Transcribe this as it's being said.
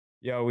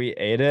Yo, we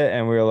ate it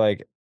and we were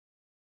like,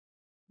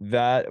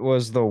 that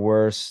was the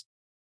worst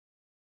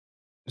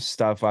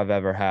stuff I've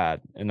ever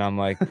had. And I'm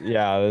like,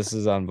 yeah, this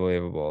is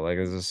unbelievable. Like,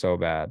 this is so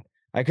bad.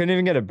 I couldn't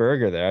even get a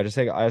burger there. I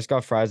just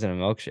got fries and a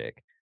milkshake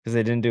because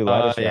they didn't do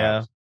lettuce Yeah,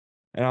 wraps.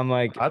 And I'm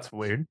like, that's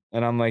weird.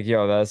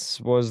 yo,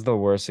 that's was the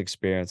worst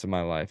experience of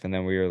my life. And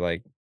then we were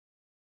like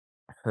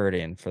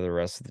hurting for the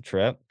rest of the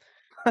trip.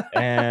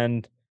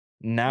 And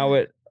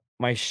now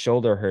my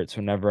shoulder hurts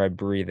whenever I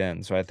breathe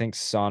in. So I think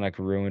Sonic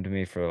ruined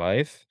me for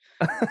life.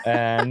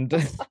 And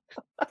it's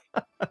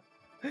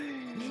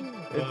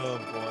Oh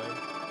boy.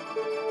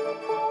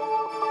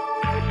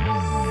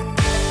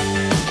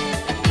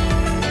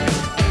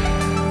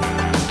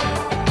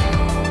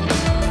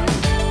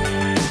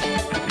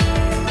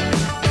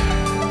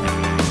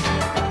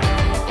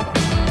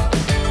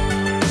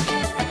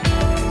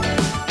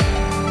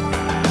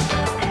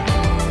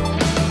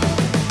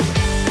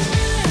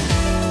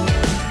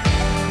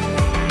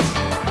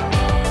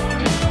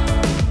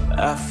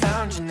 I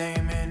found your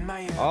name in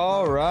my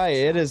all right.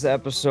 It is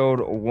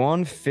episode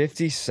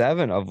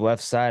 157 of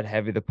Left Side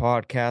Heavy, the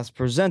podcast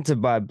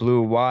presented by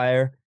Blue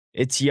Wire.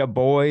 It's ya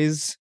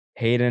boys,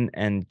 Hayden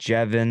and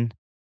Jevin.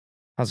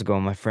 How's it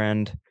going, my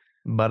friend?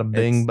 Bada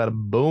bing, It's bada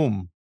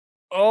boom.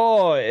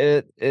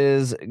 it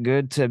is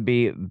good to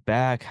be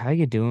back. How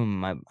you doing,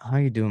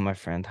 my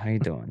friend? How you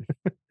doing?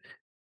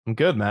 I'm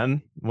good,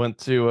 man. Went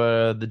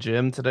to the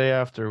gym today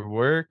after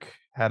work.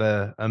 Had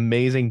a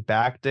amazing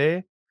back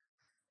day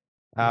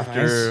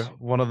after Nice.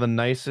 one of the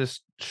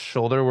nicest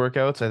shoulder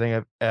workouts I think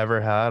I've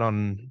ever had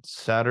on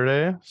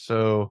Saturday.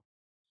 So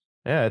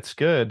yeah, it's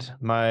good.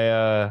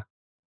 My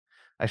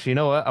actually, you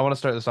know what? I want to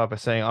start this off by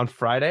saying on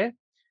Friday,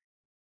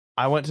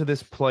 I went to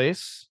this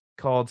place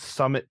called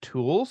Summit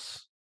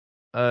Tools.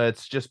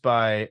 It's just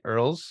by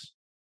Earl's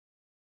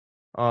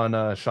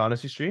on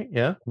Shaughnessy Street.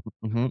 Yeah.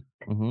 Mm-hmm.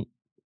 Mm-hmm.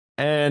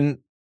 And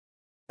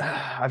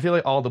I feel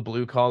like all the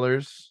blue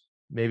collars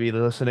maybe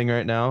listening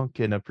right now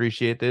can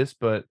appreciate this,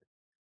 but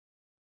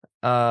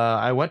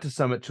I went to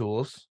Summit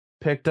Tools,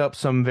 picked up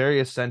some very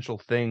essential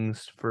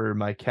things for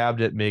my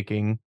cabinet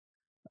making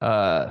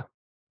uh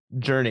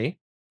journey,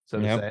 so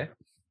to Yep. say.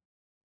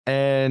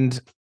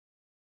 And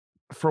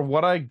for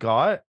what I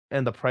got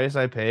and the price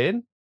I paid,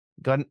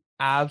 got an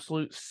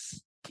absolute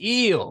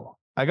steal.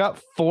 I got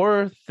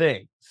four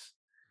things.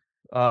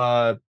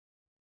 Uh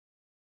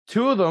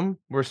Two of them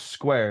were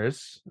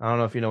squares. I don't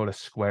know if you know what a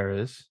square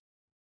is.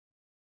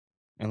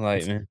 It's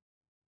Enlighten me.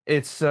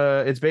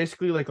 it's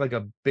basically like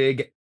a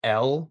big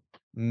L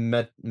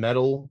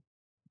metal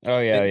Oh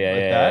yeah, thing yeah, like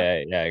yeah, that.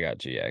 yeah, yeah. I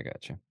got you. Yeah, I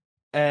got you.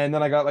 And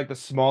then I got like the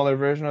smaller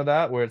version of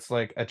that where it's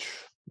like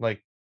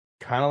like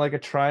kind of like a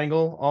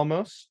triangle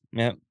almost.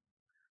 Yep.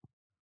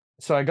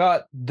 So I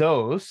got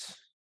those,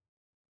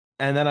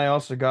 and then I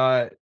also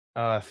got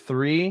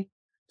three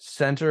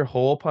center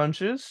hole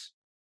punches.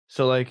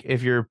 So like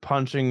if you're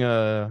punching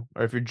or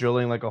if you're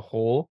drilling like a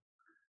hole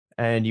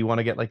and you want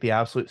to get like the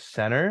absolute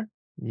center,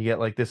 you get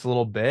like this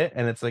little bit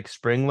and it's like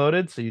spring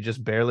loaded, so you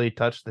just barely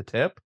touch the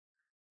tip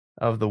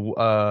of the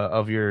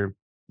of your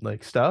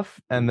like stuff,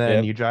 and then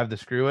Yep. you drive the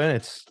screw in.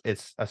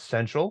 It's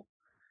essential.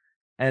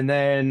 And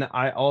then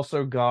I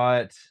also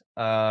got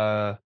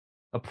a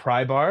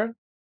pry bar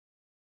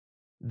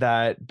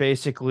that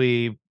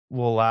basically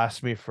will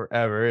last me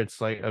forever. It's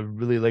like a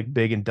really like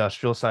big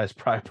industrial size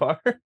pry bar.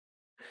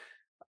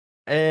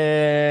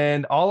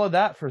 And all of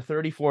that for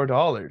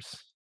 $34.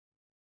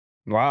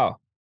 Wow.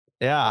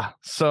 Yeah.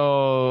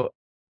 So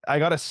I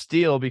got a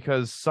steal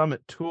because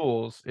Summit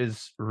Tools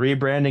is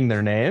rebranding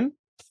their name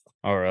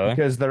Oh really?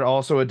 because they're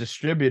also a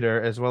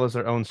distributor as well as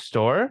their own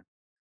store.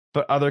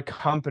 But other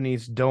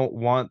companies don't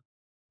want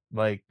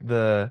like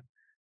the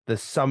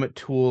Summit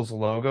Tools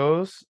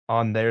logos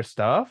on their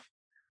stuff.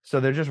 So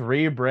they're just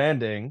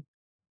rebranding,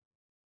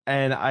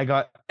 and I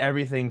got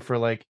everything for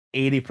like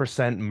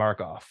 80% mark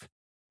off.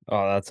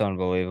 Oh, that's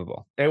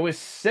unbelievable. It was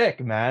sick,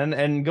 man.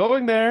 And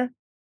going there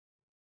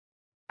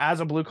as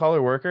a blue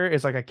collar worker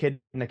is like a kid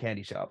in a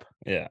candy shop.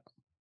 Yeah. It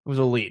was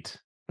elite.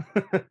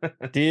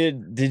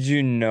 Did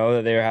you know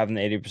that they were having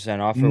the 80%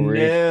 off, or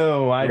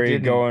No, I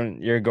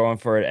didn't. you're going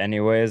for it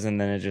anyways, and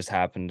then it just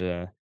happened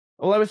to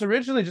Well, I was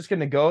originally just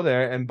gonna go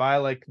there and buy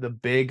like the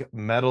big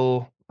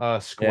metal yeah,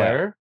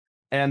 square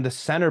and the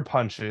center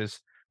punches,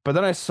 but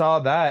then I saw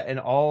that and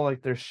all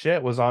like their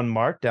shit was on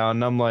markdown,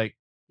 and I'm like,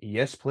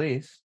 yes,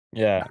 please.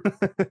 yeah.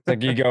 It's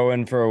like you go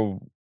in for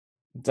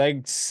it's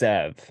like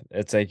Sev.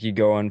 It's like you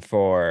go in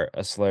for a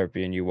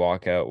Slurpee and you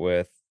walk out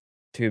with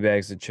two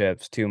bags of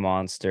chips, two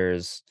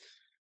monsters,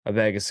 a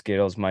bag of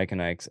Skittles, Mike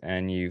and Ike's,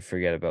 and you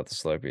forget about the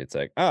Slurpee. It's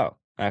like, oh,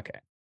 okay.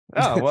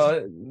 Oh, well,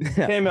 it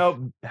Yeah. came out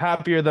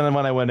happier than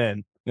when I went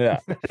in. Yeah.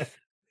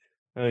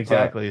 But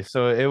Exactly.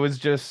 So it was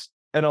just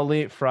an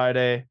elite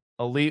Friday,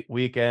 elite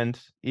weekend,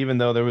 even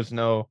though there was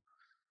no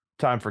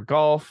time for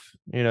golf.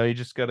 You know, you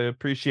just got to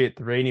appreciate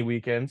the rainy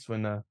weekends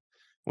when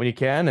you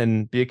can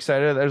and be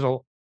excited. There's a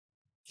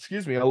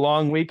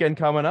long weekend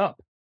coming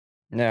up.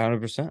 yeah,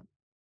 100%.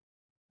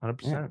 Yeah.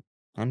 100%.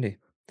 Andy.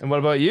 And what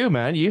about you,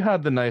 man? You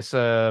had the nice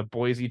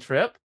Boise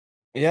trip.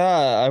 Yeah,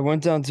 I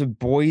went down to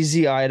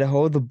Boise,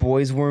 Idaho. The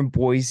boys were in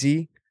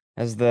Boise,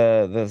 as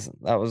the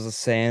that was the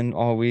saying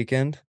all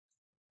weekend.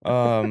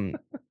 Um,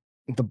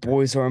 the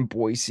boys are in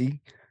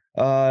Boise.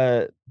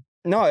 Uh,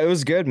 no, it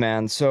was good,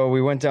 man. So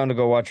we went down to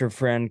go watch our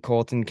friend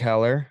Colton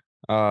Keller,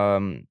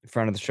 friend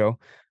of the show,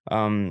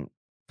 um,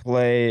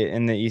 play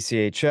in the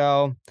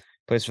ECHL,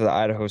 plays for the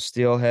Idaho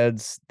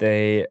Steelheads.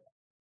 They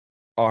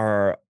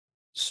are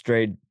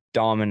straight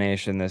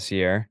domination this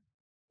year.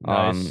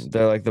 Nice.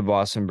 They're like the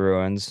Boston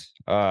Bruins.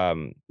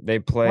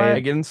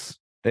 Wagons.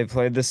 They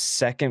played the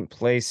second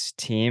place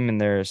team in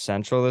their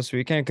central this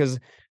weekend because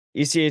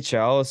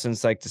ECHL,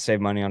 since like to save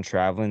money on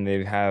traveling,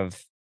 they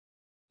have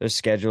their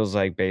schedules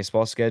like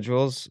baseball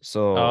schedules.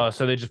 So, Oh,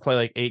 so they just play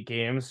like 8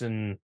 games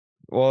and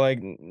well, like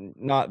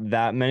not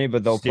that many,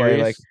 but they'll play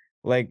series.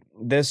 like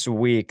this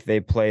week they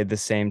played the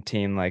same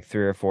team like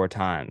 3 or 4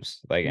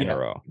 times like in a Yeah,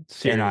 row.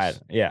 series.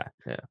 Yeah.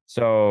 Yeah.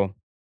 So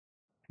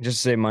just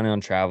to save money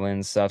on traveling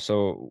and stuff.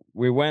 So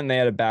we went and they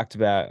had a back to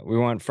back. We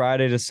went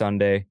Friday to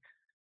Sunday.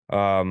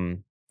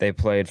 They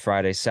played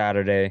Friday,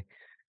 Saturday.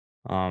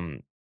 Um,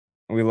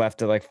 we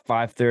left at like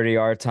 5:30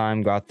 our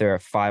time, got there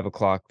at 5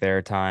 o'clock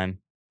their time.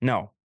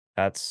 No,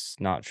 that's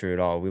not true at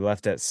all. We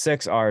left at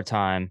 6 our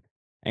time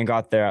and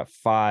got there at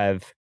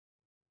 5,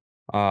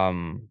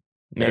 um,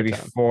 Their maybe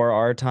time. 4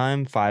 our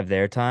time, 5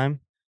 their time.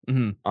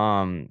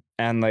 Mhm.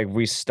 And like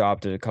we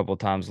stopped at a couple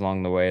times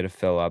along the way to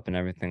fill up and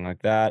everything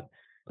like that.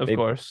 Of They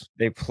course.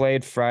 they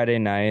played Friday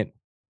night.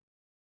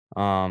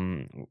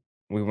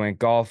 We went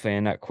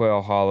golfing at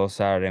Quail Hollow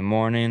Saturday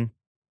morning.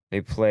 They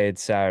played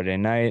Saturday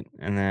night,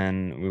 and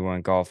then we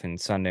went golfing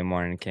Sunday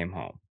morning and came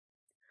home.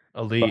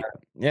 But Elite.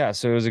 yeah,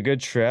 so it was a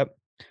good trip.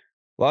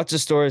 Lots of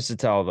stories to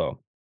tell though.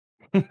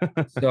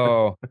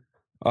 So,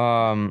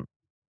 um,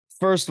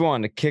 first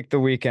one to kick the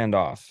weekend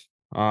off.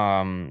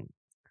 Um,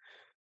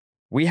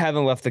 we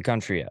haven't left the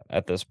country yet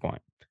at this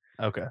point.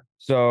 Okay.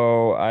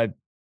 So I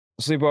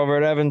sleep over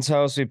at Evan's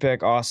house. We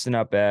pick Austin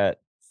up at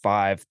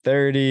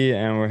 5:30,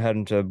 and we're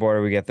heading to the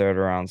border. We get there at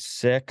around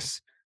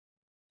 6.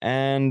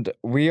 And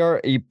we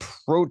are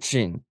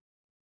approaching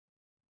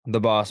the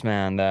boss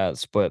man that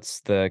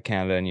splits the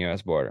Canada and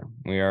US border.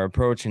 We are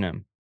approaching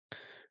him.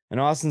 And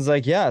Austin's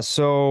like, "Yeah,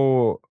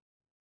 so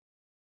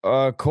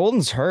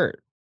Colton's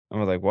hurt." And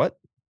we're like, "What?"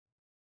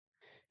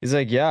 He's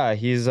like, "Yeah,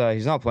 he's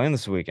not playing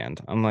this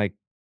weekend." I'm like,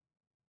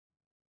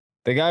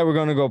 "The guy we're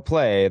going to go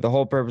play, the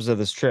whole purpose of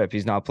this trip,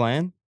 he's not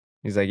playing?"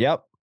 He's like,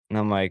 "Yep." And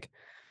I'm like,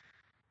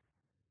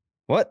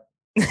 "What?"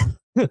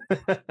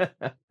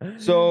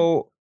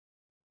 So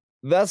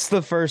that's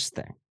the first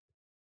thing.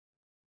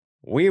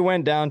 We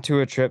went down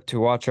to a trip to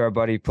watch our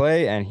buddy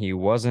play and he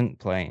wasn't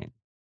playing.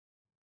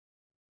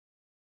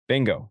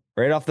 Bingo.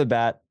 Right off the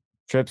bat,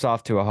 trips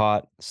off to a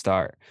hot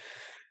start.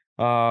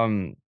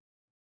 Um,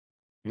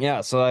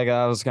 yeah, so like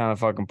that was kind of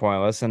fucking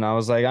pointless. And I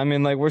was like, I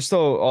mean, like, we're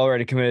still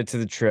already committed to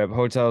the trip.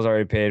 Hotel's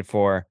already paid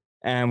for,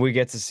 and we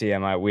get to see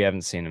him. We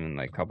haven't seen him in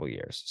like a couple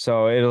years.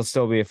 So it'll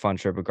still be a fun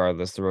trip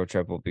regardless. The road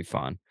trip will be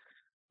fun.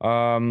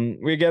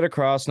 We get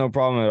across, no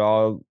problem at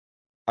all.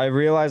 I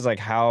realized like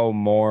how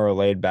more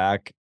laid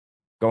back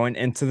going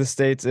into the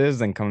States is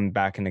than coming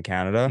back into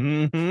Canada.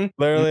 Mhm.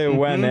 Literally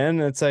went Mhm.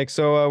 in. It's like,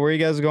 so where you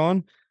guys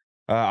going?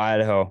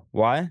 Idaho.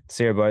 Why?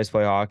 See your buddies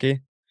play hockey.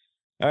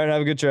 All right,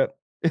 have a good trip.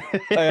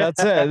 Like,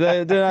 that's it. They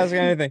didn't ask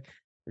anything.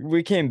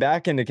 We came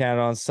back into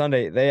Canada on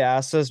Sunday. They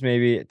asked us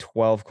maybe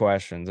 12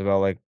 questions about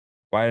like,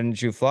 why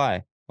didn't you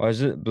fly? Why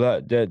is it?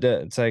 Blah, duh,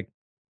 duh. It's like,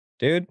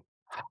 dude,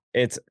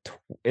 it's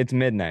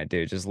midnight,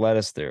 dude. Just let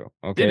us through.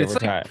 Dude, Okay, we're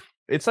tired.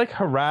 it's like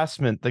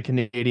harassment, the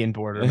Canadian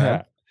border, Yeah,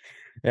 man.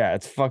 yeah,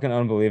 it's fucking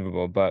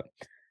unbelievable. But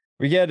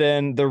we get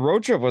in. The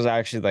road trip was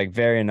actually like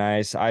very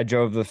nice. I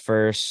drove the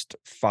first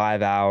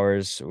 5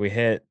 hours. We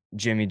hit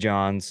Jimmy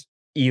John's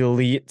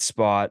elite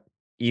spot,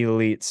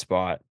 elite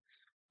spot.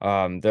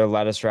 Their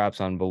lettuce wraps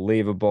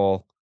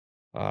unbelievable.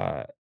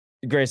 Uh,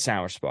 Great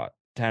sandwich spot.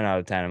 10 out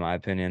of 10 in my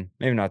opinion.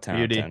 Maybe not 10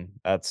 out of Beauty. 10.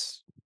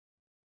 That's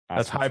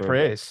That's asking high for a bit.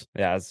 praise.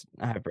 Yeah, it's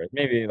high praise.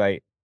 Maybe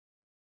like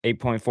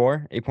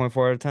 8.4,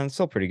 8.4 out of 10.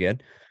 Still pretty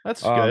good.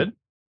 That's Um, good.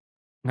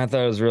 I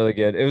thought it was really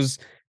good. It was,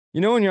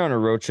 when you're on a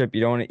road trip,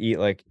 you don't want to eat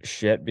like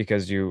shit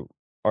because you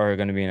are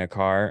going to be in a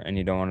car and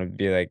you don't want to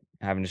be like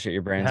having to shit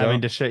your brains Having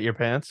out. to shit your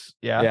pants.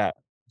 Yeah. Yeah.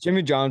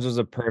 Jimmy John's was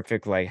a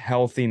perfect, like,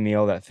 healthy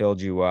meal that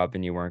filled you up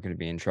and you weren't going to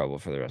be in trouble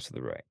for the rest of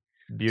the ride.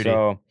 Beauty.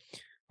 So,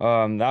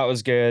 that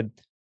was good.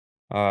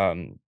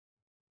 Um,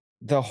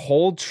 the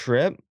whole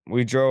trip,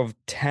 we drove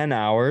 10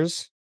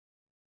 hours,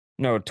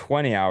 no,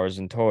 20 hours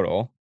in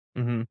total.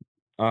 Mhm.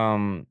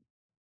 Um,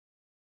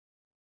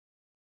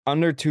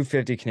 Under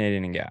 250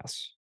 Canadian in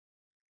gas.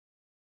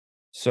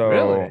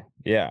 Really? So,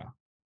 yeah.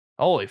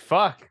 Holy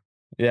fuck.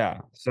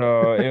 Yeah.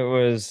 So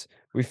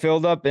we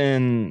filled up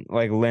in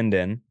like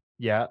Linden.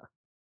 Yeah.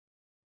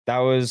 That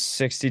was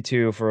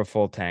 62 for a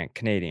full tank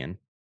Canadian.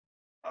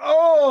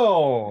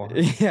 Oh!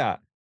 Yeah.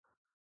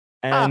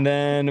 And Ha!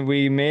 then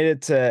we made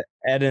it to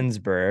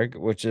Edinburgh,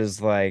 which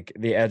is like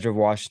the edge of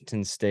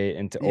Washington State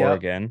into Yep.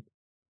 Oregon.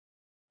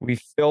 We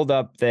filled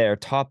up there,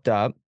 topped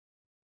up.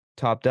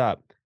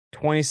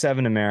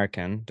 27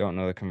 American, don't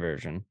know the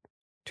conversion,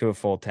 to a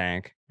full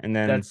tank, and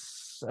then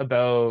That's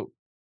about,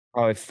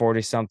 probably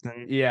 40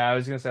 something. yeah, I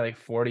was gonna say like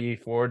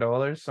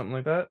 $44, something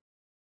like that.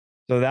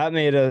 So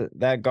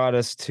that got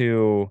us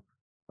to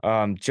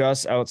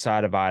just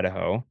outside of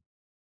Idaho.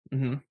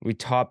 Mhm. We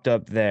topped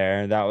up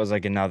there. That was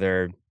like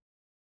another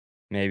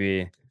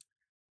maybe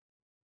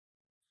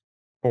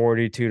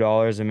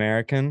 $42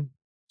 American.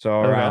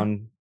 So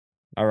Okay.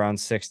 around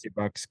 60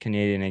 bucks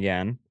Canadian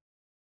again.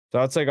 So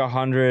that's like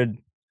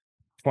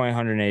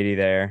 180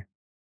 there.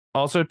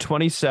 Also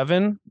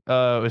 27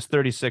 was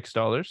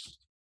 $36.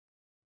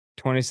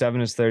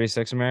 27 is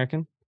 36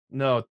 American.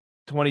 No,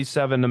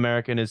 27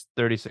 American is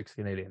 36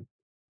 Canadian.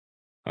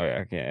 Oh yeah,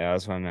 okay, yeah,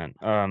 that's what I meant.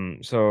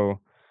 So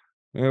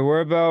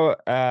we're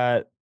about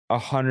at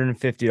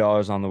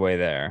 $150 on the way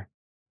there.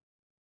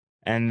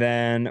 And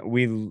then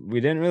we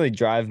didn't really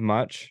drive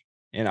much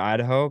in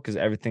Idaho because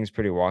everything's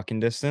pretty walking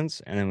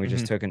distance, and then we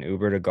just Mhm. took an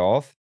Uber to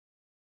golf.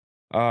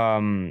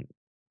 Um,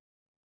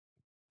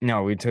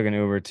 no, we took an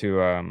Uber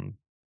to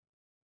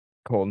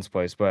Colton's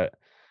place, but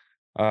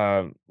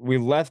we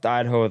left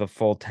Idaho with a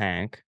full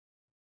tank,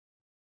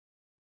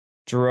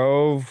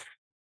 drove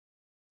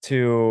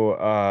to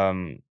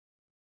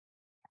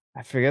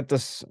I forget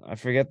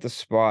the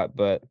spot,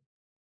 but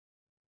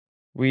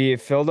we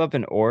filled up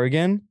in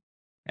Oregon,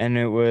 and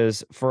it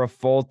was for a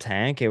full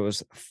tank, it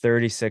was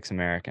 36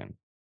 American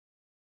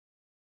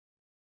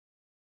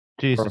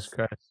for Jesus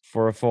Christ.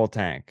 for a full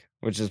tank,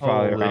 which is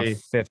probably around Holy.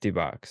 50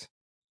 bucks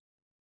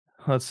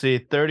Let's see.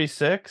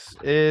 36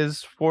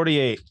 is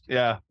 48.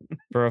 Yeah.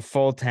 for a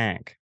full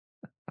tank.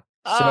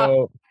 Ah.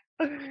 So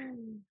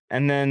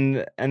and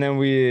then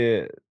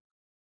we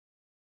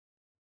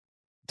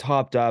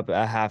topped up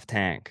a half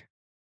tank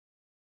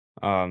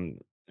um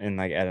in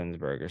like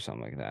Edinburgh or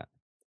something like that.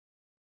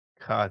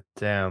 God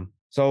damn.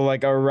 So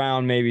like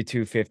around maybe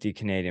 250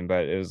 Canadian,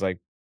 but it was like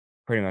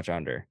pretty much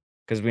under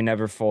because we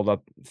never filled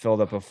up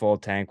a full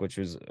tank, which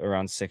was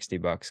around 60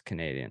 bucks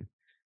Canadian.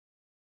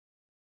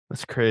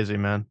 That's crazy,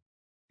 man.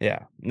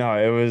 Yeah. No,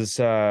 it was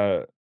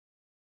the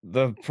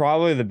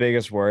probably the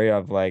biggest worry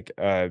of like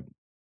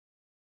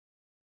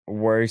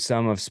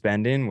worrisome of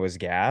spending was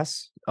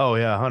gas, Oh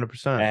yeah,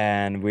 100%.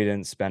 and we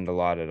didn't spend a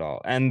lot at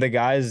all. And the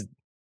guys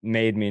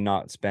made me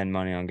not spend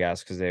money on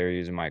gas because they were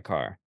using my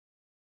car.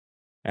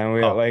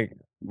 And Oh.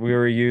 we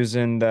were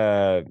using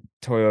the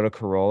Toyota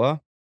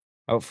Corolla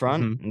out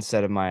front Mhm.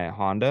 instead of my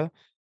Honda.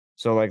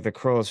 So like the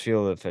Corolla's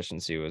fuel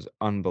efficiency was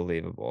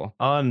unbelievable.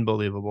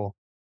 Unbelievable.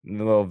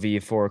 The little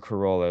V4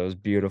 Corolla, it was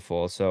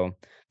beautiful. So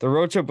the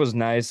road trip was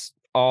nice.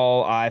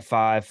 All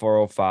I-5,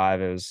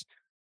 405.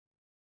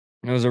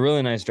 It was a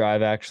really nice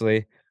drive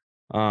actually.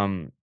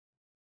 Um,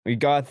 we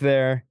got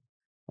there.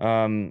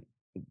 Um,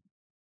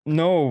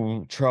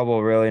 no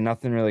trouble really.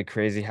 Nothing really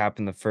crazy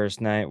happened the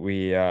first night.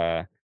 We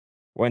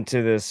went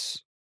to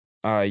this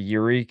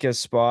Eureka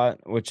spot,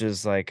 which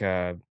is like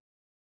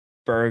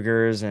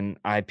burgers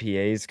and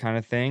IPAs kind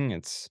of thing.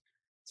 It's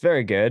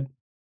very good.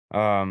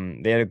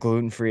 They had a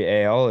gluten-free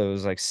ale. It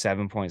was like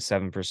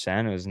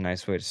 7.7%. It was a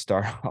nice way to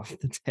start off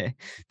the day.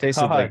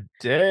 Tasted like God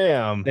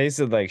damn.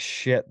 tasted like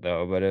shit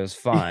though, but it was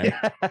fine.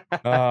 Yeah.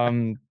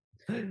 Um,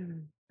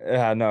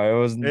 yeah, no, it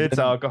was It's didn't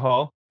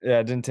alcohol. yeah,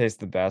 it didn't taste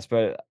the best,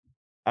 but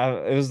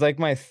it was like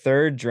my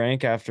third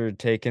drink after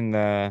taking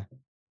the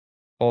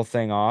whole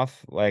thing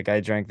off. Like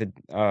I drank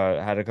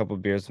had a couple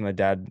beers with my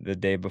dad the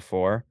day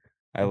before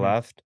I Mhm.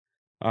 left.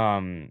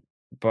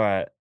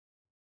 But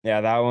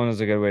yeah, that one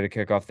was a good way to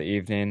kick off the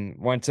evening.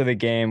 Went to the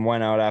game,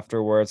 went out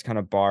afterwards, kind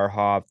of bar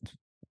hopped.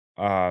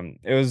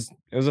 It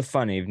was a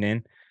fun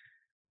evening.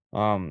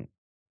 Um,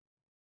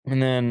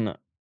 and then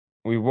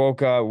we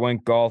woke up,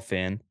 went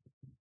golfing.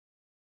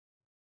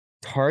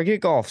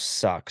 Target golf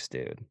sucks,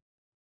 dude.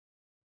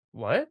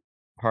 What?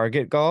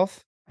 Target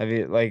golf? Have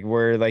you like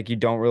where like you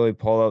don't really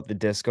pull out the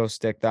disco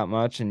stick that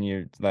much and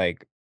you're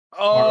like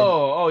par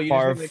Oh, you just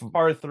par mean like f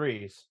par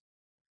threes.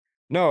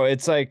 no,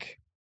 it's like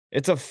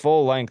it's a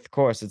full length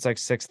course. It's like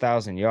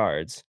 6,000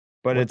 yards.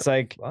 But What it's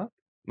the fuck?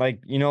 like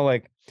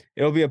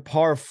it'll be a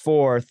par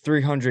 4,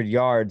 300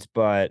 yards,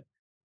 but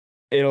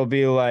it'll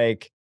be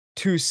like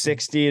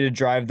 260 to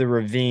drive the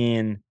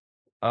ravine,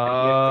 and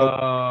you have to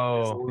this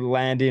Oh.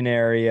 landing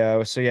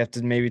area, so you have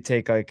to maybe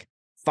take like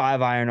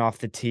 5 iron off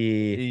the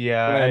tee.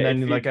 Yeah, But and if then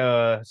you like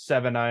a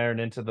 7 iron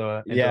into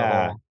the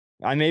yeah, hole.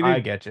 I I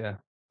maybe get you.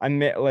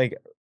 like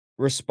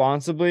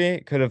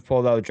responsibly could have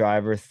pulled out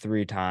driver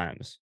 3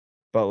 times.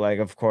 But like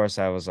of course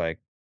I was like,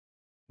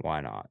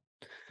 why not?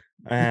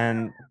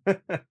 And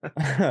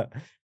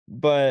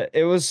but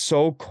it was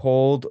so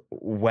cold,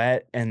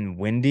 wet, and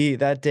windy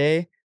that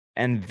day,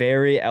 and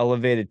very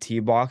elevated tee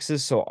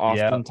boxes, so Yep.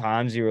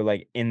 oftentimes you were,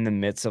 like, in the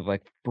midst of,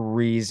 like,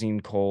 freezing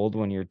cold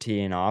when you're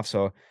teeing off,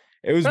 so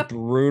it was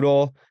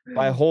brutal.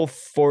 By hole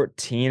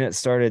 14, it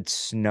started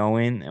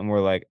snowing, and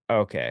we're like,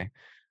 "Okay,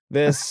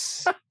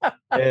 this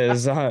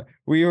is,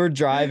 we were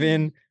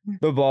driving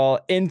the ball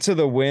into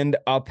the wind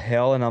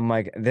uphill, and I'm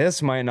like,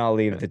 "This might not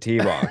leave the tee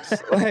box."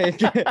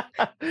 Like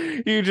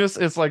You just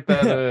it's like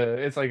that,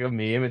 it's like a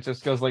meme, it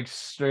just goes, like,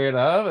 straight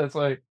up, it's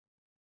like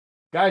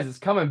Guys, it's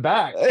coming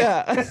back.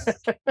 Yeah.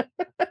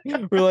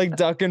 We're like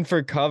ducking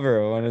for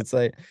cover when it's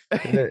like,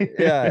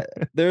 yeah,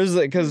 there's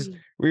like, because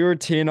we were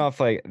teeing off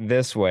like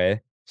this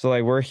way. So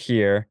like we're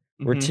here,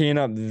 we're Mhm. teeing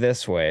up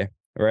this way,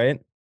 right?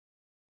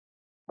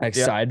 Like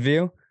Yeah, side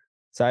view,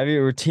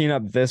 we're teeing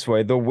up this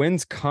way. The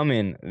wind's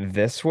coming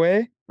this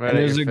way, right and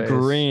at your there's a face.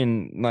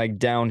 green like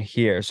down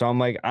here. So I'm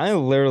like, I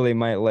literally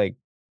might like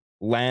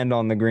land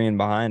on the green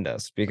behind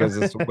us because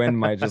this wind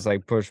might just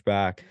like push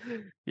back.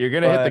 You're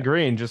gonna hit the But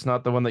green, just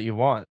not the one that you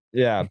want.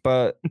 yeah,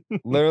 but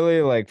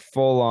literally like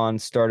full on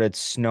started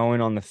snowing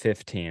on the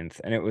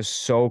 15th and it was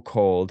so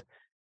cold.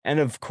 And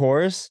of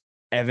course,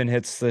 Evan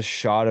hits the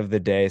shot of the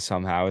day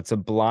somehow. It's a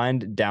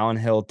blind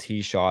downhill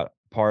tee shot,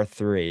 par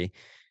 3.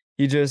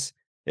 He just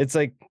it's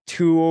like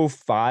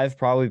 205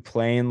 probably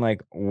playing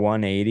like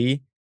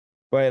 180,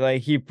 but,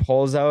 like, he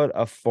pulls out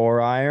a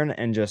 4 iron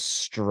and just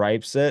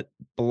stripes it,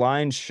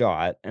 blind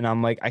shot, and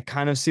I'm like, I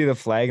kind of see the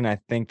flag, and I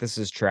think this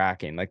is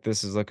tracking, like,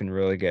 this is looking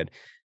really good.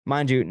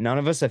 Mind you, none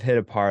of us have hit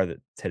a par th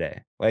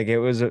today. Like, it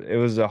was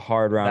a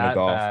hard round of That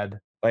golf. bad.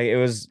 Like, it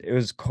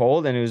was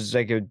cold, and it was,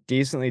 like, a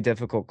decently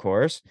difficult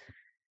course,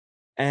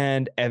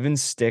 and Evan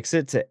sticks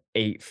it to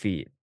 8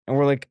 feet, and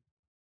we're like,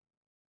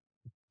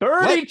 "What?"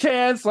 Birdie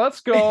chance,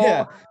 let's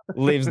Yeah, go.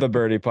 leaves the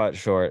birdie putt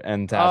short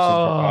and taps his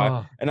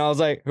Oh. and I was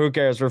like, "Who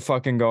cares? We're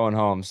fucking going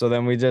home." So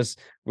then we just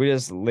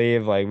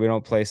leave, like, we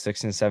don't play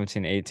 16,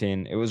 17,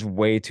 18. It was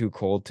way too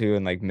cold too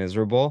and, like,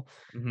 miserable.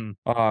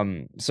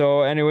 Mhm.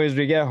 So anyways,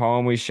 we get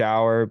home, we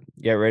shower,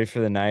 get ready for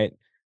the night.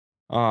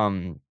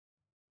 Um,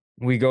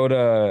 we go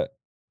to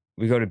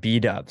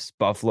B-Dubs,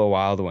 Buffalo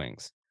Wild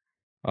Wings.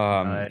 It's,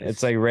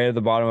 Nice. like, right at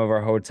the bottom of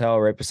our hotel,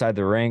 right beside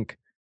the rink.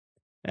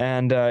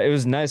 And, it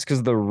was nice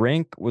because the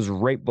rink was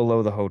right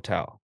below the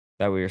hotel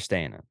that we were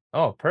staying in.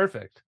 Oh,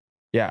 perfect.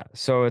 Yeah,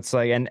 so it's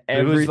like and Booze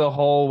every the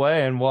whole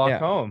way and walk yeah,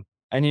 home.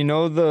 and you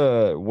know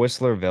the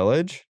Whistler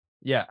Village?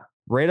 Yeah.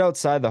 Right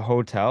outside the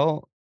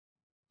hotel,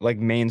 like,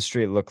 Main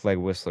Street looked like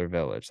Whistler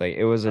Village, like,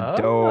 it was a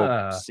dope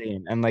Ah.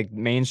 scene, and, like,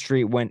 Main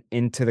Street went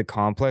into the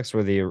complex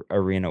where the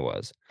arena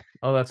was.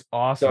 Oh, that's So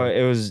awesome.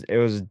 it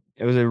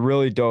was a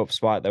really dope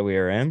spot that we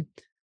were in.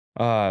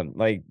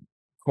 Like,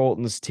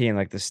 Colton's team,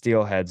 like, the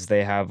Steelheads,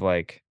 they have,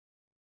 like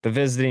the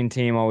visiting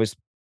team always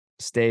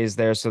stays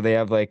there, so they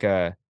have, like,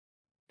 a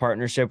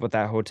partnership with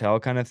that hotel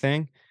kinda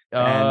thing,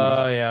 and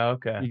Oh, yeah,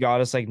 okay. he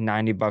got us, like,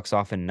 $90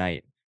 off a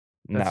night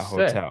in That's that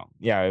sick. hotel.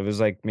 Yeah, it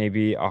was, like,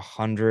 maybe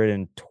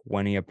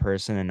 120 a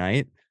person a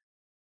night.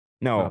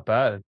 Not No,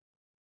 bad.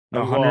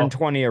 no, Well,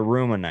 120 a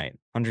room a night.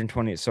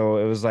 120 so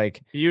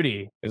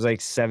beauty. it was,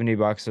 like,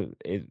 $70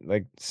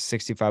 like,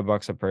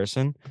 $65 a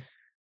person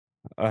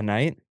a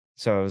night.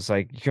 So it was,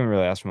 like, you couldn't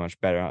really ask for much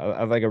better.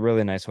 Like, a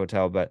really nice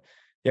hotel, but,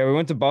 yeah, we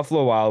went to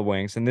Buffalo Wild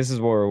Wings, and this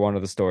is where one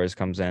of the stories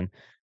comes in.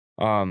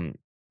 Um,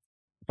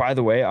 by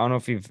the way, I don't know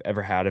if you've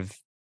ever had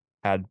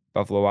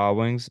Buffalo Wild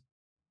Wings.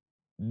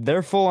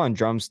 They're full on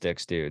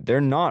drumsticks, dude.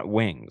 They're not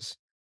wings.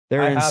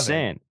 They're I haven't.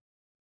 insane.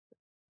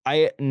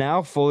 I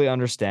now fully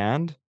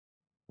understand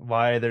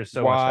Why there's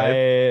so much hype?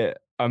 why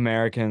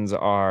Americans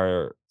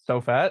are So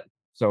fat?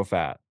 so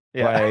fat.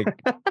 Yeah.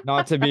 Like,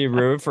 not to be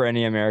rude for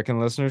any American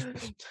listeners,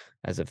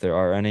 as if there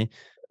are any.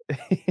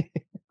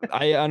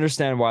 I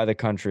understand why the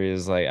country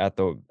is, like, at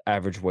the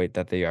average weight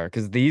that they are,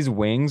 because these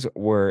wings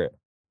were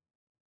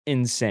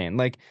insane.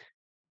 Like,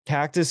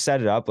 Cactus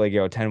set it up like,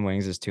 "Yo, 10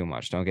 wings is too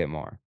much, don't get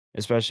more."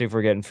 Especially if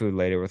we're getting food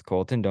later with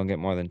Colton, don't get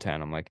more than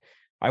 10. I'm like,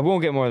 "I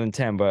won't get more than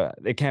 10, but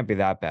it can't be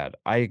that bad."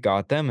 I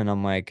got them and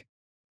I'm like,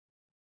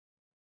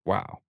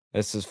 "Wow,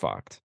 this is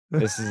fucked.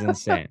 This is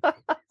insane."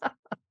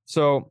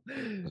 So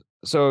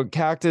so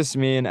Cactus,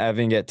 me, and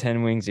Evan get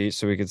 10 wings each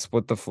so we could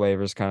split the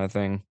flavors kinda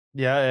thing.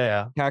 Yeah, yeah,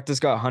 yeah. Cactus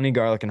got honey,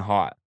 garlic, and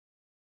hot,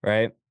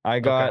 right? I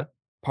Okay. got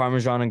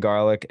parmesan and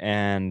garlic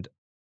and,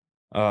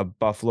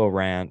 buffalo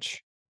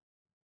ranch.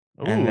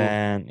 And Ooh.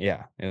 then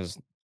yeah, it was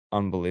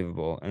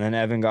unbelievable. And then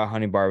Evan got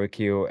honey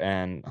barbecue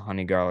and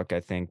honey garlic, I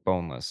think,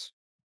 boneless.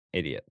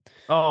 Idiot.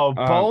 Oh, Um,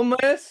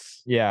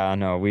 boneless? yeah, I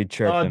know, we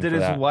chirped Oh, him did for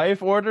his that.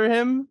 wife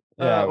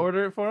Yeah,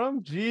 order it for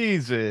him?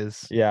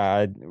 Jesus.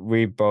 yeah,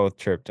 we both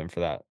chirped him for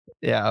that.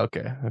 Yeah,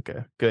 okay,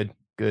 okay. Good,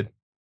 good.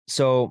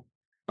 So,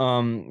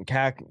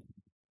 Cac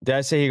did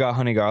I say he got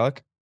honey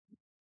garlic?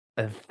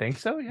 I think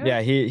so,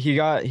 yeah. Yeah,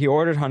 he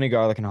ordered honey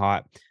garlic and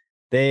hot.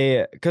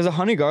 Because the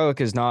honey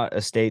garlic is not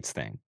a States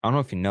thing. I don't know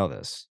if you know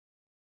this.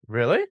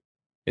 Really?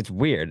 It's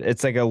weird.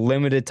 It's like a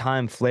limited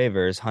time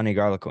flavors honey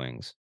garlic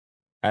wings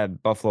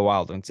at Buffalo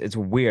Wild Wings. It's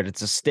weird.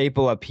 It's a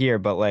staple up here,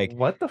 but, like,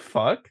 What the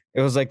fuck?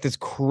 it was, like, this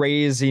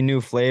crazy new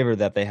flavor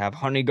that they have,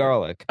 honey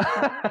garlic.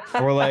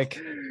 We're like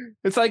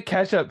It's like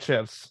ketchup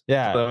chips.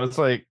 yeah, So it's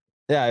like,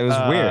 yeah, it was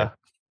uh, weird.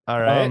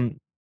 alright. Um,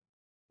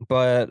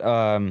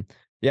 but,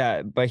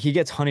 yeah, but he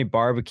gets honey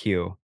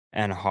barbecue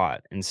and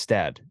hot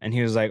instead, and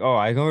he was like, "Oh,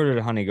 I ordered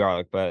honey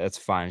garlic, but it's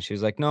fine." She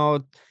was like, "No,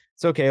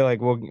 it's okay,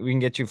 like, we can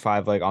get you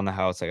 5, like, on the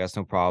house, like, that's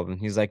no problem."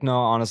 He's like, "No,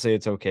 honestly,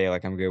 it's okay,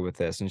 like, I'm good with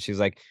this." And she's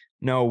like,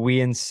 "No,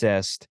 we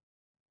insist.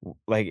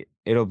 Like,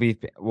 it'll be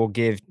we'll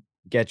get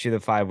you the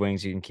 5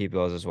 wings, you can keep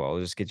those as well.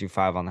 We'll just get you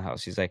 5 on the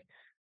house." He's like,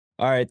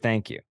 Alright,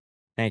 thank you.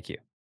 Thank you.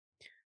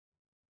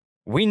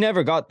 We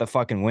never got the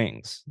fucking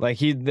wings. Like,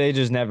 they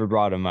just never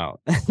brought them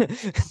out.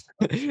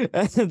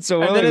 And so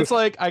we're And then like it's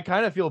like, I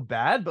kind of feel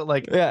bad, but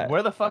like, yeah.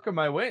 where the fuck are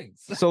my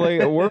wings? So,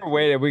 like, we're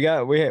waiting.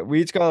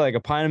 We each got, like, a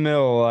pint of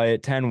Miller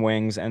Lite, 10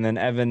 wings, and then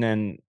Evan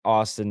and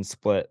Austin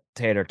split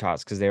tater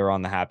tots because they were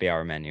on the happy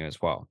hour menu as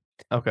well.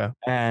 Okay.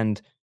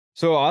 And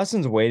so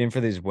Austin's waiting for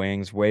these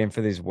wings,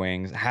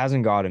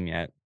 hasn't got them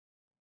yet.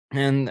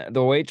 And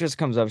the waitress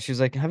comes up. She's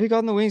like, "Have you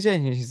gotten the wings yet?"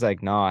 And he's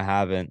like, "No, I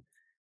haven't."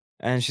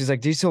 And she's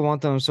like, "Do you still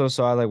want them?" I'm so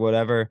sorry, like,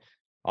 whatever.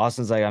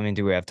 Austin's like, "I mean,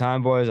 do we have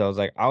time, boys?" I was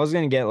like, I was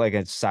gonna get like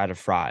a side of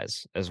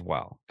fries as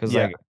well. Cause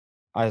Yeah. like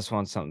I just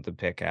want something to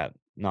pick at,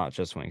 not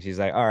just wings. He's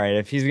like, "All right,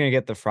 if he's gonna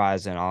get the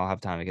fries, then I'll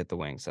have time to get the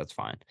wings. That's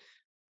fine."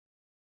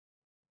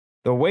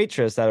 The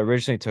waitress that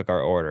originally took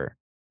our order,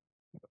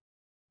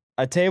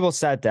 a table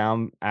sat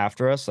down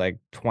after us, like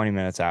 20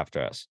 minutes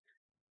after us.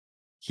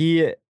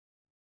 He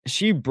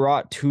she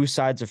brought two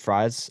sides of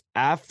fries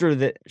after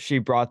that she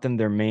brought them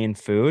their main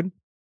food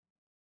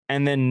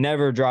and then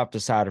never dropped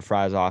a side of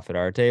fries off at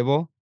our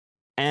table.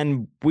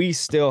 And we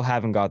still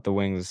haven't got the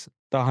wings,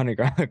 the honey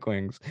garlic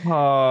wings.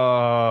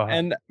 Oh,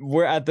 And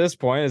we're at this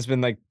point, it's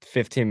been like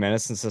 15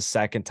 minutes since the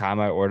second time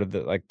I ordered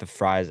the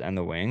fries and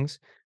the wings.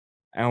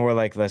 And we're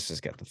like, let's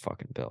just get the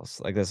fucking bills.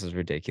 Like, this is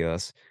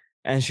ridiculous.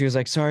 And she was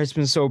like, sorry, it's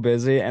been so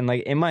busy. And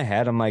like in my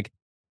head, I'm like,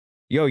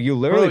 yo, you bro,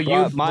 literally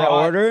brought you've my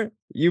brought, order.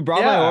 You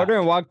brought my yeah. order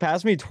and walked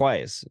past me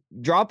twice.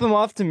 Drop them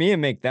off to me and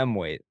make them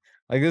wait.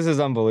 Like, this is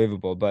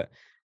unbelievable. But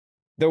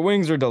the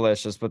wings were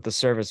delicious, but the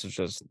service was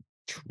just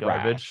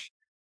Garbage. trash.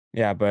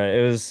 Yeah, but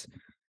it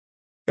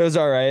was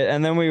all right.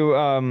 And then we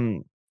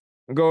go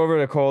over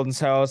to Colton's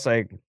house.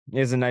 Like, he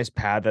has a nice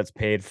pad that's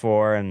paid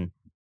for, and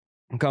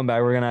come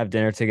back. We're gonna have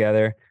dinner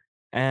together,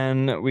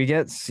 and we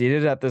get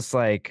seated at this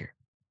like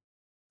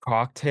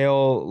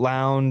cocktail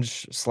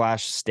lounge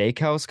slash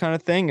steakhouse kind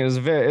of thing. It was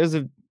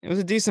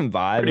a decent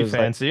vibe. It Pretty was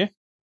like fancy.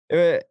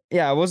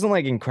 yeah, it wasn't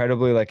like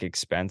incredibly like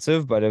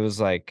expensive, but it was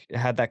like it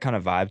had that kind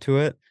of vibe to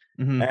it.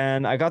 Hmm.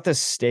 And I got this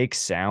steak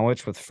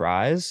sandwich with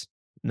fries,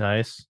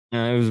 Nice.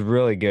 and it was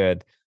really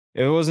good.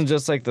 It wasn't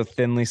just like the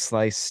thinly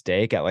sliced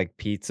steak at like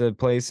pizza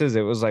places.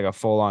 It was like a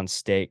full on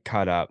steak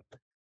cut up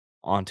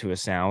onto a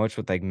sandwich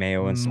with like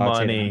mayo and sauteed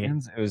Money.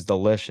 onions. It was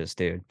delicious,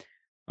 dude.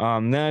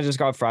 Then I just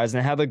got fries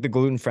and it had like the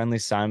gluten friendly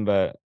sign,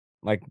 but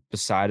like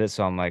beside it.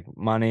 So I'm like,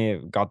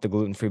 money, got the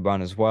gluten free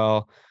bun as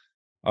well.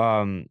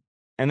 Um,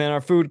 and then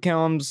our food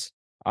comes.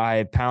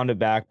 I pound it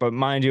back, but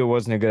mind you, it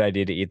wasn't a good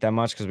idea to eat that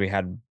much because we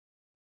had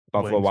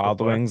Buffalo Wings Wild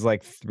before. Wings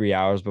like 3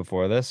 hours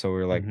before this. So we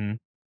were like, Hmm.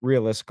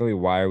 realistically,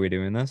 why are we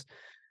doing this?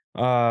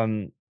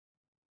 Um,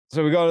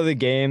 so we go to the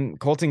game.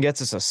 Colton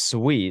gets us a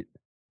suite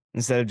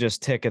instead of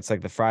just tickets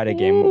like the Friday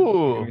game. We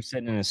Ooh. were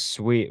sitting in a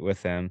suite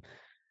with him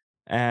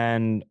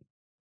and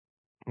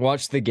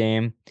watched the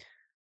game.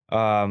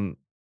 Um,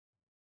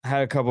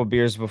 had a couple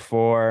beers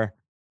before.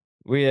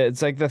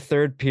 It's like the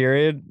third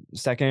period,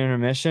 second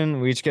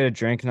intermission. We each get a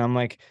drink, and I'm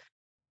like,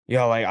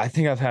 yo, like I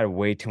think I've had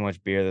way too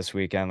much beer this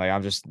weekend. Like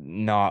I'm just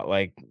not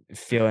like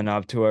feeling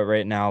up to it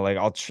right now. Like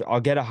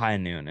I'll get a high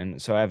noon,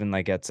 and so Evan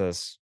like gets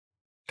us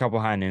a couple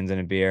high noons and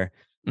a beer.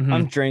 Hmm.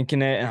 I'm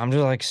drinking it, and I'm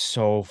just like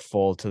so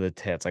full to the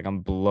tits. Like I'm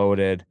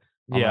bloated.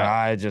 I'm like Yeah.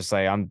 I just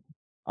like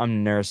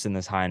I'm nursing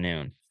this high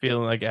noon.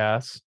 Feeling like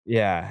ass.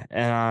 Yeah,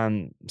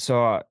 and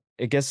so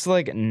it gets to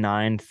like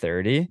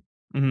 9:30,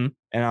 Hmm.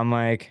 and I'm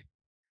like,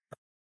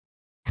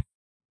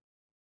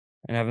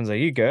 and Evan's like,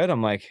 "You good?"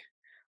 I'm like,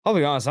 "I'll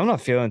be honest, I'm not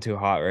feeling too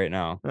hot right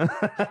now."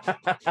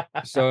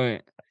 So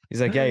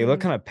he's like, "Yeah, you look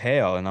kind of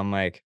pale," and I'm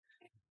like,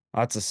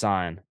 "That's a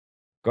sign."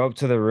 Go up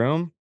to the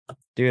room,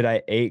 dude.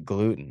 I ate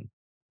gluten.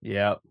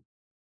 Yep.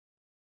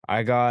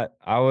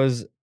 I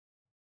was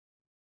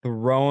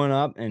throwing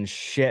up and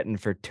shitting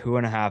for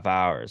 2.5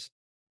 hours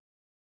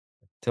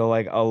till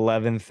like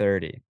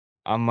 11:30.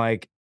 I'm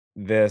like,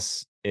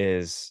 this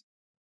is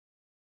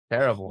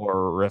Terrible.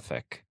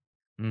 horrific.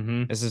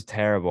 Hmm. This is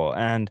terrible.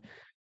 And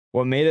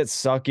what made it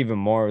suck even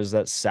more was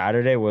that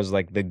Saturday was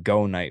like the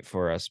go night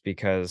for us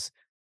because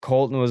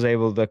Colton was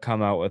able to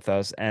come out with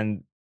us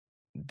and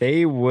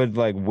they would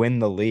like win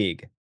the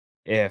league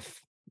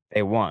if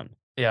they won,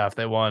 Yeah, if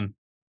they won.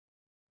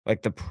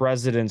 like the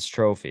President's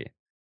Trophy.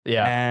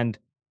 Yeah. And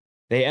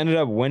they ended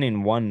up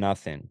winning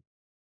 1-0.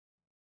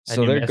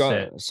 And you missed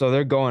it. So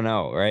they're going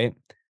out, right?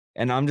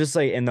 And I'm just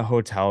like in the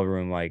hotel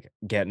room, like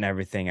getting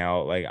everything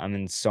out. Like I'm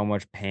in so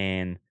much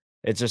pain.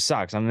 It just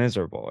sucks. I'm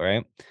miserable,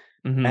 right?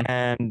 Hmm.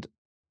 And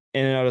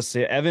in and out of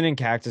sleep, Evan and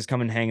Cactus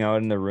come and hang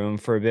out in the room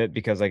for a bit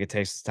because like it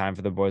takes time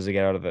for the boys to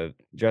get out of the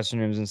dressing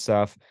rooms and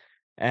stuff.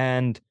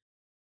 And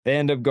they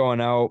end up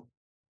going out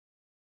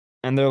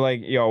and they're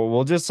like, yo,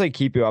 we'll just like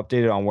keep you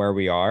updated on where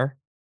we are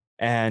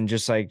and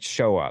just like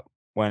show up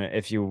when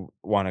if you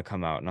want to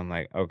come out. And I'm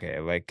like, okay,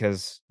 like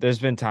because there's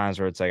been times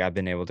where it's like I've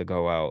been able to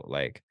go out,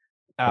 like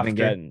I've been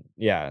After. getting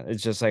yeah,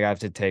 it's just like I have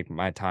to take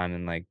my time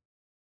and like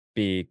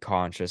be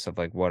conscious of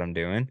like what I'm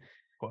doing.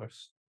 Of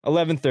course.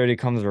 11:30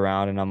 comes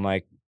around and I'm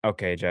like,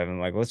 okay, Jevin,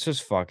 like let's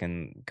just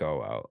fucking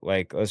go out.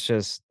 Like let's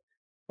just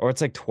or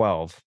it's like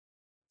 12.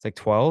 It's like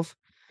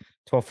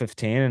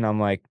 12:15, and I'm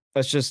like,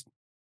 let's just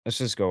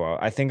go out.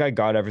 I think I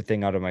got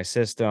everything out of my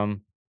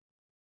system.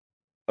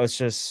 Let's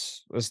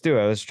do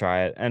it. Let's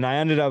try it. And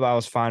I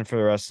was fine for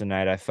the rest of the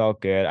night. I felt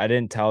good. I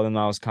didn't tell them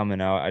I was coming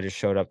out. I just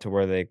showed up to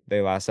where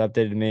they last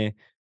updated me.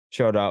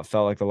 Showed up,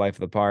 felt like the life of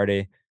the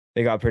party.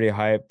 They got pretty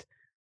hyped.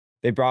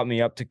 They brought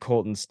me up to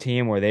Colton's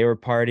team where they were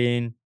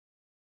partying.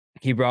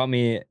 He brought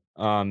me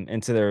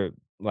into their,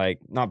 like,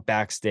 not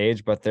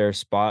backstage, but their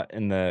spot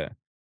in the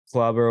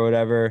club or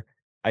whatever.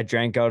 I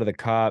drank out of the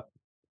cup.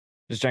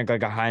 Just drank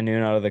like a high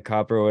noon out of the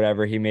cup or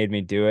whatever. He made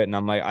me do it, and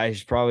I'm like,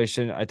 probably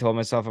shouldn't. I told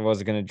myself I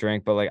wasn't gonna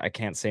drink, but like I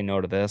can't say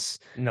no to this,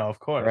 No, of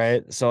course.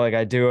 right? So like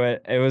I do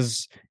it. It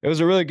was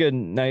a really good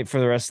night for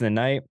the rest of the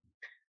night.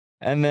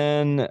 And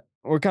then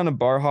we're kind of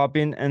bar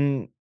hopping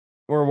and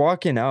we're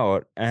walking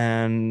out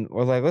and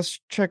we're like, let's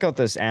check out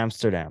this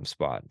Amsterdam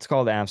spot. It's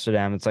called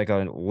Amsterdam. It's like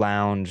a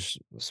lounge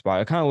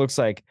spot. It kind of looks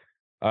like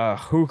a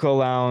hookah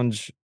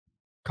lounge,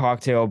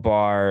 cocktail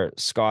bar,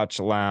 Scotch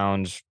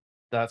lounge,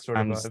 That sort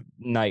of times vibe.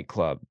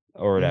 nightclub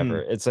or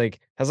whatever. Mhm. It's like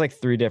has like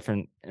three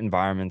different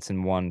environments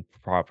in one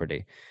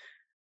property.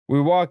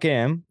 We walk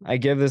in, I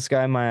give this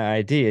guy my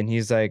ID, and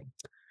he's like,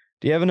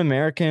 "Do you have an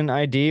American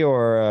ID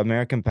or a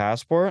American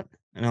passport?"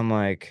 And I'm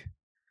like,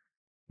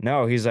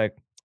 "No." He's like,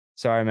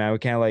 "Sorry, man, we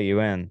can't let you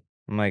in."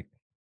 I'm like,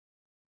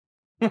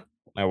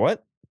 "My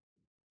what?"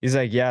 He's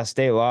like, "Yeah,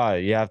 state law.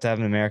 You have to have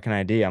an American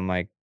ID." I'm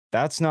like,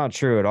 "That's not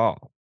true at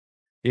all."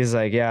 He's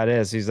like, "Yeah, it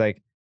is."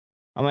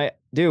 I'm like,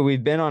 "Dude,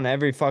 we've been on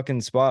every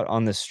fucking spot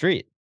on the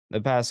street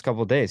the past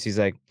couple days." He's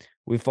like,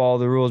 "We follow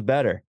the rules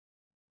better."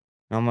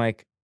 And I'm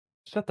like,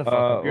 Shut the fuck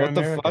up. You're what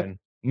the fuck?" American.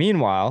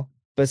 Meanwhile,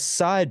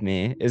 beside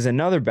me is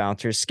another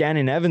bouncer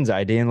scanning Evan's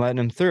ID and letting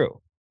him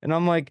through. And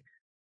I'm like,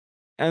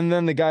 and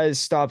then the guy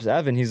stops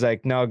Evan. He's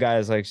like, "No,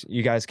 guys, like,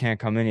 you guys can't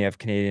come in. You have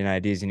Canadian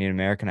IDs. You need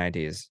American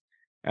IDs."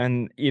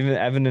 And even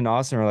Evan and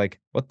Austin are like,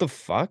 "What the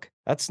fuck?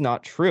 That's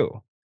not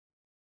true.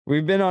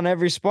 We've been on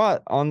every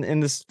spot in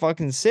this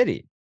fucking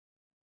city.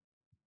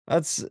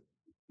 That's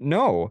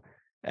no."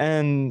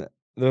 And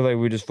they're like,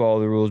 "We just follow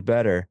the rules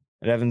better."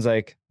 And Evan's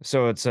like,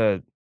 so it's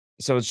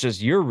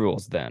just your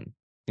rules then?"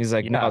 He's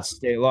like, "No, Yeah. it's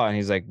state law." And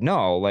he's like,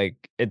 "No, like,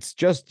 it's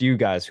just you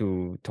guys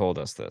who told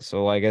us this.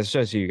 So, like, it's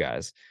just you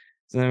guys."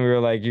 So then we were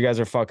like, "You guys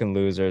are fucking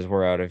losers.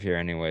 We're out of here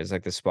anyways.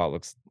 Like, this spot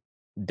looks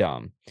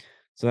dumb."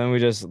 So then we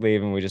just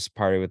leave and we just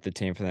party with the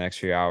team for the next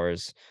few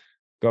hours,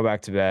 go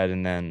back to bed,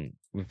 and then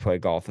we play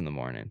golf in the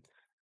morning.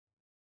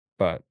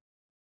 But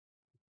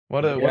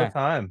What a yeah,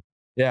 time.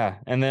 yeah.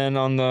 And then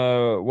on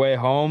the way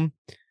home,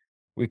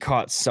 we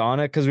caught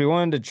Sonic because we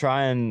wanted to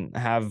try and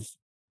have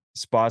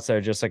spots that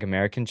are just like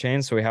American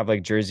chains. So we have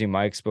like Jersey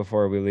Mike's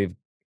before we leave,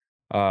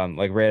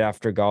 like right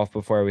after golf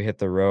before we hit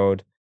the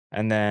road.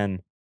 And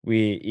then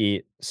we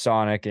eat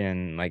Sonic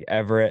in like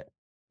Everett.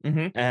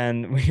 Mhm.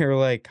 And we were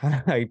like kind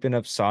of hyping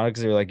up Sonic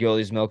because they were like, "Yo,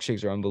 these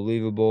milkshakes are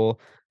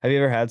unbelievable." Have you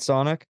ever had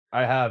Sonic?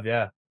 I have,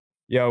 yeah.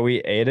 Yo, we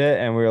ate it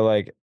and we were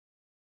like,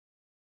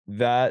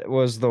 that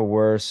was the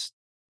worst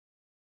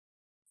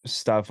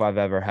stuff I've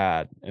ever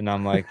had, and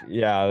I'm like,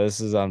 "Yeah, this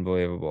is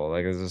unbelievable,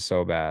 like, this is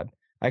so bad."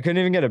 I couldn't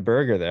even get a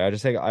burger there, I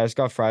just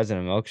got fries and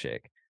a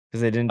milkshake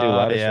because they didn't do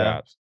lettuce Yeah.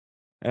 wraps,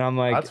 and I'm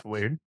like That's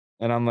weird.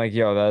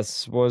 "Yo,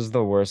 that's was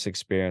the worst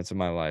experience of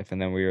my life,"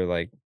 and then we were,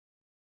 like,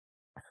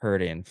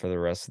 hurting for the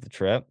rest of the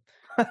trip,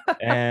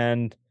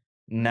 and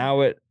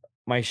now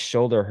my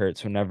shoulder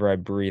hurts whenever I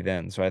breathe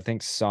in, so I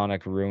think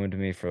Sonic ruined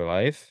me for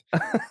life,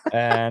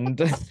 and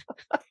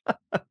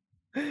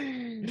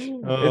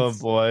Oh, it's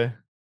boy.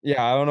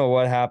 yeah, I don't know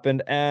what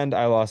happened, and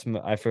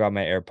I forgot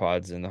my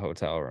AirPods in the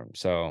hotel room,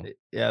 so,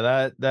 Yeah,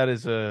 that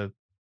is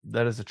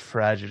a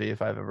tragedy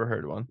if I've ever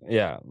heard one.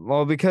 yeah.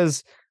 Well,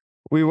 because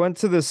we went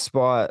to this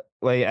spot,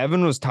 like,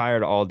 Evan was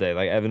tired all day,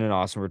 like, Evan and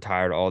Austin were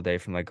tired all day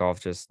from, like, golf,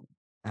 just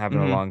having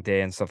a Mhm. long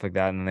day and stuff like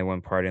that, and then they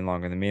went partying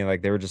longer than me,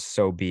 like, they were just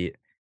so beat,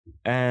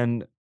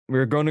 and we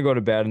were going to go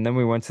to bed, and then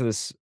we went to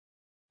this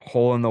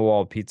hole in the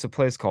wall pizza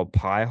place called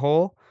Pie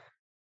Hole.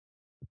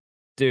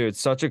 Dude,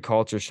 such a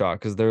culture shock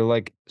because 'cause they're,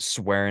 like,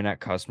 swearing at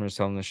customers,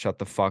 telling them to shut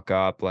the fuck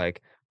up,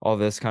 like, all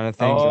this kind of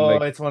things, and, Oh,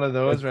 like, it's one of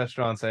those it's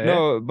restaurants, eh?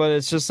 no, but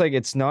it's just, like,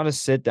 it's not a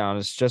sit down,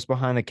 it's just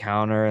behind the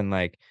counter and,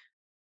 like,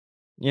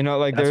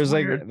 like, That's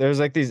weird. there's,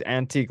 like, these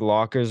antique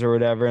lockers or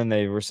whatever, and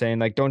they were saying,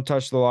 like, "Don't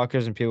touch the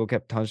lockers," and people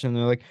kept touching them,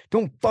 they're like,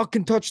 "Don't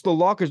fucking touch the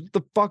lockers, what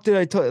the fuck did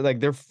I touch?" Like,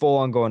 they're full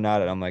on going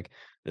at it, I'm like,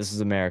 "This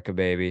is America,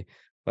 baby."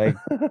 Like,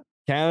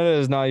 Canada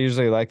is not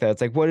usually like that,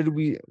 it's like, "What did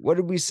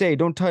we say?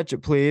 Don't touch it,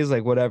 please,"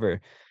 like, whatever.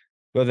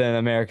 But then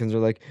Americans are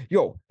like,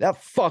 "Yo, that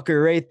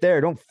fucker right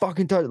there, don't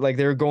fucking touch," like,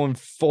 they were going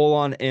full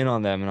on in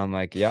on them, and I'm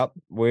like, "Yep,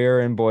 we're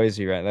in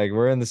Boise, right? Like,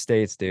 we're in the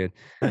States, dude.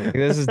 Like,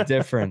 this is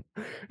different."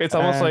 It's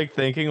almost And like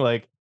thinking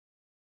like,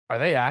 "Are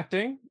they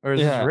acting or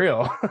is this yeah,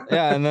 real?"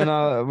 yeah, and then,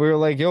 we were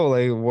like, "Yo,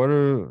 like, what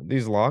are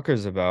these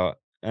lockers about?"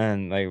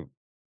 And, like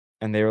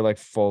and they were, like,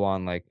 full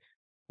on, like,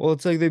 "Well,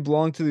 it's like they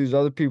belong to these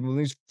other people, and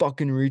these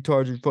fucking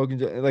retards are fucking"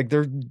 like,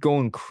 they're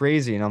going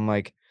crazy, and I'm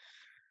like,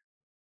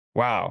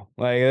 "Wow."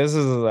 Like, this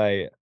is,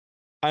 like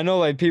I know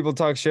like people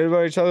talk shit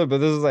about each other, but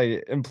this is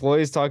like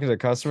employees talking to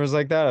customers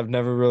like that. I've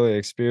never really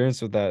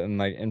experienced with that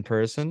in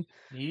person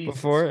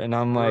before. Jesus And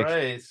I'm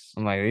Christ.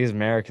 like, these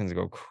Americans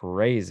go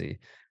crazy.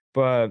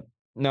 But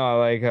no,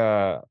 like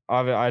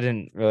I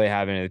didn't really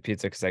have any of the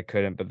pizza because I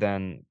couldn't. But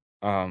then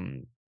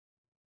um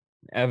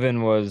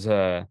Evan was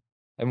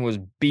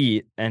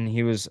beat and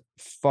he was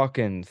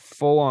fucking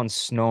full on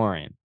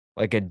snoring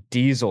like a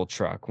diesel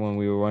truck when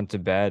we went to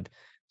bed.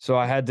 So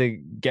I had to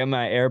get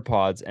my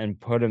AirPods and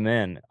put them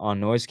in on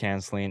noise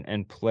canceling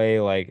and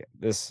play like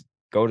this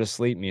go to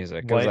sleep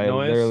music because White I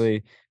noise?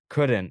 literally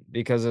couldn't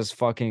because this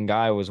fucking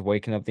guy was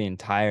waking up the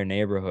entire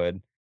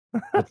neighborhood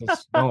with a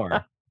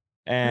snore.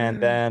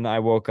 And then I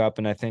woke up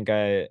and I think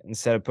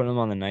instead of putting them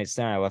on the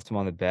nightstand, I left them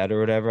on the bed or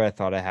whatever. I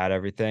thought I had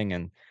everything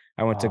and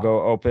I went to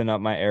go Oh. open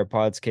up my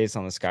AirPods case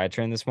on the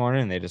SkyTrain this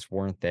morning and they just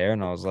weren't there.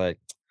 And I was like,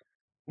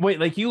 Wait,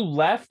 like you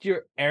left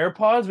your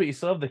AirPods, but you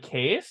still have the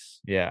case?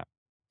 yeah,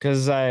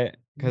 because I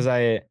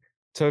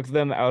took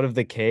them out of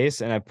the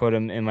case and I put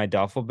them in my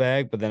duffel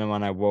bag. But then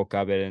when I woke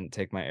up, I didn't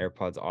take my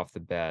AirPods off the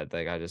bed.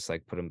 Like I just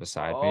like put them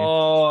beside me.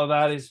 Oh,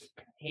 that is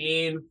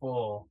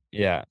painful.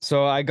 Yeah.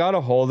 So I got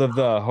a hold of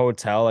the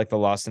hotel, like the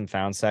lost and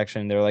found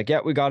section. They're like, yeah,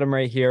 we got them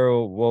right here.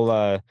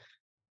 We'll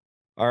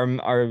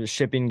our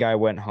shipping guy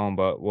went home,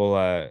 but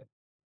we'll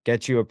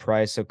get you a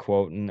price, a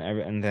quote, and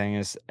everything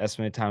is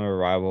estimated time of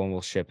arrival, and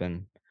we'll ship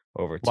in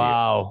over to you.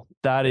 Wow,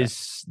 Yeah,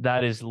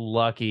 that is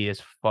lucky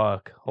as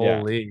fuck. yeah.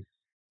 Holy.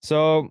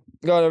 So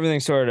got everything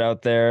sorted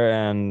out there,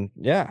 and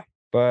yeah.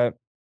 But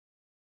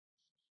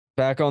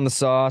back on the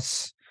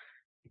sauce.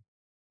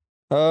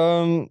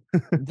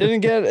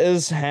 Didn't get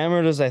as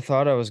hammered as I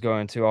thought I was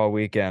going to all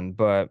weekend,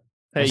 but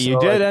I Hey, you saw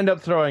like did end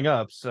up throwing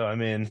up, so I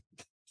mean,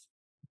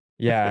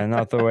 yeah,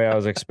 not the way I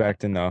was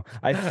expecting though.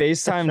 I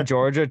FaceTimed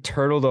Georgia,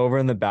 turtled over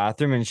in the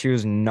bathroom, and she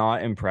was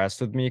not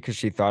impressed with me because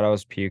she thought I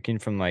was puking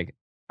from like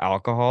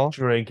alcohol.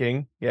 drinking.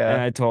 And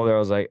Yeah. I told her I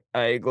was like,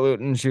 I ate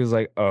gluten. She was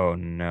like, oh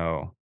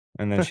no.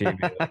 And then she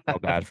immediately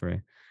felt bad for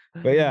me.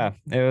 But yeah,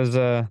 it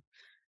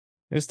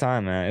was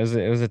time, man.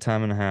 It was a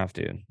time and a half,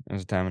 dude. It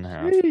was a time and a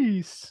half.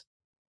 Jeez.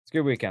 It's a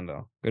good weekend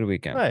though. Good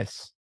weekend.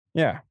 Nice.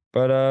 Yeah.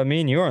 But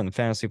me and you are in the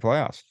fantasy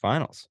playoffs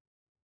finals.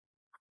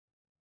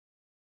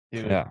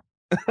 Dude. Yeah.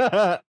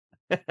 I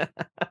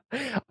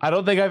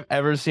don't think I've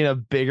ever seen a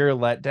bigger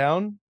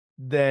letdown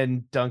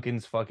than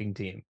Duncan's fucking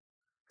team.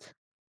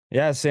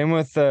 Yeah, same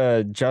with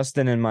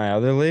Justin in my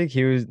other league.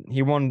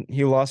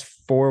 He lost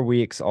 4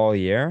 weeks all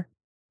year.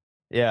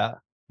 Yeah.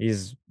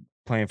 He's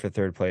playing for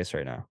third place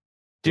right now.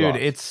 He Dude,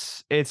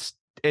 lost.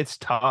 it's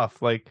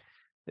tough. Like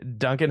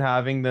Duncan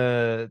having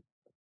the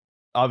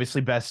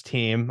obviously best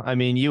team. I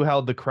mean, you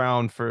held the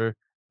crown for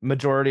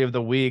majority of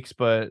the weeks,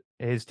 but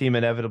his team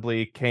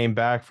inevitably came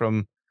back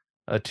from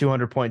a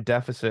 200-point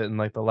deficit in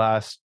like the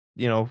last,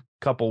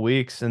 couple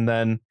weeks, and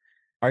then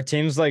Our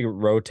teams like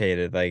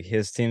rotated. Like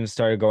his team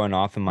started going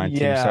off and my team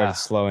started yeah,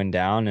 slowing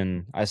down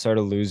and I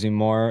started losing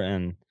more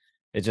and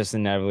it just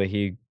inevitably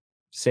he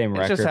same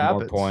it just record, more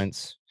happens.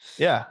 points.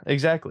 Yeah,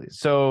 exactly.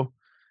 So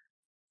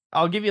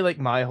I'll give you like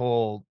my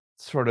whole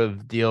sort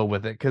of deal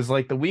with it because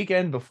like the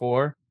weekend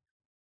before,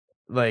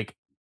 like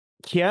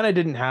Kiana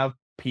didn't have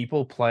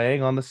people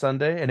playing on the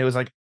Sunday, and it was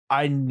like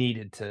I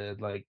needed to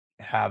like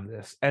have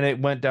this, and it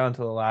went down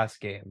to the last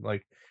game.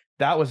 Like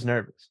that was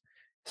nervous.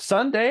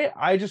 Sunday,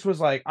 I just was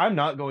like, I'm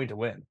not going to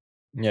win.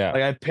 Yeah.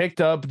 Like I picked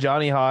up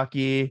Johnny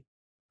Hockey,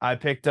 I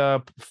picked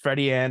up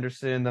Freddie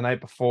Anderson the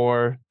night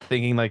before,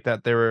 thinking like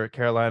that they were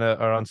Carolina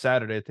or on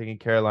Saturday, thinking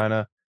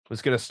Carolina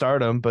was going to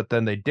start him, but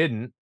then they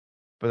didn't.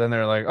 But then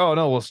they're like, oh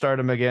no, we'll start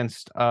him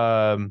against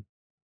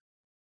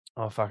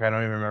oh fuck, I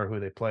don't even remember who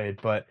they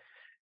played, but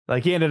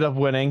like he ended up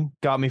winning,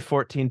 got me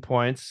 14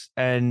 points,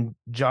 and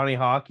Johnny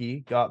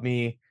Hockey got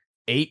me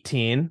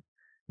 18.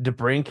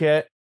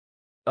 DeBrinket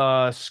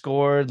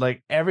scored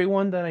like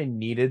everyone that I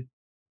needed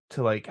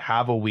to like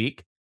have a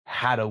week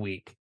had a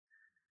week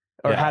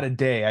or Yeah. had a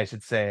day, I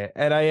should say.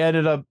 And I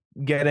ended up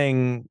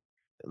getting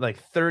like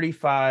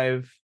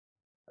 35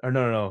 or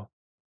no,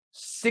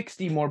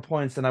 60 more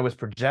points than I was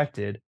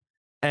projected.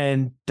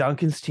 And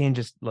Duncan's team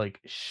just like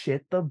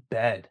shit the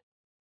bed.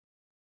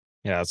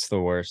 Yeah, that's the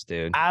worst,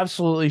 dude.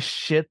 Absolutely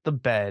shit the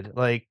bed.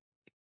 Like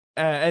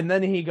and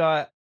then he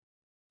got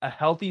a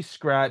healthy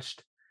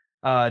scratched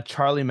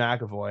Charlie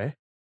McAvoy,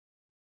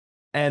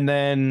 and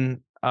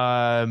then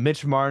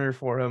Mitch Marner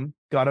for him,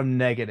 got him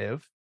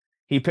negative.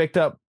 He picked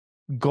up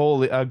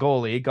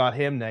goalie, got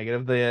him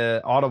negative,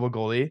 the Ottawa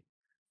goalie,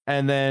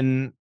 and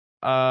then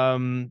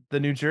the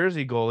New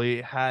Jersey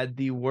goalie had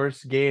the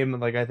worst game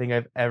like I think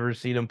I've ever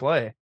seen him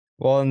play.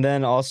 Well, and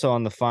then also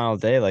on the final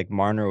day, like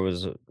Marner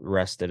was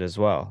rested as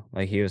well.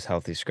 Like he was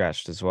healthy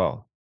scratched as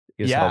well.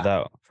 He was held Yeah,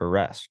 out for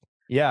rest.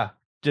 yeah,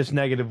 just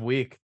negative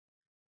week.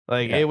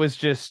 Like Yeah. it was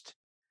just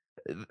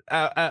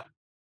uh,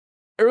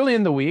 early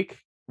in the week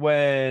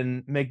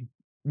when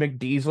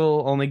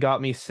McDiesel only got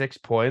me 6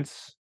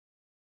 points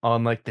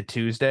on like the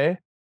Tuesday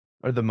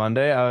or the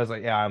Monday, I was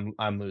like, yeah,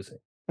 I'm losing.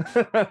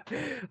 Like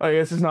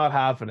this is not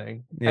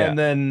happening. Yeah. And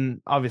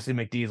then obviously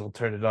McDiesel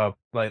turned it up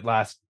like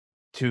last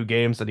 2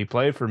 games that he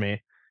played for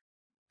me,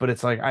 but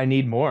it's like I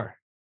need more.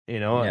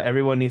 Yeah.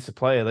 Everyone needs to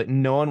play. Like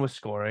no one was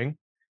scoring.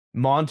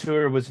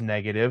 Montour was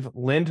negative.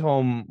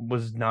 Lindholm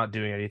was not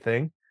doing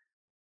anything.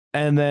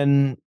 And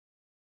then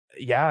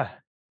yeah,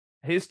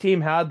 his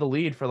team had the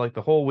lead for like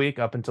the whole week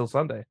up until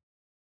Sunday.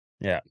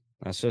 Yeah.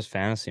 That's just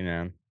fantasy,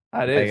 man.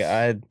 That Like is.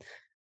 I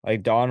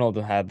like Donald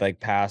had like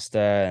Pasta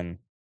and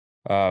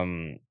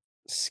um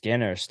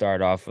Skinner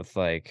start off with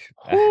like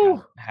a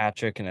Whew. hat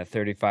trick and a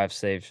 35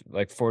 save,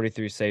 like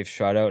 43 save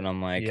shutout, and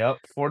I'm like, Yep.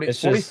 40, it's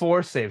just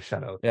 44 save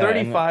shutout. yeah,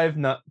 35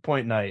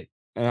 point night.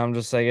 and I'm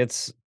just like,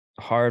 it's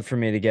hard for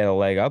me to get a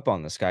leg up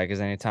on this guy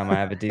because anytime I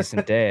have a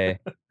decent day,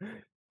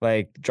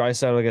 like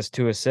Draisaitl gets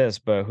 2 assists,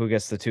 but who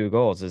gets the 2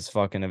 goals? It's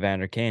fucking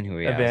Evander Kane who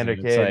he has, Evander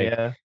and it's Kane,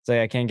 like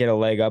yeah. I can't get a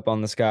leg up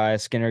on this guy.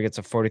 Skinner gets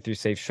a 43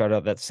 save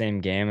shutout that same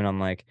game, and I'm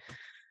like,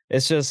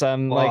 it's just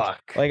I'm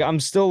Fuck.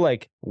 I'm still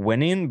like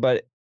winning,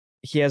 but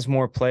he has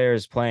more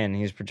players playing.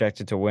 He's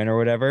projected to win or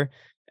whatever.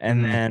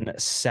 And Mhm. then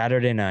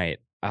Saturday night,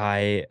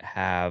 I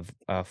have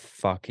a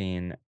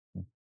fucking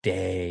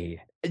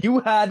day.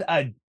 You had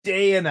a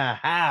day and a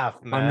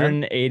half, man.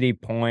 180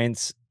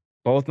 points.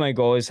 Both my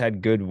goalies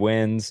had good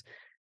wins.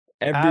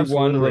 Everyone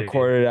Absolutely.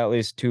 recorded at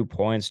least 2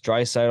 points.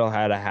 Draisaitl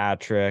had a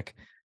hat trick.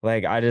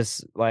 Like, I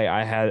just like,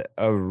 I had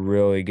a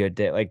really good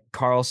day. Like,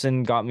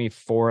 Carlson got me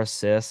 4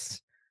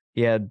 assists.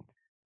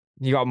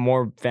 He got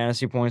more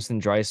fantasy points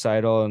than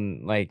Draisaitl,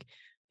 and, like,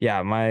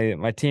 yeah,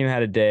 my team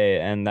had a day,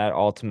 and that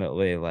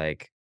ultimately,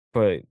 like,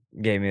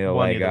 gave me the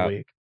Won you leg the up.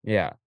 week.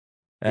 Yeah,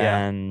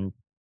 Yeah. and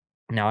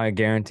now I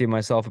guarantee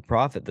myself a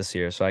profit this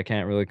year, so I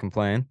can't really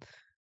complain.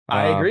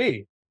 I Um,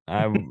 agree.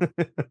 I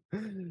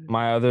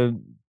my other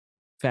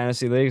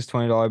fantasy league is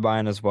 $20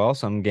 buy-in as well,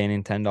 so I'm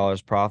gaining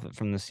 $10 profit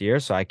from this year,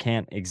 so I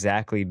can't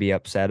exactly be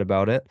upset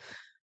about it.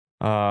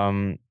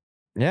 Um,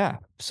 yeah,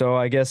 so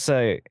I guess,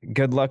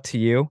 good luck to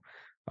you.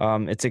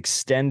 It's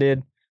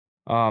extended.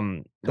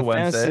 To The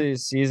Wednesday. fantasy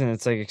season,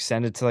 it's, like,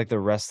 extended to, like, the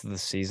rest of the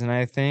season,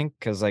 I think,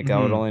 because like, that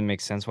would Mhm. only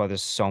make sense why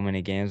there's so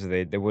many games,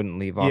 they wouldn't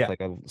leave off, Yeah.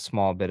 like, a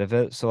small bit of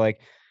it, so,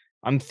 like,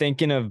 I'm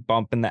thinking of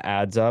bumping the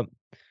ads up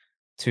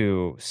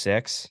to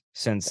 6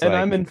 since, And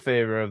like, I'm in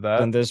favor of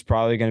then that. there's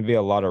probably gonna be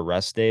a lot of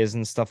rest days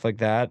and stuff like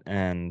that,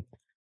 and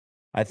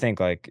I think,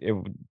 like,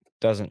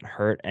 doesn't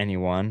hurt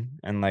anyone,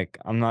 and, like,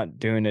 I'm not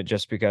doing it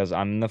just because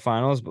I'm in the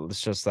finals, but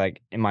it's just,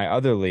 like, in my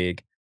other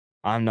league,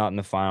 I'm not in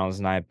the finals,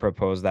 and I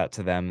proposed that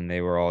to them, and they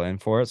were all in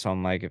for it, so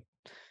I'm like,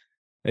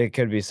 it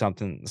could be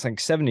something it's, like,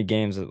 70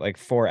 games at, like,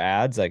 4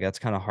 ads, like, that's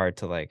kinda hard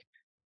to, like,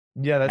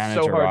 Yeah, that's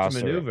manage so a hard to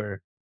roster,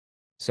 maneuver.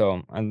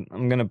 so I'm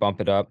gonna bump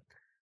it up,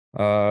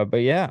 but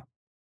yeah,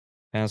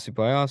 fantasy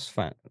playoffs,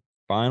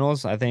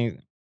 finals, I think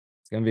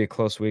it's gonna be a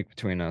close week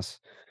between us,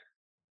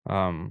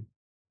 um,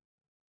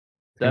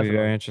 it's gonna be very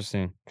Definitely.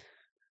 interesting,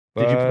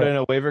 Did you put but in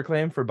a waiver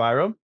claim for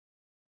Byram?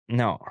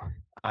 no.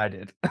 I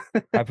did.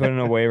 I put in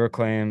a waiver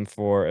claim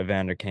for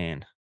Evander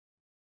Kane.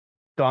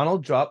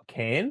 Donald dropped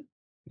Kane?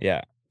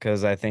 Yeah,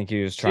 because I think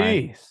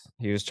Jeez.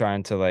 he was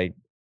trying to, like,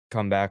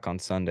 come back on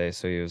Sunday,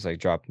 so he was, like,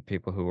 dropping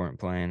people who weren't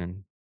playing,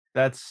 and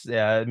That's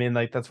yeah, I mean,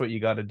 like, that's what you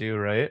gotta do,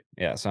 right?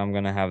 yeah, so I'm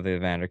gonna have the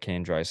Evander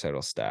Kane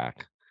Draisaitl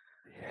stack.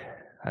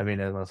 I mean,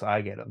 unless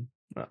I get him.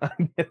 No,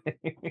 I'm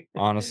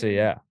Honestly, kidding.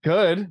 yeah.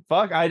 Good.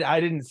 Fuck,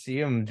 I didn't see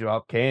him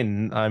drop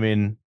Kane. I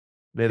mean,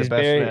 may the best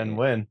man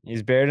win.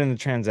 He's buried in the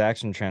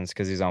transaction trends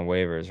because he's on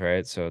waivers,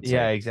 right? So it's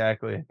Yeah, like,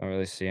 exactly. I don't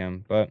really see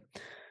him, but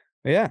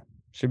yeah,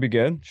 should be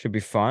good, should be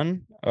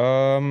fun.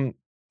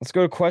 Let's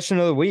go to question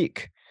of the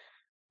week.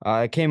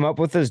 I came up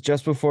with this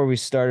just before we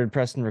started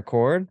pressing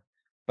record,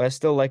 but I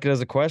still like it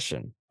as a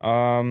question.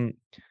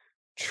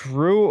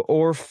 True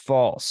or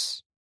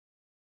false?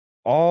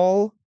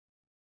 All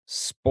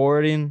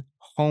sporting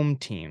home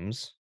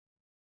teams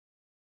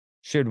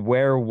should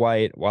wear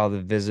white while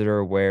the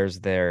visitor wears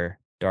their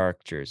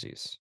dark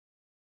jerseys.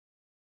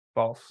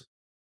 False.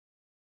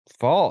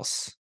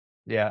 False.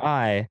 Yeah.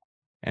 I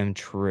am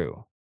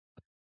true.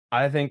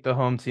 I think the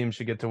home team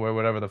should get to wear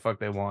whatever the fuck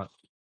they want.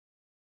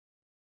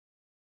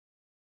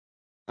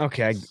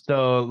 Okay,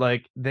 So,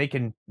 like, they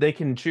can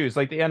choose,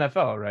 like the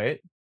NFL, right?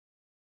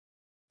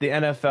 The yeah,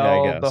 I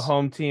NFL, the guess.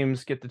 home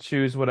teams get to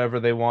choose whatever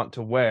they want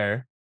to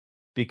wear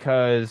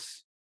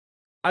because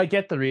I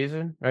get the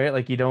reason, right?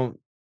 Like you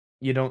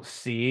don't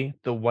see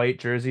the white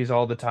jerseys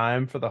all the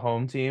time for the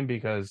home team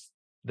because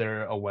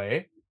they're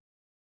away.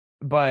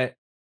 But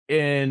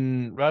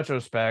in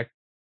retrospect,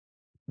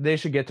 they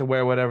should get to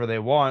wear whatever they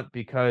want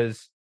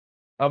because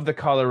of the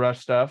color rush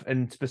stuff,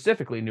 and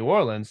specifically New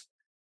Orleans,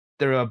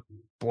 they're a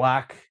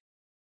black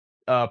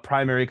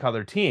primary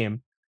color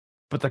team,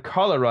 but the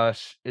color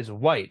rush is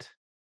white.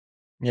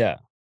 Yeah,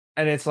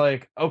 And it's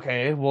like,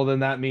 okay, well then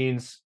that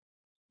means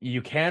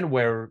you can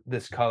wear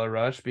this color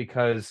rush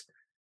because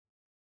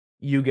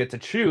you get to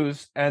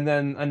choose, and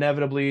then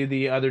inevitably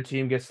the other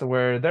team gets to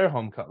wear their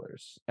home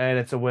colors, and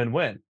it's a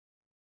win-win.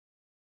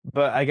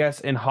 But I guess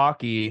in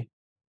hockey,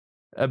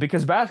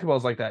 because basketball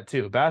is like that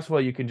too.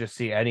 Basketball, you can just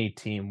see any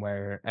team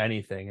wear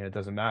anything, and it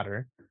doesn't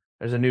matter.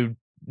 There's a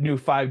new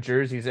 5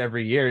 jerseys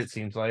every year, it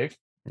seems like.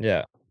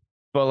 yeah.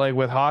 But like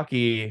with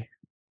hockey,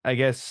 I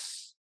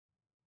guess.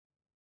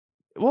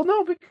 Well,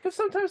 no, because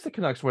sometimes the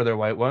Canucks wear their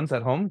white ones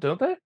at home, don't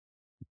they?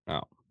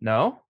 No,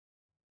 No.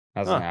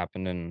 hasn't Huh.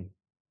 happened in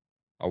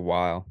a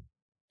while.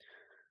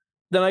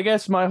 Then I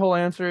guess my whole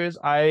answer is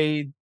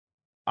I'm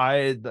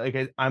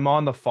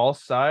on the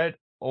false side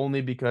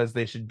only because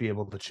they should be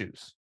able to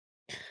choose.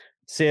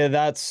 See,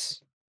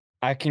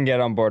 I can get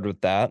on board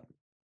with that.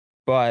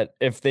 But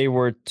if they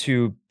were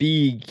to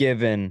be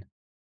given,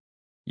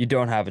 you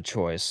don't have a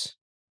choice.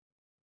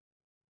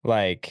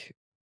 Like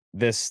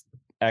this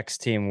X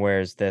team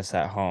wears this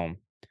at home.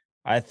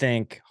 I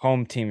think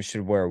home teams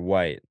should wear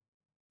white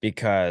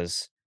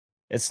because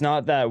it's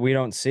not that we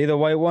don't see the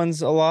white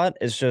ones a lot.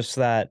 It's just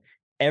that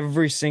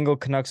every single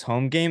Canucks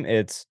home game,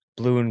 it's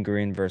blue and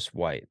green versus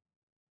white.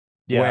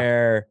 Yeah,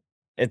 Where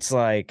it's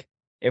like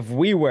if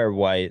we wear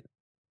white,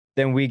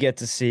 then we get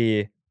to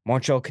see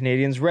Montreal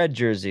Canadiens red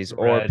jerseys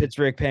or red.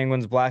 Pittsburgh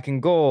Penguins black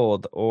and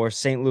gold or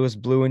St. Louis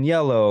blue and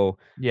yellow.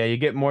 Yeah, you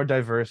get more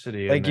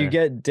diversity in Like you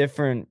there. get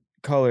different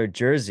colored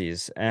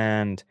jerseys,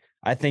 and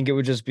I think it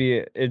would just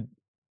be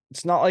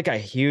it's not like a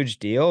huge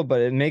deal,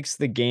 but it makes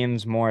the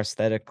games more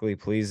aesthetically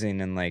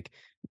pleasing and like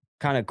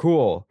kind of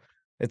cool.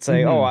 It's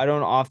like, oh, Mhm. I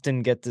don't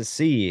often get to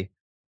see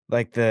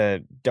like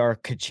the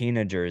dark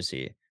Kachina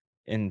jersey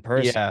in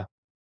person. Yeah.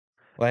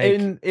 Like,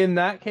 In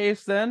that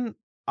case, then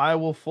I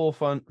will full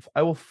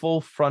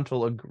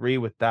frontal agree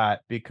with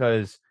that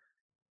because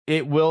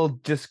it will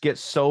just get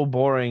so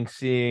boring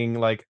seeing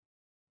like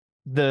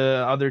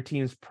the other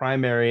team's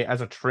primary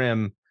as a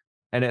trim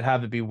and it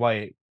have it be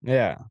white.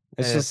 yeah,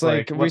 it's And just it's like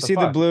like, we what the see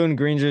the fuck? blue and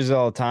green jerseys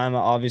all the time.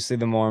 Obviously,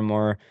 the more and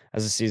more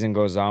as the season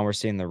goes on, we're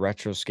seeing the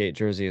retro skate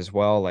jersey as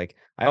well. Like,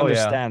 I Oh yeah.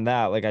 understand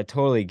that. Like, I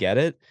totally get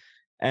it,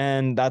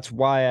 and that's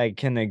why I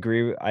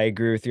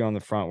agree with you on the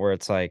front where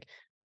it's like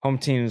home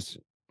teams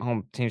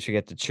home teams should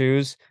get to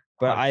choose.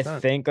 But I 100%.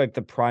 think like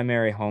the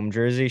primary home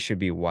jersey should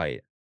be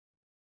white,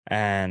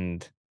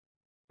 and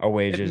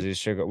away It jerseys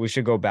should go. We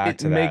should go back it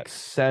to that. makes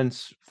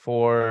sense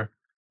for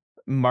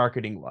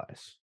marketing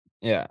wise.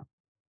 Yeah,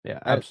 Yeah,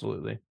 I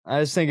absolutely.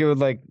 I just think it would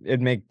like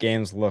it'd make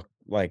games look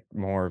like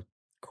more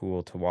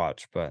cool to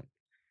watch, but.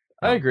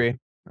 I Um, agree.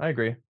 I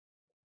agree.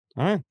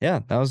 All right. Yeah,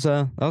 that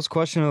was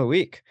question of the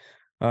week.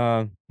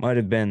 Might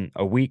have been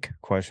a weak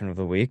question of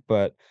the week,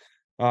 but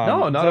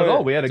No, not at so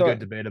all. We had a so good it's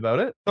debate about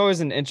it.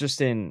 always an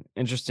interesting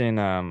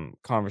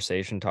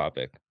conversation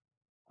topic.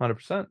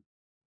 100%.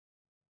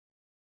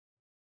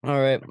 All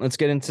right, let's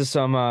get into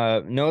some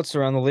notes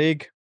around the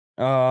league.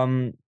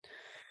 Um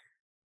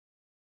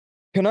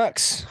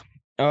Canucks.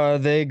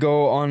 They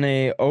go on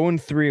a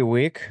 0-3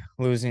 week,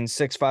 losing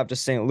 6-5 to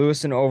St.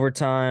 Louis in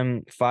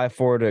overtime,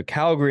 5-4 to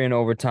Calgary in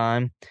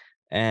overtime,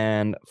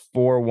 and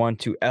 4-1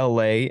 to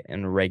LA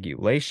in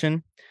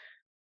regulation.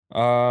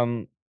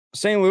 Um,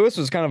 St. Louis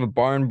was kind of a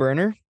barn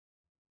burner.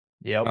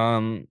 Yep.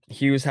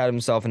 Hughes had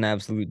himself an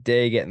absolute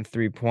day, getting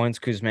 3 points.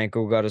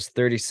 Kuzmenko got his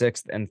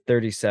 36th and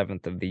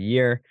 37th of the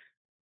year.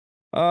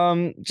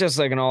 Just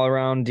like an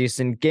all-around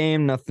decent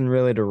game. Nothing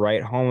really to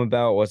write home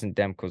about. Wasn't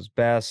Demko's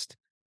best.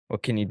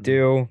 What can you Mhm.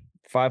 do?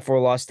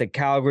 5-4 loss to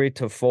Calgary.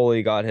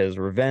 Toffoli got his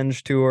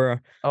revenge tour.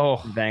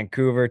 Oh,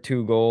 Vancouver,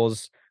 2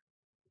 goals.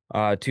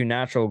 Two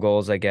natural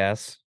goals, I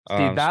guess.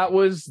 see, that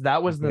was the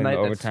Including the night that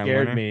overtime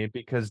scared winner. me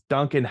because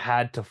Duncan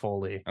had to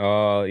Foley.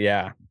 Oh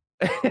yeah,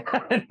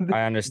 And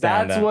I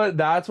understand that.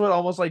 that's what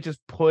almost like just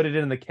put it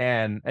in the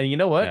can. And you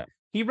know what? Yeah.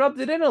 He rubbed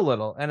it in a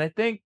little, and I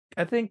think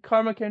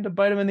karma came to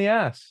bite him in the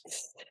ass.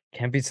 You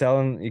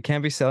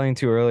can't be selling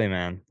too early,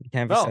 man. You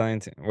can't be No, selling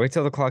too wait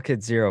till the clock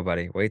hits 0,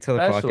 buddy. Wait till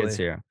the clock hits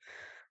especially.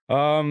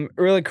 0.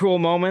 Really cool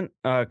moment.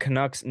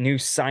 Canucks new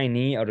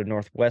signee out of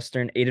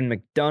Northwestern, Aiden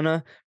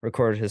McDonough,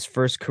 recorded his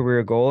first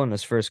career goal in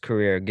his first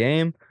career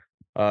game.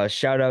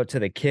 Shout out to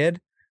the kid.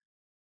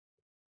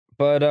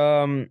 But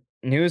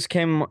news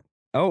came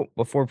out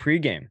before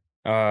pregame.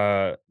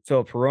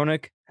 Philip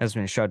Hronik has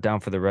been shut down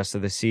for the rest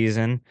of the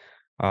season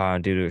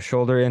due to a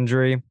shoulder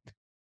injury.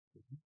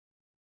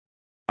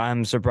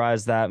 I'm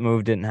surprised that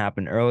move didn't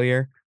happen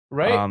earlier.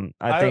 Right?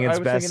 I think I it's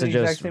was thinking best to the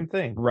exact just same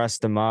thing.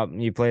 rest him up.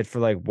 He played for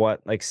like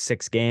what, like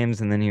 6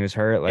 games, and then he was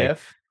hurt.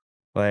 If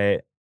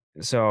Like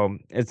so,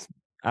 it's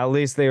at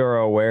least they were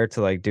aware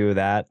to like do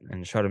that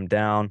and shut him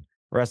down.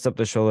 Rest up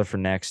the shoulder for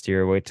next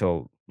year. Wait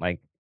till like,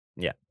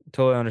 yeah,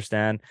 totally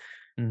understand.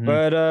 Mhm.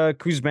 But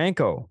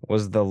Kuzmenko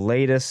was the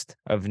latest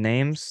of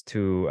names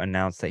to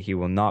announce that he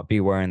will not be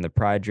wearing the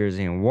Pride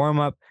jersey in warm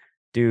up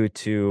due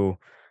to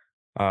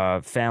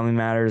family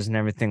matters and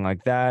everything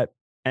like that.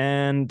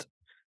 And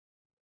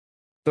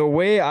the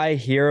way I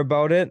hear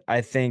about it,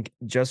 I think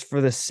just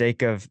for the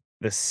sake of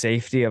the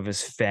safety of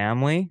his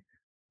family,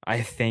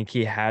 I think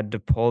he had to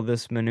pull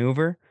this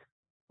maneuver.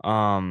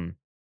 Um,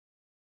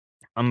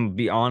 I'm gonna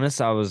be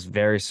honest, I was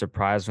very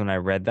surprised when I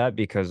read that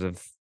because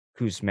of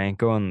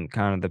Kuzmenko and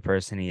kind of the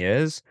person he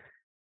is.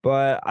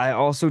 But I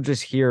also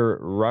just hear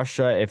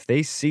Russia, if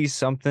they see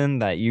something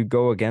that you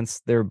go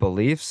against their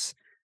beliefs,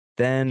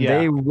 then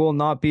they yeah. will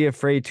not be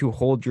afraid to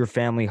hold your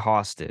family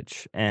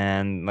hostage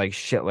and like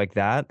shit like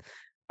that.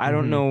 I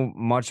don't Mhm. know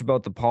much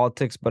about the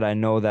politics, but I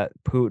know that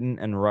Putin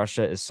and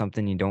Russia is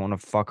something you don't want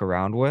to fuck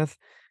around with.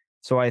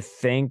 So I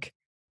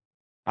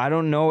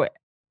don't know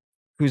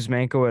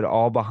Kuzmenko at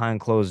all behind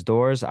closed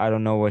doors. I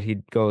don't know what he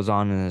goes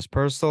on in his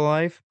personal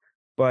life,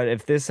 but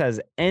if this has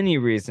any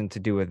reason to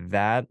do with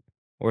that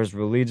or his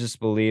religious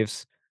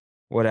beliefs,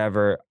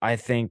 whatever, I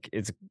think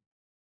it's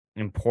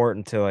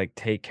important to like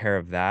take care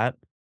of that.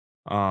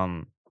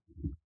 Um,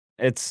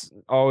 it's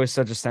always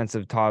such a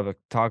sensitive topic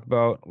to talk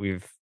about. Yep.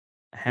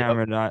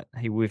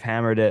 We've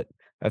hammered it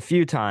a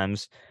few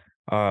times,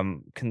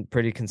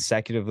 pretty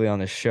consecutively on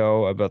the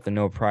show about the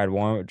no pride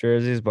warrant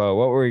jerseys. But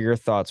what were your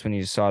thoughts when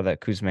you saw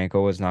that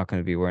Kuzmenko was not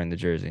going to be wearing the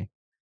jersey?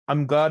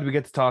 I'm glad we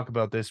get to talk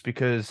about this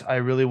because I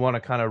really want to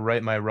kind of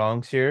right my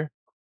wrongs here.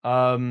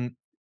 Um,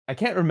 I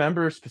can't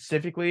remember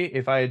specifically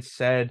if I had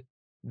said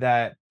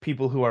that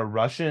people who are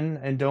Russian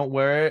and don't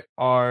wear it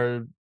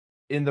are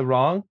in the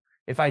wrong.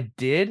 If I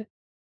did,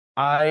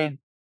 I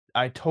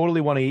I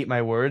totally want to eat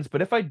my words,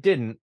 but if I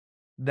didn't,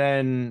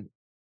 then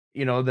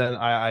then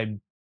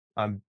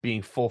I'm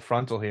being full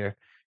frontal here.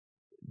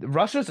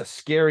 Russia's a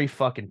scary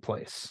fucking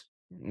place.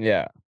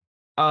 Yeah,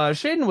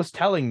 Shaden was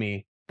telling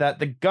me that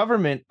the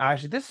government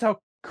actually, this is how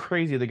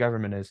crazy the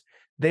government is.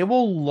 They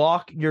will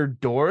lock your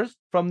doors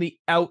from the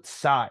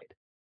outside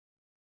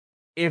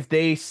if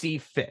they see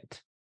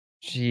fit.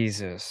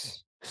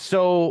 Jesus.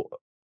 So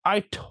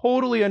I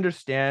totally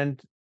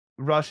understand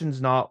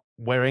Russians not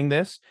wearing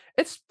this.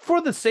 It's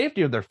for the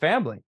safety of their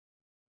family.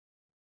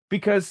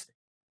 Because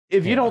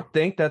if you Yeah, don't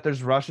think that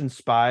there's Russian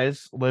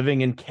spies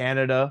living in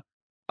Canada,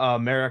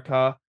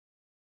 America,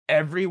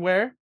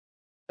 everywhere,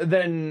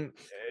 then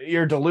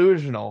you're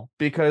delusional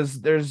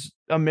because there's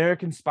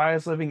American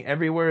spies living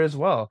everywhere as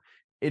well.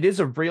 It is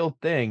a real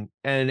thing,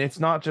 and it's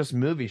not just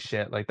movie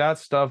shit. Like that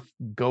stuff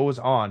goes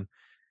on.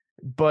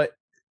 But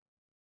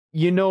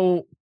you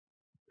know,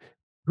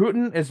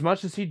 Putin, as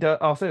much as he does,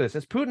 I'll say this: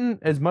 as Putin,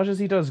 as much as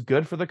he does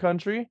good for the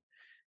country,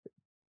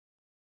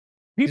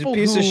 he's a people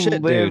piece of who shit,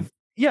 dude. live,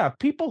 yeah,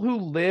 people who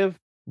live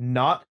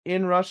not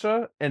in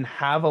Russia and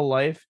have a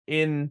life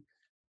in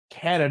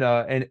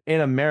Canada and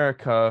in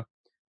America,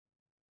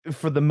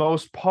 for the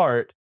most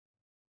part,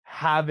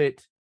 have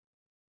it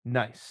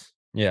nice.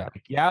 Yeah,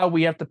 Like, yeah,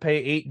 we have to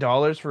pay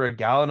 $8 for a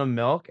gallon of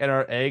milk, and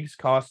our eggs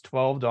cost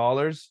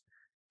 $12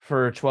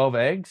 for 12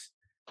 eggs.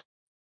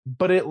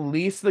 But at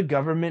least the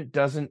government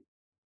doesn't,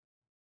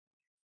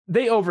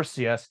 they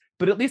oversee us,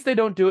 but at least they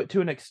don't do it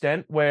to an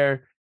extent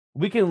where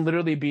we can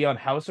literally be on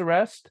house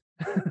arrest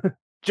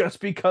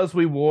just because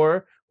we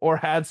wore or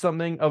had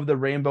something of the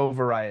rainbow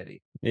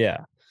variety.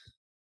 yeah.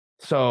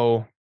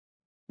 So,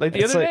 like the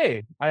It's other like,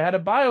 day, I had a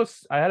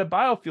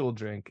biofuel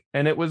drink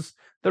and it was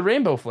the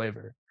rainbow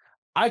flavor.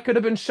 I could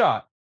have been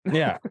shot.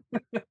 yeah.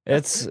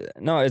 It's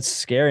no, it's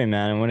scary,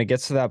 man. And when it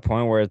gets to that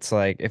point where it's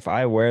like, if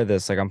I wear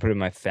this, like I'm putting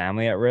my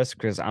family at risk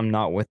because I'm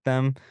not with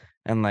them,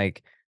 and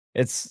like,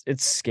 it's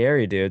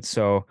scary, dude.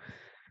 So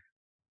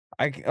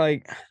like,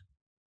 I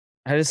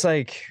just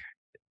like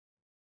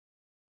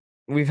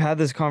we've had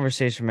this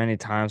conversation many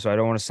times, so I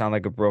don't want to sound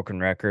like a broken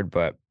record,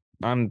 but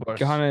Of I'm course.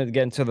 kind of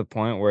getting to the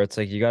point where it's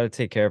like you got to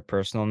take care of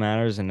personal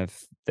matters, and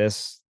if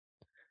this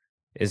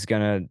is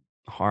gonna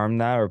harm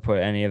that or put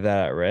any of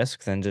that at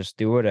risk, then just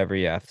do whatever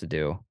you have to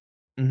do.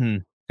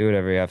 Mhm. Do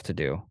whatever you have to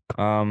do.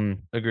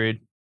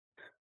 Agreed.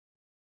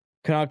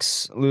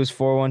 Canucks lose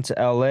 4-1 to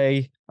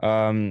LA.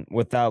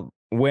 With that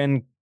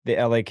win, the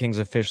LA Kings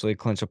officially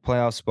clinch a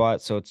playoff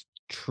spot, so it's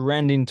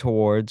trending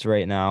towards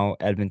right now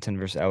Edmonton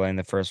versus LA in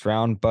the first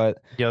round. Yo,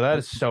 that I'm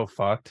is so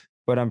fucked.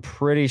 but I'm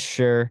pretty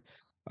sure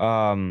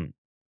um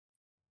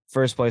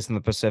first place in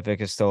the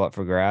Pacific is still up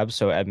for grabs,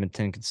 so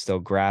Edmonton could still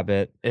grab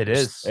it. It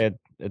is.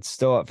 It's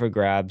still up for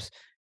grabs.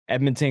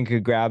 Edmonton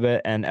could grab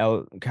it, and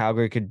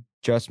Calgary could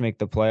just make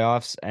the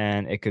playoffs,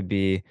 and it could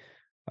be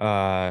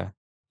uh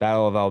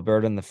Battle of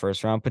Alberta in the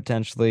first round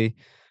potentially.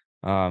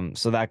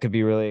 So that could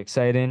be really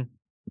exciting.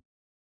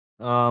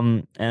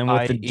 And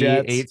with the I.e.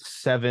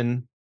 Jets,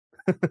 8-7.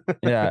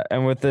 yeah,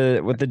 and with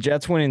the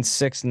Jets winning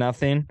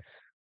 6-0,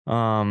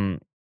 um,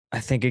 I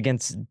think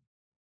against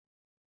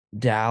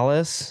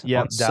Dallas on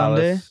Yep,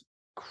 Sunday. Dallas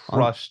On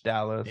crushed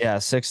Dallas. Yeah,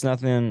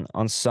 6-0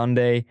 on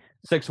Sunday,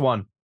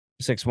 6-1.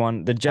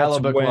 6-1. The Jets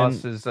Hellebuck win.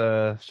 lost his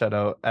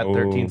shutout at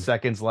 13 Oh,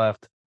 seconds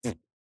left.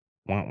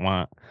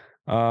 wah,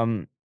 wah.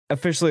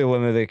 Officially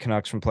eliminated the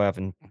Canucks from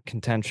playoff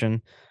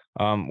contention.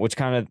 Which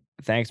kind of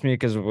thanks me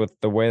because with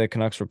the way the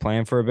Canucks were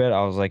playing for a bit,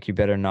 I was like, you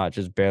better not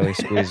just barely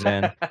squeeze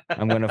in.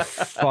 I'm gonna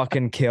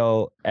fucking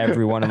kill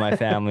every one of my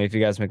family if you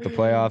guys make the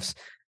playoffs.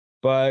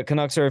 But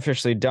Canucks are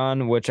officially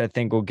done, which I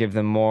think will give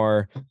them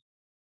more.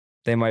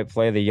 They might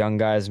play the young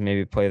guys,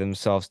 maybe play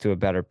themselves to a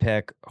better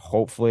pick.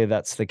 Hopefully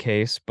that's the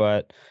case.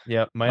 But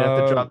Yep, might have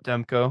to uh, drop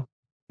Demko.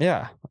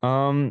 yeah.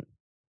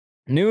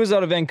 News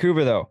out of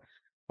Vancouver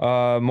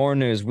though. More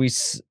news.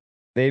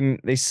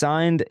 They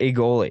signed a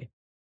goalie.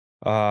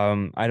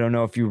 I don't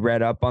know if you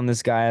read up on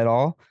this guy at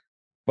all,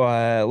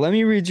 but let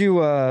me read you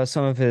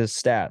some of his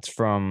stats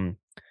from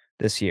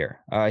this year.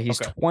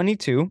 He's Okay.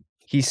 22.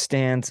 He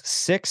stands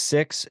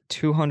 6'6",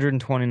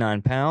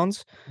 229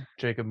 pounds.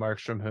 Jacob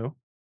Markstrom, who?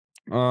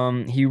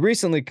 He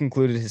recently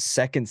concluded his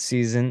second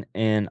season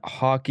in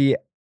Hockey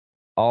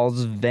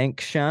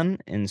Allsvenskan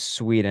in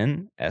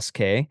Sweden, SK,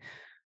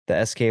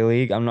 the SK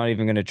League. I'm not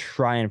even going to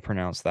try and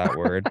pronounce that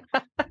word.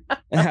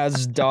 It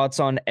has dots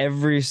on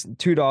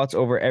two dots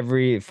over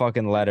every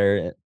fucking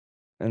letter,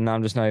 and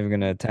I'm just not even going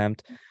to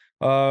attempt.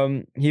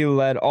 He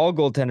led all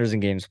goaltenders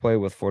in games played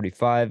with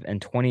 45 and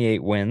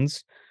 28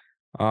 wins.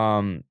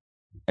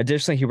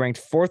 Additionally, he ranked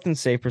fourth in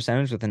save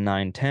percentage with a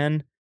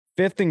 910,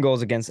 fifth in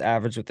goals against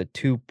average with a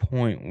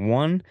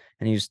 2.1,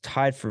 and he was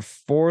tied for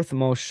fourth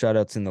most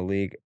shutouts in the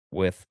league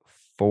with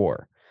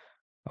 4.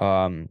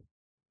 Guided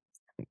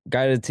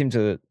the team to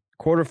the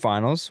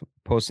quarterfinals,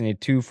 posting a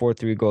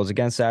 2.43 goals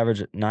against average,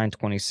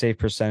 920 save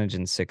percentage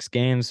in 6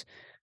 games,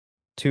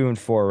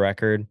 2-4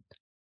 record.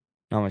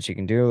 Not much you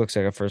can do. Looks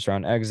like a first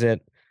round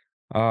exit.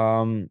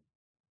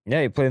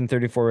 Yeah, he played in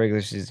 34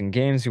 regular season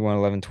games. He won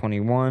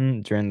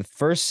 11-21 during the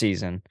first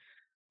season.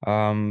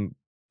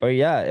 But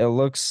yeah, it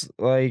looks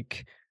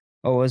like,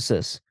 oh, what's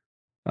this?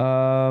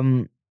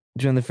 During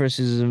the first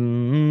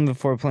season,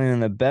 before playing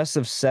in the best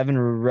of 7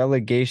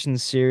 relegation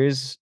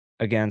series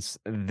against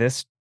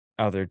this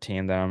other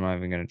team that I'm not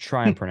even going to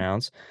try and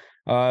pronounce.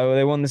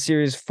 They won the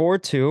series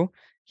 4-2.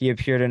 He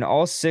appeared in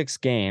all 6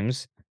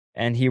 games,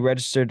 and he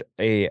registered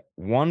a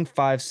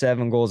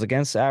 157 goals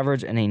against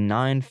average and a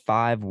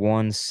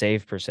 951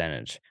 save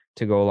percentage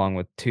to go along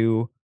with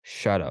 2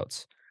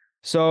 shutouts.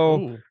 So,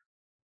 Ooh,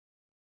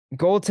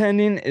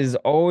 goaltending is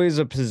always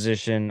a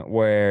position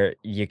where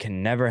you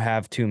can never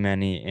have too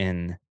many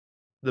in.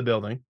 the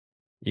building.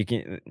 You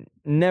can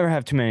never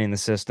have too many in the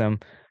system.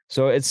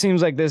 So it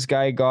seems like this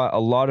guy got a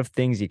lot of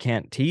things you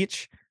can't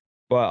teach,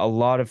 but a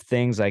lot of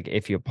things, like,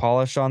 if you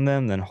polish on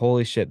them, then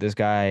holy shit, this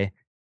guy,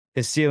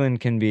 his ceiling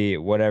can be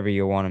whatever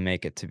you want to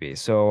make it to be.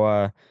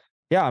 So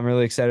yeah, I'm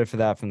really excited for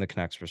that from the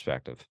Canucks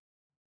perspective.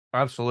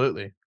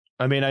 Absolutely.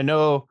 I mean, I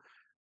know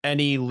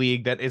any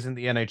league that isn't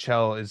the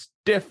NHL is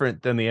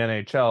different than the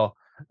NHL,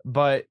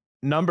 but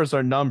numbers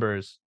are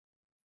numbers.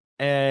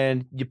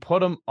 And you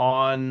put them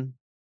on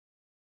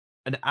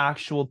an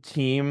actual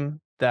team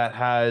that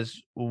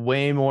has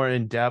way more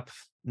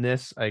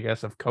in-depthness, I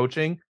guess, of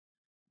coaching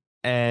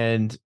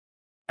and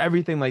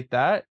everything like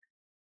that,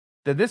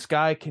 that this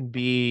guy can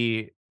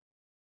be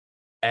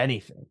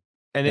anything.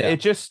 And Yeah. it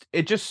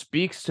just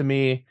speaks to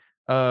me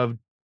of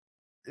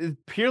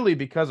purely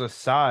because of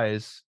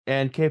size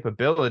and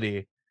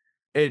capability.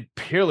 It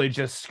purely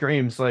just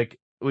screams like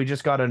we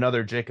just got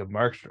another Jacob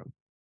Markstrom.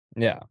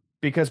 Yeah.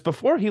 Because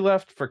before he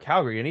left for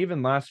Calgary, and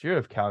even last year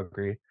of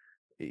Calgary,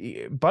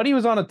 Buddy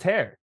was on a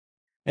tear.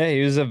 Yeah,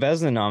 he was a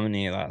Vezina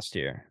nominee last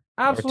year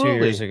or 2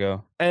 years Absolutely.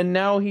 ago. And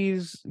now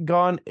he's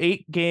gone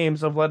 8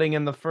 games of letting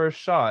in the first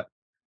shot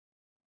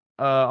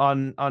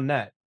on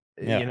net.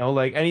 Yeah. You know,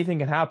 like anything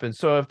can happen.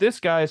 So if this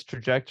guy's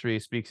trajectory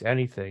speaks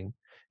anything,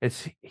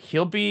 it's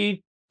he'll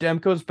be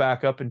Demko's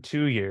backup in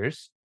 2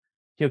 years.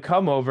 He'll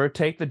come over,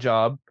 take the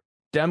job.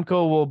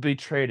 Demko will be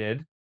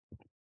traded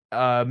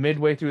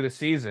midway through the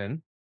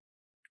season,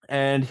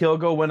 and he'll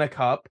go win a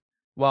cup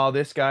while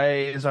this guy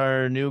is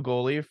our new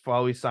goalie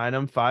while we sign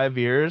him 5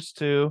 years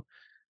to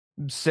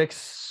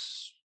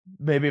 6,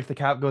 maybe if the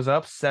cap goes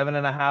up,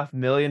 $7.5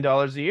 million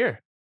a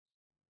year.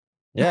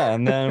 Yeah,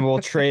 and then we'll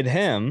trade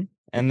him,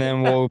 and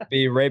then we'll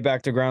be right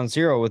back to ground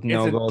zero with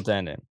no It's an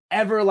goaltending.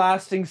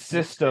 everlasting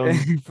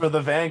system for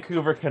the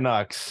Vancouver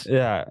Canucks.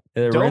 Yeah,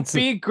 Don't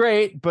be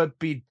great, but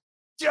be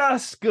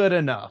just good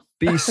enough.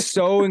 be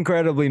so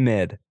incredibly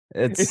mid.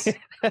 It's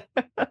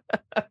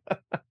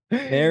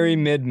Merry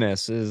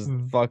Mid-Miss is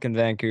fucking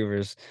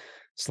Vancouver's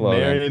slogan.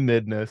 Merry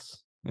midness.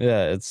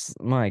 Yeah, it's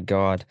my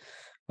God.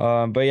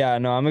 But yeah,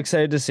 no, I'm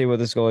excited to see what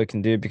this goalie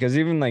can do, because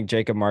even like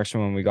Jacob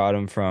Markstrom, when we got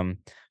him from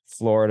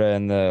Florida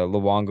in the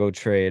Luongo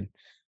trade,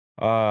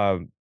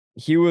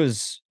 he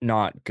was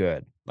not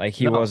good. Like,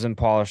 he No. wasn't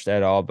polished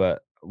at all.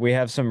 But we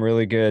have some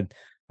really good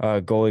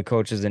goalie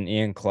coaches in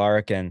Ian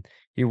Clark, and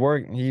he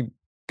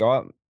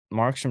got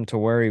Markstrom to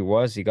where he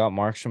was. He got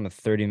Markstrom a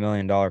 $30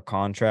 million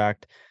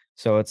contract.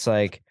 So it's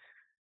like,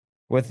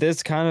 with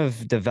this kind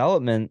of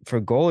development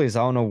for goalies, I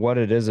don't know what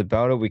it is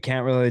about it. We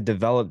can't really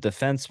develop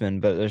defensemen,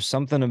 but there's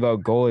something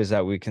about goalies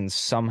that we can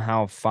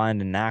somehow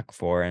find a knack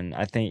for. And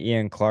I think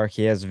Ian Clark,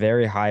 he has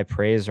very high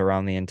praise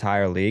around the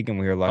entire league, and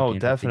we were lucky Oh,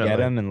 enough to get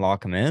definitely. him and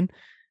lock him in.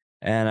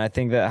 And I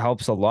think that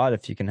helps a lot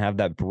if you can have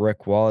that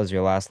brick wall as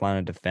your last line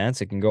of defense.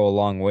 It can go a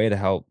long way to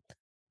help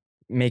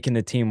making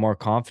the team more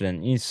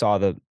confident. You saw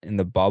in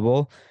the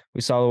bubble, we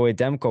saw the way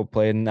Demko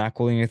played, and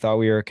Aquilini thought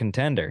we were a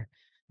contender,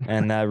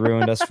 and that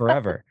ruined us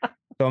forever.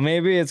 So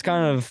maybe it's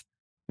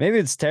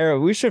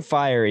terrible. We should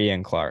fire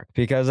Ian Clark,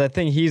 because I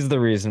think he's the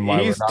reason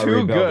why He's we're not too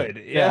rebuilding.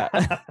 good. Yeah.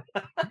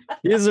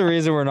 He's the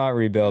reason we're not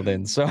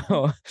rebuilding. So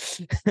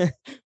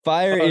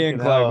fire Ian Fucking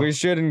Clark. hell. We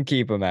shouldn't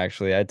keep him,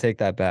 actually. I take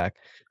that back.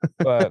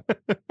 But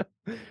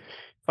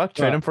Fuck,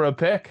 trade him for a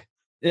pick.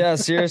 yeah,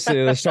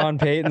 seriously, the Sean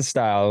Payton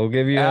style. We'll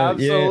give you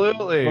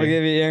Absolutely. we'll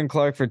give you Ian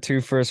Clark for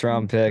 2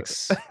 first-round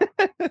picks.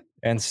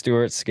 And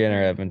Stuart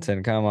Skinner,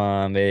 Edmonton. Come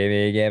on,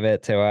 baby, give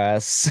it to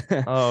us.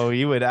 Oh,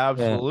 you would Yeah.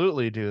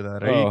 absolutely do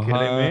that. Are you Oh,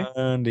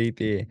 kidding me?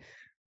 DP.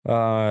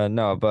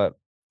 No, but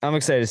I'm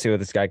excited to see what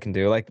this guy can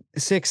do. Like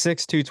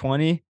 6'6",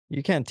 220.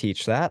 You can't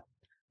teach that.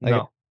 Like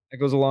No. it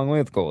goes a long way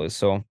with goalies.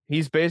 So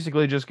He's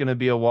basically just gonna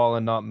be a wall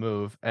and not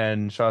move,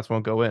 and shots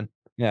won't go in.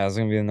 yeah, it's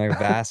gonna be like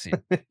Vasi.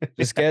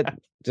 Just Yeah. get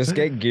just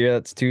get gear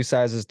that's 2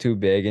 sizes too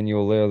big, and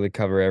you'll literally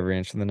cover every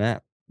inch of the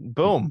net.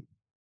 Boom.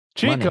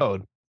 Cheat Money.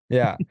 code.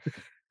 Yeah.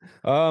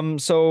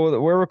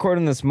 So we're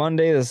recording this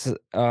Monday. This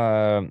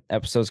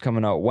episode's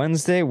coming out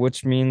Wednesday,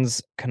 which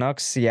means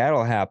Canucks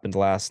Seattle happened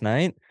last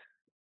night.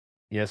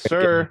 Yes, Great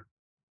game. sir.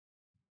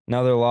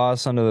 Another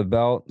loss under the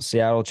belt.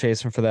 Seattle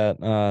chasing for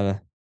that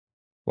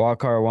wild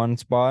card 1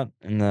 spot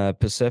in the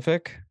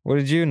Pacific. What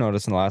did you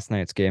notice in last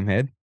night's game,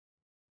 Hayden?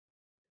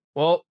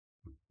 Well,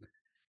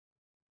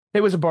 it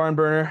was a barn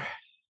burner.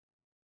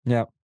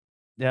 Yeah.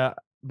 Yeah,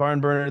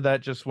 barn burner that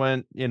just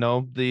went,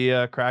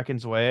 the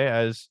Kraken's way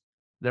as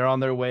they're on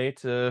their way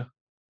to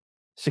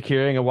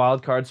securing a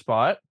wild card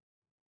spot.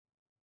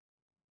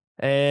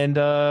 And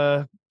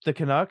the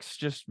Canucks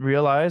just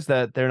realized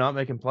that they're not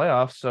making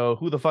playoffs, so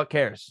who the fuck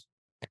cares?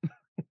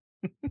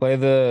 Play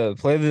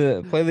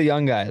the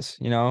young guys,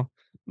 you know?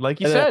 Like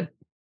you And then- said,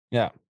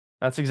 yeah.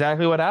 that's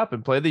exactly what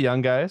happened. Play the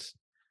young guys.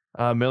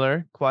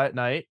 Miller, quiet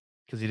night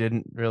because he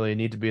didn't really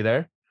need to be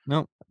there.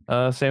 Nope.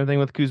 Same thing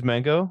with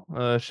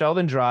Kuzmenko.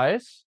 Sheldon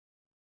Dries,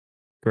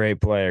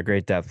 Great player,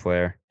 great depth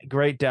player.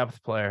 great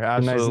depth player.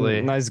 Absolutely.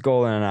 Nice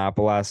goal in an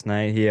apple last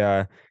night. He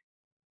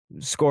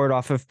scored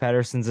off of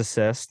Pedersen's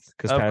assist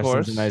because Of Pedersen's a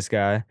course. nice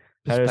guy.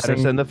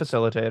 Pedersen, the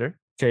facilitator.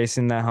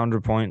 Chasing that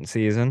 100-point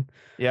season.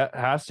 Yeah,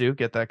 has to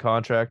get that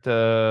contract.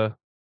 Just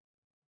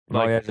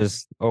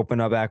open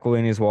up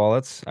Aquilini's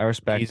wallets. I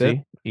respect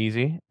it.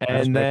 Easy. I And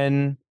respect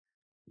then,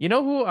 you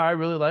know who I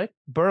really like?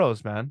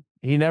 Burrows, man.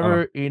 He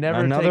never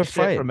another takes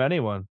shit fight. from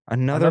anyone.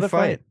 Another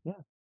fight. Yeah.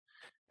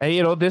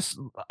 And this,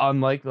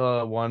 unlike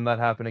the one that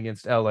happened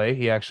against LA,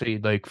 he actually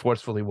like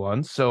forcefully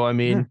won. So I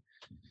mean,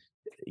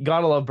 you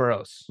gotta love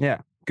Burrows. Yeah.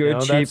 Good,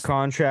 cheap that's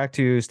contract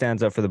who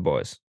stands up for the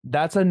boys.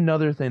 that's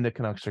another thing the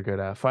Canucks are good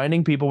at.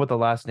 Finding people with the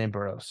last name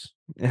Burrows.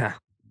 Yeah.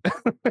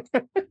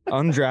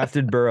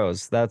 Undrafted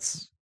Burrows.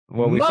 That's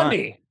what we find.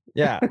 Money.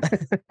 Yeah.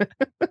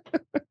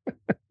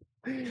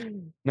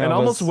 And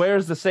almost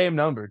wears the same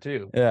number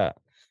too. Yeah.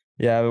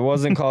 Yeah, it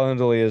wasn't Colin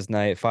Delia's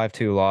night.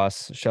 5-2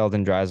 loss.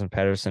 Sheldon Dries and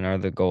Pedersen are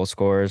the goal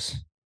scorers.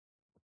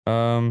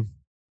 But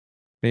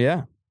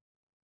yeah.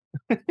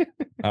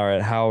 All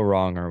right, how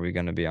wrong are we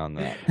going to be on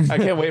that? I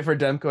can't wait for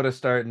Demko to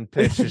start and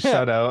pitch his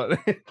shutout.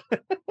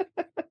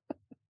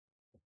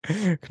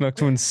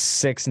 Canucks win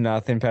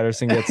 6-0.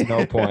 Pedersen gets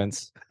no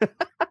points.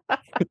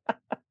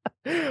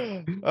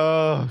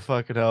 Oh,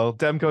 fucking hell.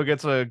 Demko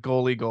gets a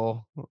goalie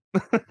goal.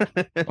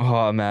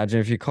 Oh, imagine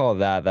if you call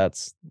that.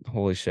 That's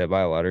holy shit.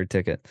 Buy a lottery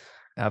ticket.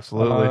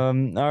 Absolutely.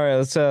 All right,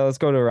 let's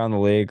go to around the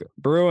league.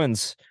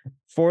 Bruins,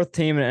 4th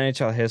team in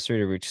NHL history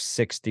to reach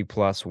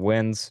 60+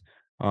 wins.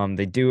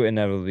 They do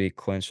inevitably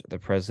clinch the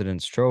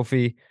President's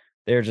Trophy.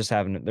 They're just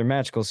having their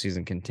magical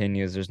season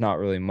continues. There's not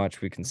really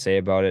much we can say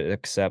about it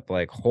except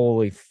like,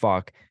 holy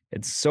fuck.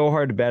 It's so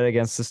hard to bet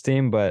against this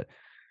team, but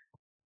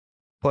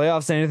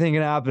playoffs, anything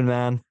can happen,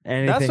 man.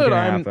 Anything can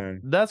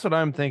happen. That's what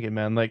I'm thinking,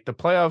 man. Like the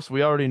playoffs,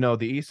 we already know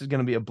the East is going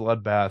to be a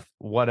bloodbath,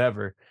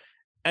 whatever.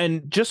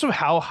 And just of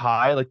how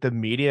high like the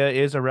media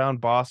is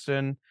around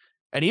Boston,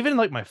 and even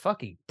like my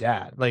fucking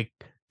dad, like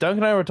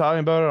Duncan and I were talking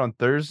about it on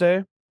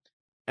Thursday,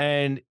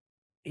 and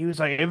he was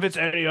like, if it's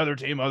any other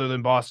team other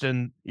than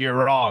Boston, you're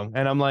wrong.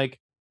 And I'm like,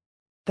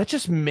 that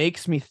just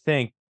makes me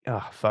think,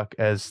 oh, fuck,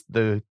 as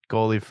the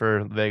goalie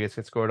for Vegas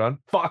gets scored on.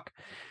 Fuck.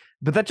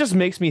 But that just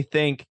makes me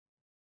think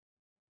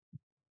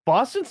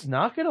Boston's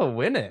not going to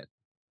win it.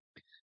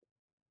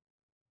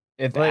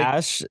 If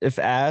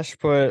Ash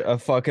put a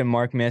fucking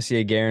Mark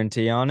Messier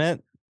guarantee on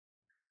it,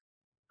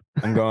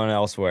 I'm going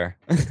elsewhere.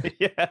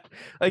 Yeah.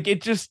 Like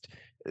it just,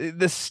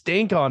 the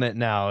stink on it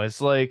now is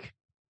like,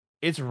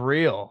 it's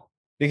real.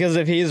 Because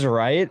if he's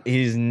right,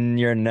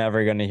 you're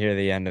never going to hear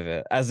the end of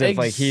it. As if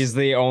like he's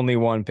the only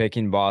one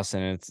picking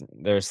Boston. It's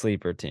their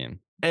sleeper team.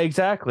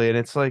 Exactly. And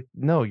it's like,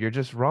 no, you're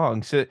just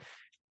wrong. So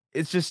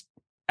it's just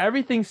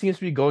everything seems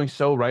to be going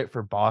so right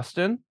for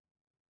Boston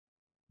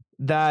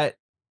that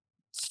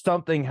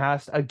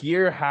a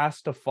gear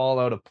has to fall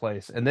out of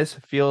place. And this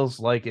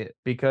feels like it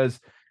because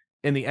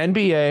in the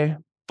NBA,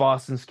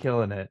 Boston's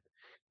killing it.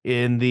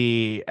 In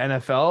the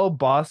NFL,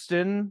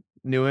 Boston,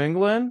 New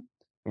England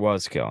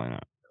was killing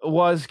it,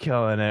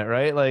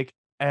 right? Like,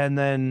 and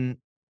then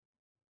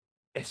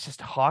it's just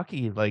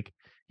hockey. Like,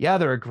 yeah,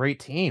 they're a great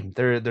team.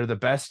 They're the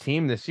best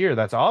team this year.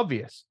 That's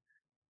obvious.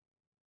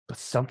 But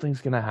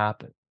something's gonna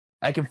happen.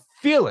 I can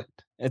feel it.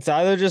 It's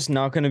either just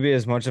not going to be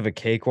as much of a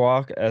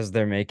cakewalk as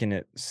they're making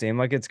it seem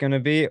like it's going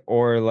to be,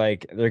 or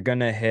like they're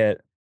going to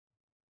hit,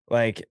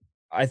 like,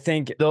 I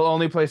think they'll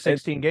only play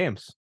 16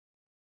 games.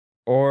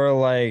 Or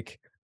like,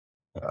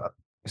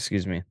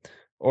 excuse me,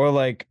 or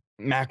like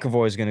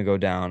McAvoy's going to go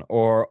down,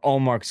 or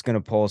Allmark's going to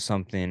pull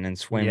something, and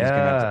Swayman's going to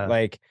have to,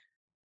 like,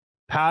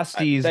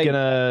 Pasty's Like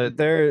gonna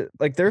they're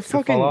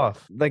fall fucking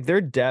off. like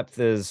their depth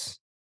is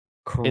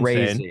Insane.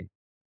 crazy,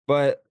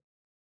 but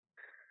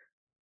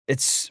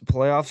it's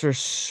playoffs are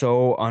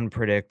so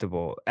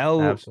unpredictable.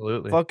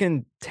 Absolutely.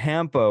 Fucking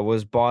Tampa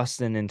was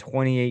Boston in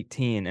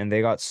 2018, and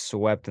they got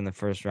swept in the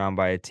first round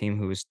by a team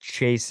who was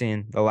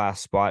chasing the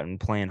last spot and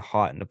playing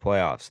hot in the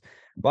playoffs.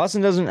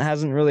 Boston doesn't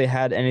hasn't really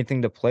had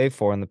anything to play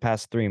for in the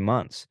past 3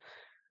 months,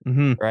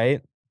 Mhm.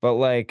 right? But,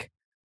 like,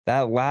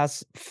 that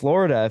last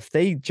Florida, if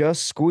they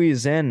just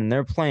squeeze in and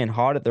they're playing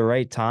hot at the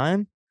right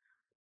time,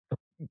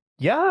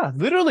 Yeah,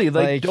 literally,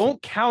 like, like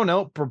don't count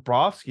out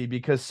Bobrovsky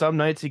because some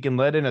nights he can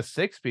let in a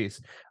six-piece.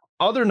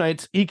 Other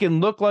nights, he can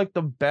look like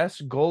the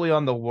best goalie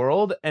on the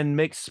world and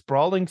make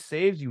sprawling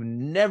saves you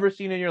never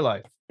seen in your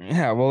life.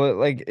 yeah,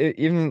 well,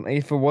 even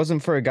if it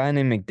wasn't for a guy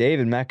named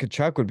McDavid, Matt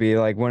Tkachuk would be,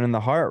 like, winning the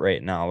Hart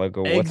right now, like,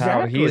 with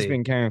how he's Exactly.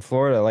 been carrying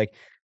Florida, like,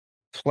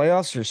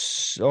 playoffs are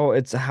so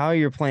it's how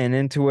you're playing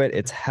into it,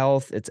 it's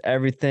health, it's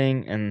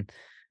everything, and,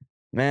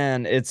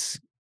 man, it's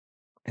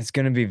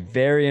gonna be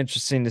very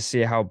interesting to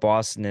see how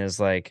Boston is,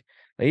 like,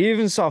 you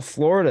even saw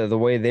Florida, the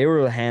way they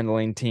were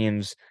handling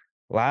teams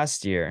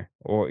last year,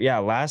 last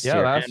Yeah,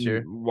 year, last and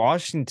year.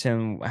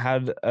 Washington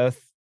had a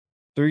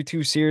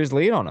 3-2 series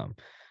lead on them.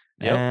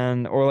 Yep.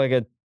 And or like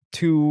a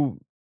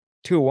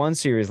 2-1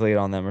 series lead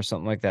on them or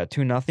something like that,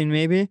 2-0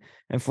 maybe,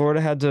 and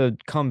Florida had to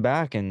come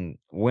back and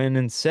win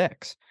in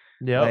 6.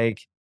 Yep. Like,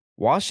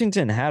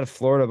 Washington had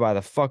Florida by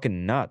the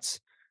fucking nuts,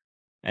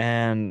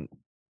 and,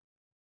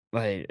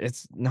 like,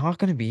 it's not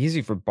gonna be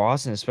easy for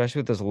Boston, especially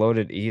with this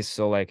loaded East,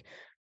 so, like,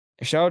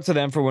 shout out to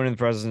them for winning the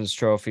President's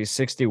Trophy.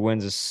 60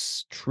 wins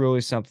is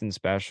truly something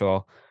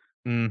special.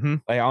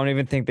 Mhm. Like, I don't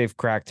even think they've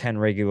cracked 10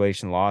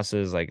 regulation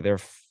losses, like, they're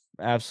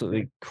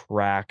absolutely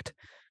cracked.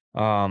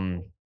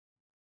 Um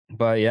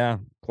But yeah,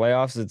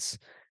 playoffs,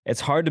 it's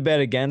hard to bet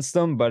against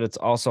them, but it's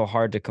also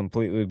hard to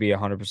completely be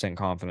 100%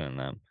 confident in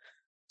them.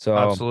 So,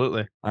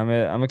 Absolutely.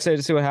 I'm excited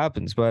to see what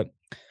happens, but,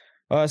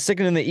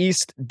 sticking in the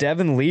East,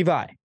 Devin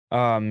Levi,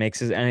 makes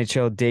his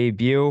NHL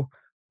debut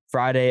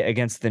Friday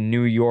against the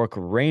New York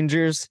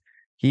Rangers.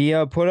 He,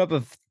 put up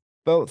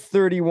about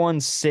 31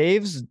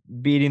 saves,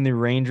 beating the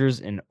Rangers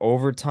in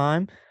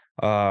overtime.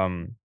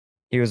 Um,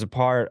 he was a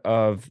part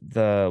of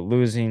the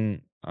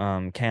losing,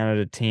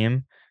 Canada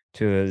team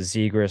to the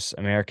Zegras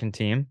American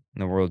team in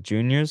the World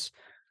Juniors,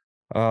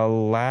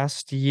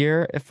 last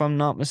year, if I'm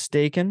not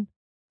mistaken,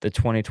 the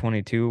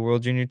 2022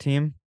 World Junior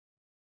team.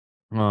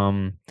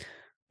 Um,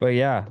 but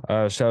yeah,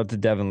 shout out to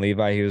Devin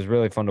Levi. He was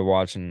really fun to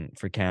watch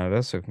for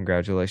Canada, so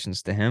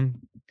congratulations to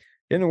him.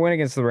 Getting a win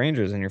against the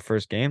Rangers in your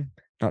first game,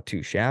 not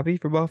too shabby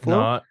for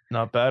Buffalo.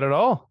 Not bad at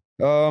all.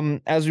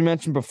 As we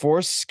mentioned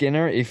before,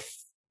 Skinner, if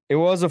it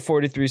was a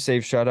 43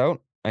 save shutout,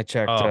 I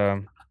checked.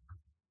 Oh,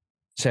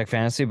 Check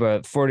fantasy,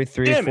 but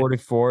 43, damn it.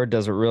 44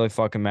 doesn't really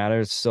fucking matter.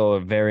 It's still a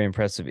very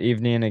impressive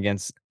evening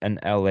against an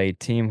LA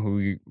team who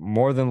you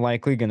more than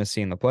likely going to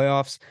see in the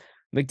playoffs.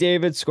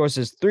 McDavid scores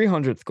his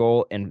 300th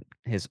goal in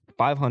his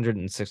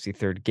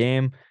 563rd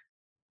game.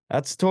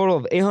 That's a total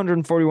of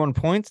 841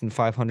 points in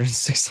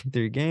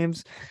 563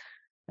 games.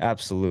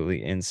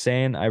 Absolutely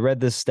insane. I read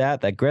this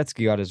stat that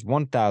Gretzky got his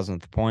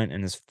 1000th point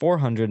in his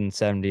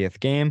 470th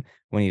game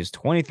when he was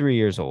 23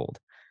 years old.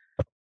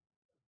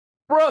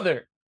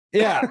 Brother.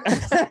 Yeah.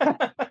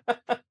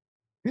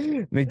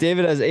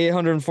 McDavid has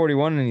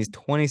 841 and he's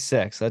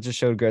 26. That just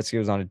showed Gretzky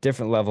was on a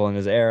different level in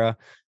his era.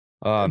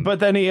 But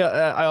then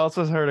I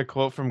also heard a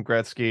quote from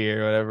Gretzky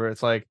or whatever.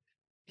 It's like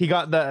he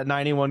got the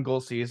 91 goal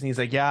season. He's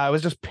like, yeah, I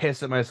was just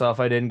pissed at myself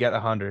I didn't get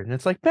 100. And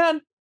it's like,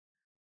 man,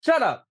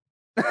 shut up.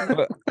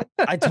 But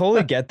I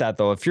totally get that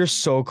though. If you're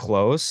so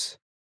close,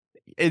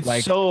 It's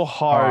like, so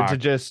hard to fuck.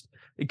 just.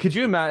 Could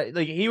you imagine?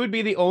 Like, he would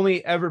be the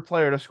only ever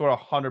player to score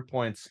 100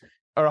 points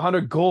or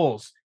 100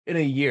 goals in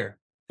a year.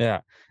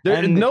 Yeah. There,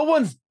 And no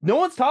one's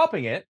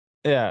topping it.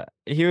 yeah,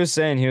 he was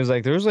saying, he was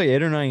like, there was like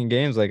 8 or 9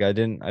 games like I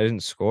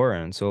didn't score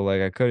in. So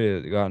like I could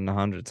have gotten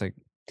 100. It's like,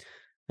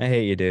 I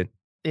hate you, dude.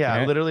 Yeah, All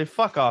right. literally,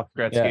 fuck off,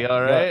 Yeah. Gretzky. All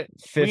Got right,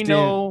 we 15.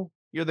 know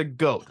you're the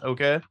goat.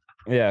 Okay.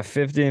 Yeah,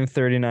 50 and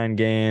 39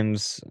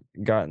 games,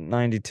 got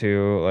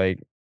 92, like,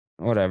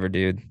 whatever,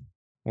 dude.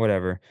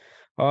 Whatever.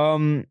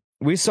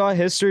 We saw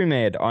history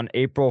made on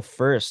April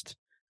 1st,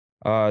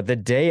 the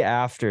day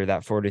after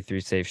that 43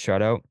 save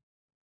shutout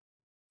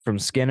from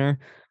Skinner.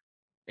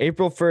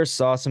 April 1st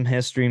saw some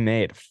history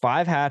made.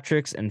 5 hat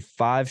tricks and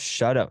 5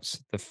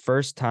 shutouts. The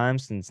first time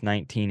since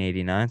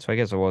 1989. So I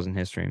guess it wasn't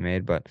history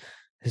made, but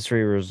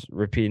history was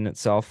repeating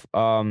itself.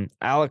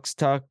 Alex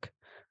Tuck,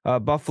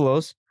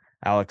 Buffalo's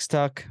Alex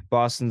Tuck,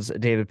 Boston's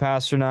David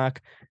Pastrnak,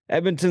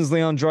 Edmonton's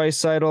Leon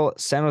Draisaitl,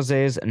 San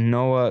Jose's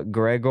Noah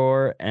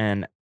Gregor,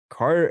 and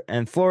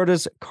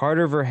Florida's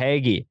Carter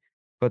Verhaeghe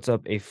puts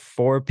up a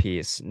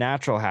 4-piece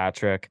natural hat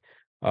trick.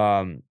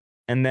 Um,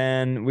 and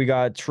then we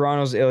got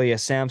Toronto's Ilya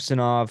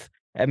Samsonov,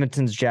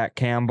 Edmonton's Jack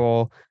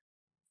Campbell,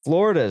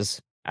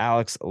 Florida's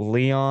Alex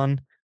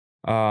Leon,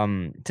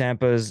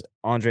 Tampa's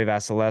Andre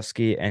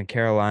Vasilevsky, and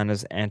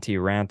Carolina's Antti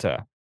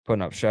Ranta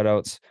putting up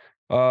shutouts.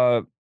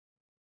 Uh,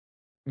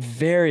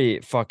 very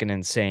fucking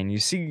insane. You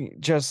see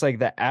just like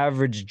the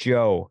average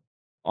Joe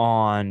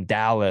on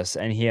Dallas,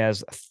 and he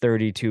has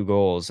 32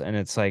 goals, and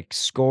it's like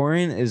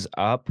scoring is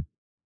up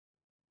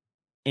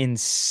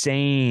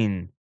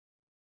insane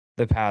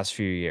the past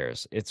few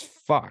years. It's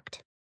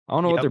fucked. I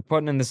don't know what Yep, they're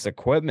putting in this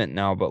equipment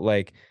now, but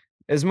like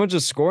as much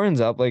as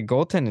scoring's up, like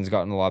goaltending's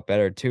gotten a lot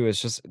better too.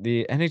 It's just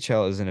the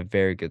NHL is in a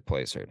very good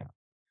place right now.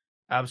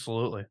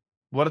 absolutely.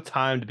 What a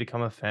time to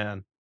become a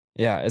fan.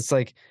 Yeah, it's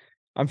like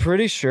I'm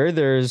pretty sure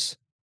there's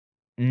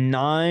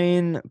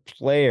 9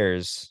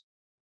 players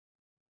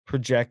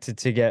projected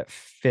to get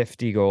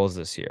 50 goals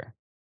this year.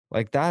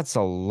 Like that's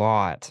a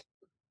lot.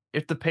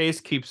 If the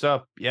pace keeps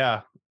up,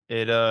 yeah,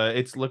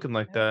 it's looking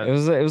like that. It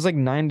was like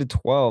 9 to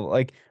 12.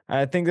 Like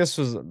I think this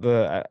was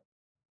the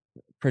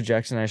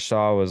projection I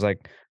saw was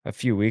like a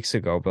few weeks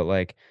ago, but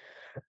like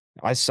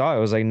I saw it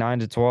was like 9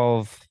 to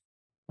 12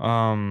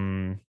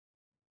 um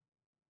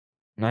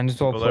 9 to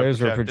 12 People that are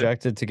players were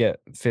projected. projected to get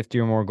 50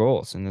 or more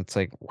goals, and it's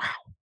like wow,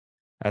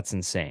 that's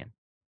insane.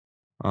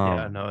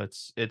 Yeah, Um no,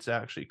 it's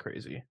actually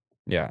crazy.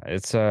 yeah,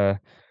 it's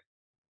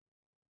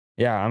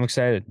yeah, I'm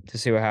excited to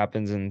see what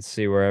happens and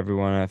see where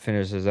everyone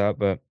finishes up,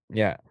 but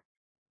yeah.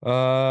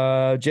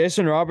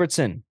 Jason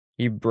Robertson,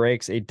 he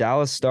breaks a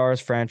Dallas Stars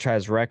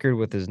franchise record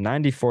with his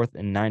 94th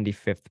and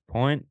 95th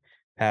point,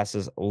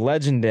 passes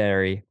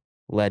legendary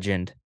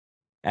legend,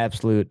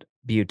 absolute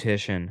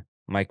beautician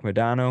Mike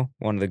Modano,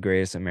 one of the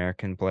greatest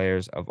American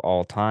players of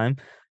all time.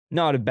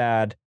 Not a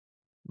bad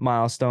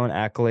milestone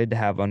accolade to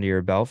have under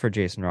your belt for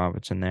Jason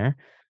Robertson there,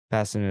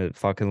 passing a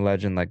fucking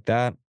legend like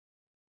that.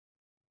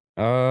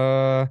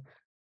 Uh,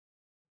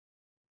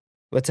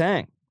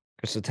 Letang,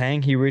 Chris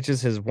Letang, he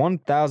reaches his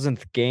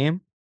 1,000th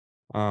game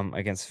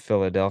against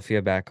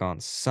Philadelphia back on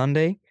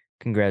Sunday.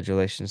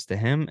 Congratulations to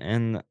him.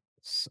 And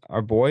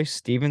our boy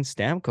Steven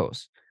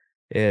Stamkos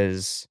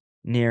is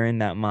nearing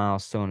that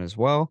milestone as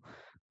well.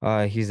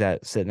 He's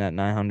at sitting at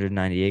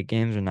 998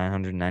 games or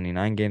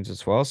 999 games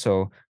as well.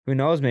 So who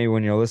knows? Maybe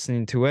when you're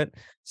listening to it,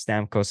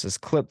 Stamkos has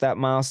clipped that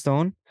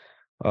milestone.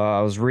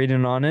 I was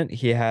reading on it.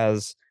 He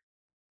has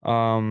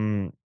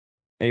um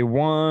a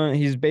one.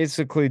 He's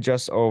basically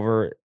just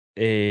over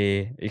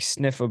a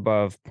sniff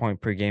above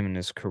point per game in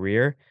his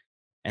career,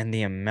 and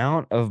the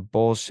amount of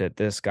bullshit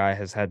this guy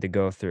has had to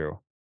go through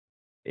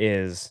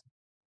is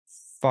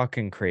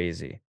fucking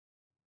crazy.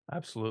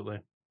 Absolutely.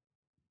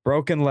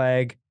 Broken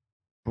leg,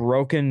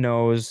 broken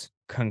nose,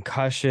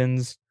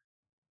 concussions.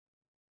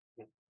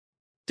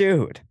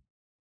 Dude,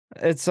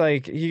 it's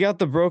like you got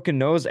the broken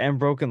nose and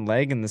broken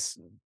leg in this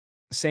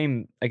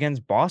same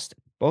against Boston,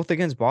 both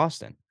against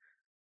Boston.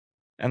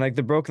 And like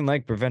the broken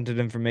leg prevented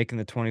him from making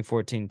the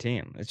 2014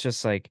 team. It's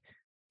just like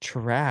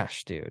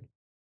trash, dude.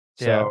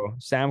 Yeah, So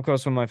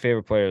Stamkos, one of my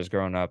favorite players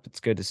growing up.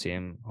 It's good to see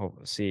him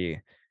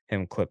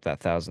clip that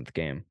 1,000th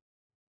game.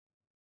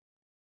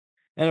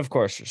 And of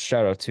course,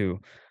 shout out to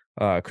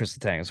Chris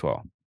Letang as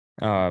well.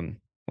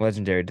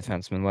 Legendary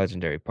defenseman,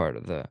 legendary part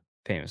of the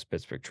famous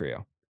Pittsburgh trio.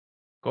 of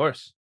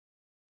course.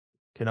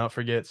 Cannot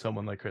forget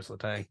someone like Chris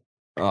Letang.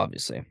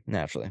 Obviously,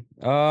 naturally.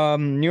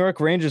 New York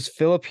Rangers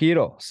Philip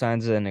Hedl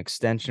signs an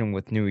extension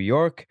with New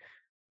York.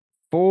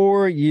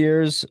 4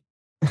 years.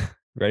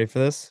 Ready for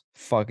this?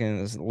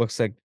 Fucking this looks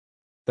like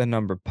the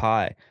number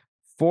pi.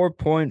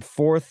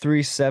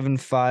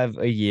 4.4375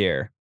 a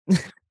year.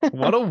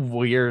 What a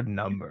weird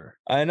number.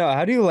 I know.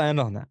 How do you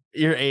land on that?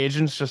 Your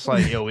agent's just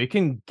like, yo, we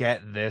can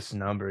get this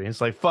number. He's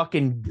like,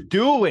 fucking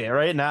do it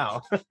right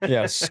now.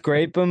 Yeah,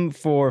 scrape them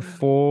for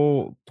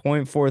full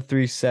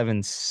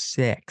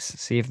 0.4376.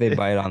 See if they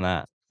bite on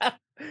that.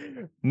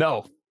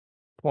 No.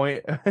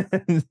 Point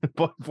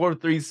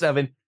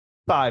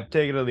 4375.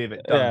 Take it or leave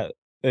it. Done. Yeah,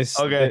 they s-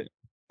 Okay.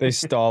 they, they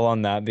stall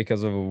on that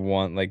because of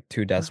one like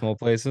 2 decimal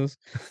places.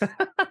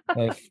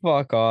 Like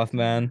fuck off,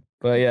 man.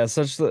 But yeah,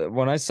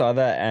 when I saw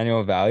that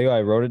annual value,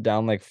 I wrote it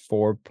down like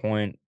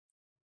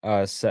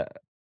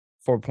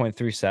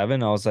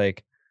 4.37. I was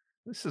like,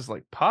 This is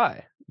like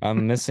pie.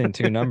 I'm missing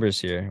 2 numbers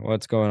here.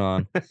 What's going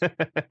on? That's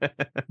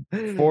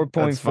funny.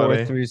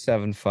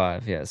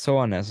 4.4375. Yeah,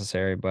 so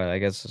unnecessary, but I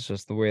guess it's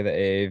just the way the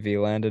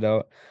AAV landed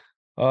out.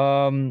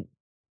 Um,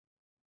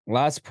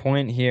 Last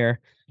point here.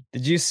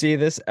 Did you see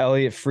this?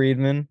 Elliot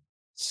Friedman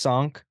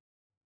sunk.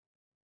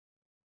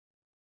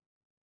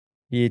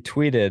 He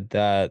tweeted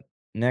that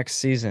next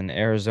season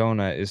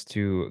Arizona is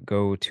to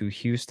go to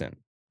Houston.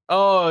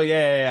 Oh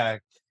yeah.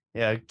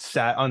 Yeah,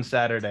 on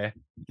Saturday.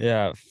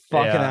 Yeah,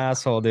 fucking Yeah.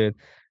 asshole, dude.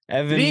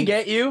 Did he Evan,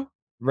 get you?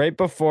 right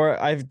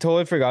before I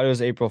totally forgot it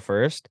was April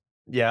 1st.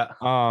 Yeah.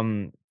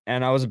 And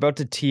I was about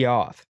to tee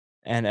off,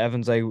 and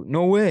Evan's like,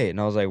 "No way!" And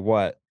I was like,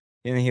 "What?"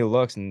 And then he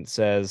looks and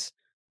says,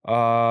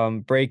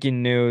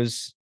 "Breaking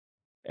news: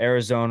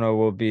 Arizona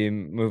will be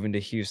moving to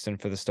Houston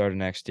for the start of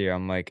next year."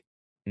 I'm like,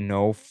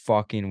 "No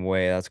fucking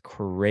way! That's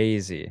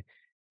crazy!"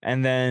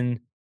 And then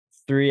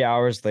 3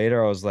 hours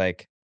later, I was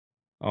like,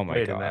 "Oh my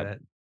Wait a god!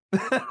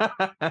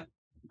 minute.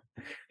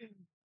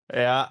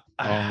 Yeah.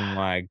 Oh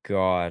my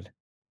god!"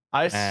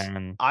 I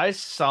And I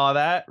saw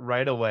that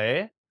right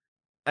away,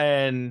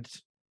 and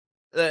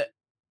uh,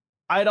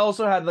 I'd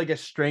also had like a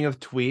string of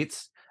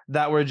tweets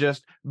that were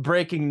just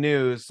breaking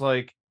news,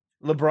 like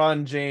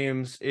LeBron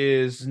James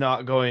is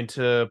not going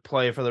to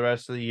play for the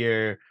rest of the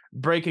year.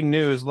 Breaking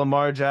news: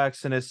 Lamar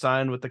Jackson is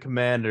signed with the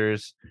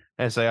Commanders.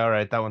 And I say, all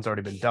right, that one's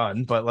already been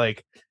done. But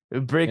like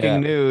breaking Yeah.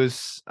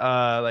 news,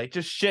 like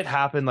just shit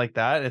happened like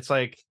that. It's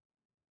like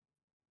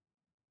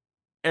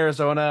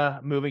Arizona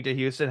moving to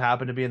Houston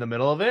happened to be in the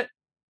middle of it,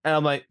 and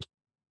I'm like,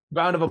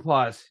 round of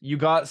applause. You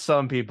got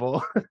some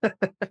people.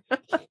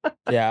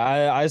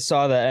 Yeah, I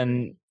saw that,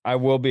 and I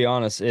will be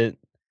honest, it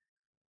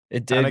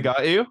Kind of did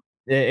got you.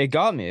 it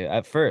got me at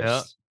Yeah.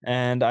 first,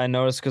 and I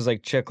noticed because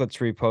like, Chicklets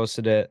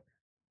reposted it,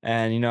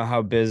 and you know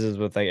how Biz is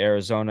with, like,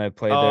 Arizona, I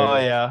played Oh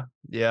there, yeah.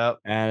 Yeah.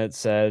 and it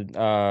said,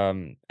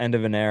 "End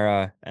of an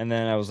era," and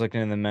then I was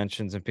looking in the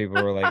mentions, and people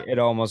were like, it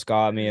almost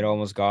got me," and I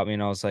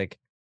was like,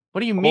 What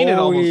do you mean it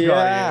 "Oh, almost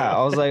got yeah." you?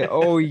 I was like,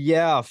 "Oh,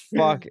 yeah,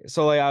 fuck."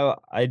 So, like,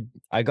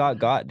 I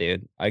got,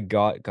 dude. I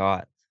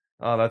got.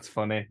 Oh, that's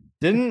funny.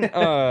 Didn't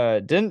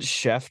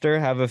Schefter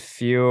have a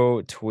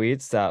few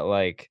tweets that,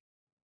 like,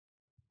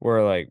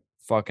 were, like,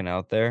 fucking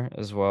out there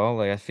as well?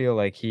 Like, I feel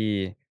like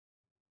he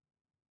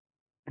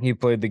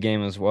played the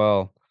game as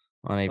well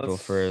on April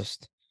Let's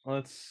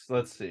 1st.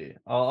 let's see.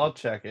 I'll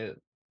check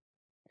it.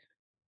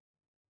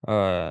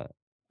 Uh,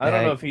 I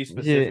don't yeah, know if he he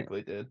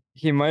specifically did.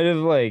 he might have,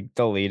 like,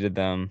 deleted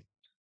them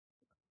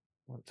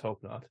Let's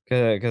hope not.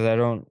 because I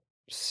don't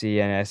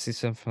see any. I see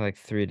some from, like,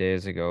 3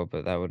 days ago,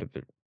 but that would have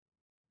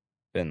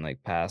been,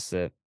 like, past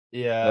it.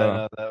 Yeah, So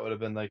no, that would have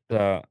been like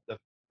so, the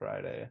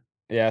Friday.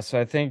 yeah, so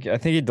I think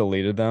he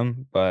deleted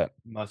them,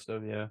 Must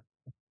have, yeah.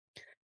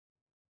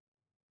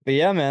 but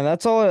yeah, man,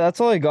 that's all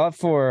I got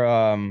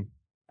for,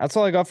 that's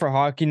all I got for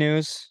hockey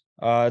news.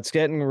 It's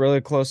getting really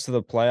close to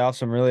the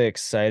playoffs. I'm really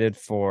excited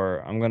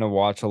I'm gonna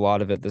watch a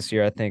lot of it this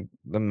year. I think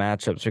the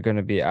matchups are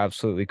gonna be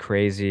absolutely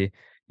crazy.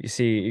 You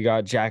see, you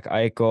got Jack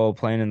Eichel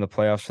playing in the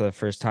playoffs for the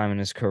first time in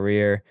his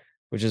career,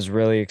 which is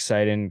really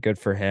exciting. Good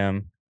for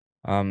him.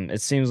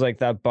 It seems like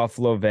that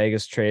Buffalo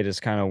Vegas trade is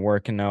kind of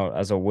working out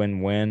as a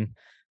win-win.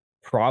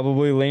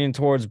 Probably leaning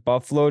towards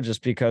Buffalo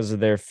just because of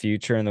their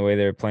future and the way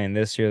they're playing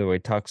this year, the way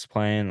Tuck's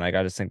playing. Like,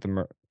 I just think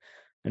the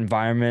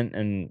environment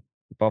and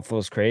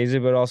Buffalo's crazy,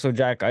 but also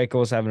Jack Eichel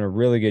was having a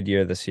really good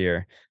year this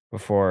year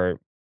before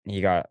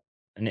he got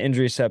an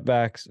injury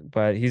setbacks,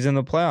 but he's in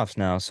the playoffs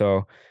now,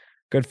 so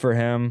good for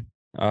him.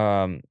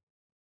 Um,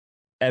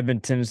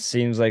 Edmonton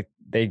seems like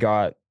they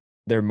got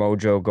their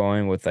mojo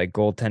going with like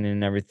goaltending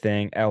and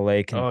everything. LA Oh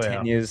yeah.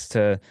 continues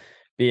to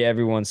be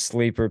everyone's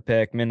sleeper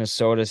pick.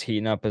 Minnesota's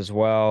heating up as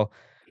well.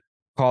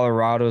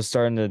 Colorado's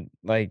starting to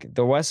like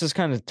the West is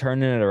kind of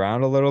turning it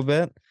around a little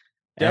bit.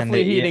 And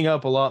Definitely they heating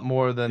up a lot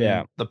more yeah.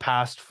 than the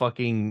past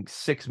fucking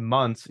 6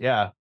 months.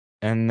 Yeah.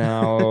 And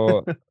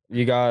now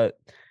you got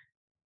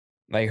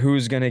like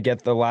who's gonna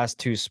get the last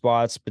two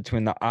spots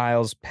between the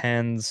Isles,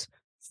 Pens,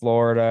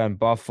 Florida, and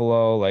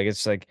Buffalo. Like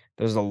it's like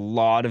there's a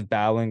lot of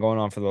battling going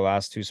on for the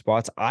last two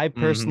spots. I Mm-hmm.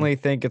 personally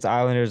think it's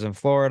Islanders and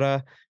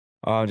Florida,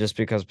 just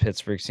because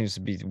Pittsburgh seems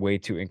to be way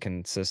too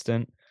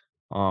inconsistent.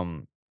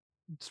 Um,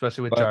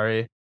 Especially with but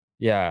Jari.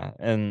 yeah,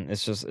 and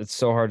it's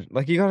so hard.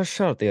 Like you got a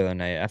shut the other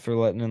night after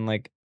letting in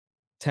like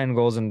 10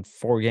 goals in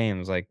 4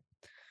 games. But,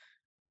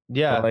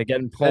 Yeah. like,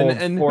 getting pulled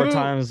And 4 who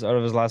times out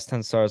of his last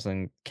 10 starts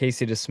and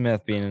Casey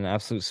DeSmith being an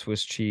absolute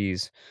Swiss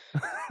cheese.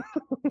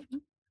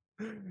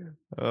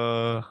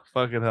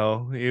 fucking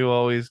hell. You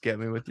always get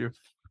me with your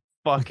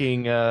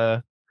fucking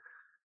now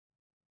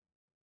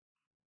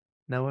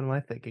what am I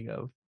thinking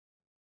of?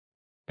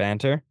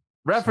 Banter? Saying?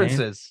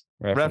 References.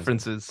 References.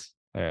 References.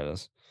 There it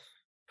is.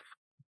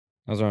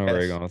 I was wondering where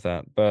you're Yes. going with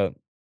that. But,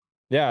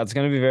 yeah, it's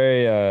gonna be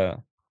very,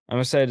 I'm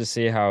excited to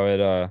see how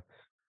it,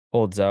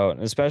 holds out,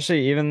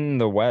 especially even in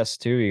the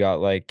West too. You got,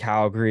 like,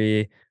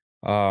 Calgary,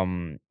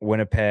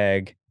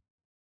 Winnipeg.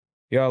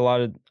 You got a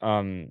lot of,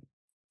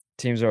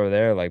 teams over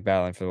there, like,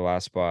 battling for the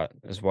last spot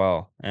as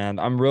well, and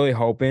I'm really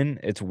hoping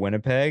it's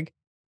Winnipeg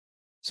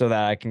so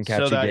that I can So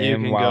catch a that you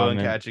game can while go I'm and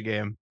in. catch a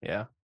game.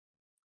 Yeah.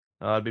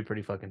 Oh, that'd be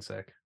pretty fucking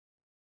sick.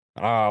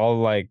 I'll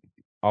like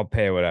I'll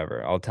pay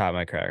whatever. I'll tap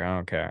my crack. I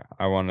don't care.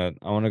 I wanna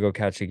go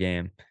catch a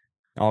game.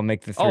 I'll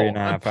make the three Oh, and a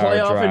a half hour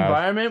playoff drive.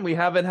 environment. We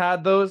haven't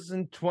had those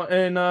in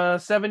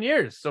 7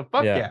 years. So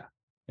fuck Yeah.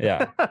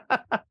 yeah.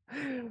 Yeah.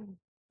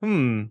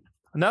 Hmm.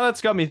 Now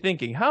that's got me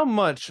thinking. How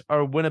much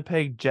are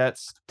Winnipeg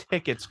Jets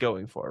tickets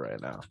going for right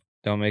now?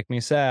 Don't make me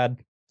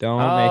sad. Don't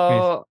make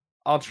me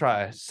I'll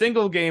try.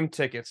 Single game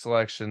ticket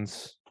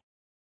selections.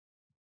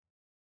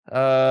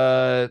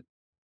 Uh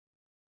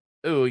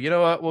ooh, you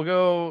know what? We'll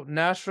go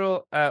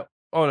Nashville at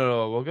oh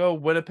no, we'll go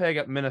Winnipeg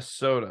at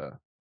Minnesota.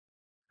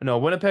 No,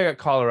 Winnipeg at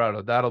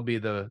Colorado. That'll be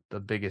the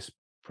biggest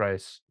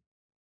price.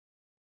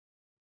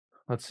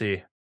 Let's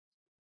see.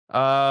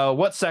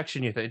 What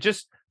section you think?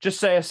 Just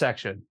say a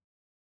section.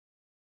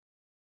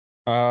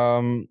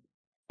 um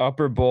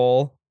upper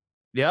bowl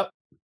Yep.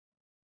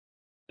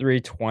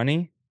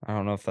 320. I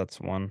don't know if that's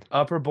one.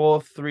 Upper bowl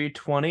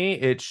 320.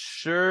 It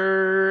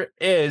sure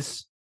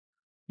is.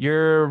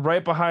 You're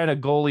right behind a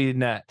goalie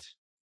net.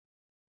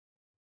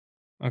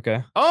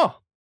 Okay. Oh,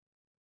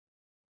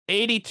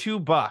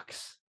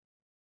 $82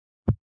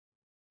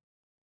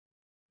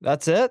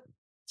 That's it?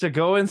 to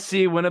go and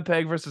see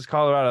Winnipeg versus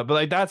Colorado. But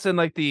like that's in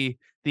like the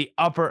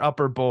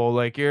upper bowl.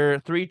 Like you're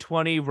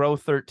 320 row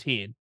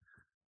 13.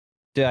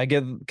 Dude, I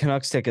give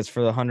Canucks tickets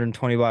for the $120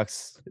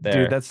 Dude,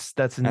 there, that's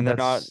and they're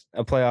not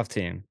a playoff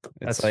team.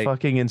 It's that's like,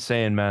 fucking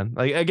insane, man.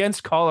 Like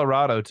against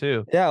Colorado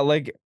too. yeah,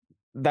 like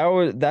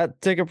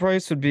that ticket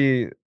price would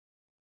be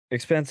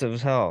expensive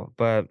as hell,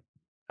 but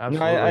no,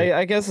 Absolutely.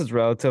 I guess it's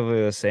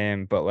relatively the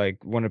same, but like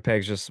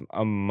Winnipeg's just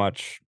a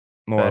much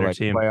more Better like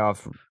team.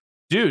 playoff.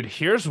 Dude,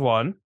 here's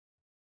one.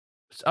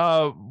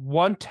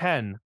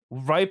 110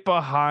 right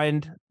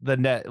behind the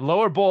net.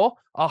 Lower bowl,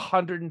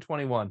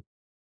 121.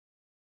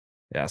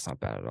 Yeah, it's not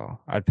bad at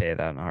all. I'd pay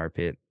that in a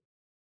heartbeat.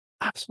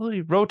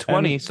 Absolutely. Row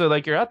 20. And So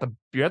like you're at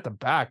the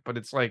back, but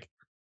it's like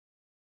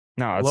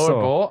no, it's lower still,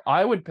 bowl.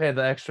 I would pay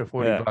the extra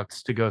 40 yeah.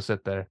 bucks to go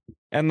sit there.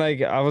 And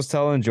like I was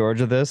telling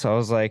Georgia this, I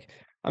was like,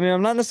 I mean,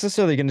 I'm not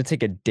necessarily going to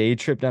take a day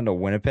trip down to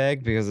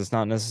Winnipeg because it's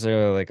not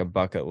necessarily like a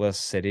bucket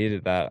list city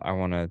that I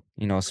want to,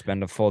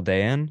 spend a full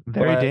day in.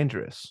 Very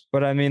dangerous.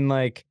 But I mean,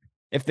 like,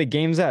 if the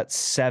game's at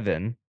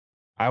 7,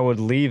 I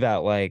would leave at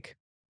like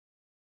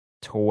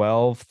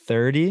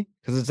 12:30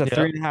 because it's a Yeah.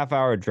 3.5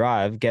 hour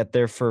drive. Get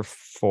there for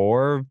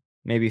 4,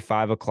 maybe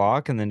 5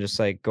 o'clock, and then just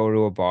like go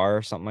to a bar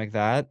or something like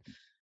that,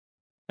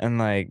 and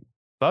like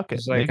Fuck it.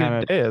 just like Make a kind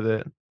of, day of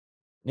it.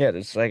 yeah,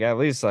 just like at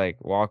least like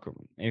walk,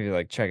 maybe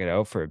like check it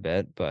out for a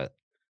bit. But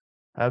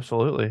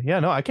Absolutely. Yeah,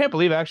 no, I can't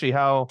believe actually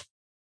how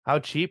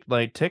cheap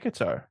like tickets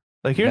are.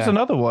 Like here's yeah,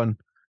 another one.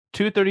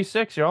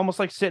 236. You're almost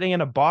like sitting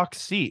in a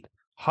box seat.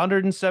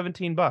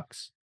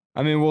 $117.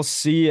 I mean, we'll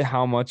see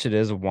how much it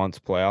is once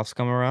playoffs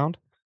come around.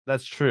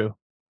 That's true.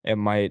 It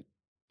might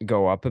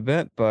go up a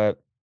bit, but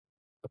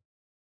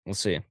we'll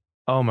see.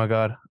 Oh my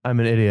god, I'm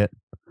an idiot.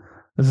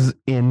 This is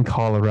in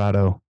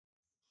Colorado.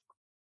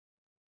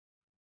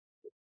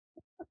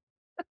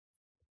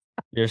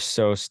 You're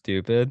so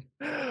stupid.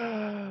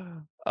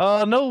 No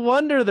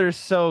wonder they're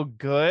so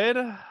good.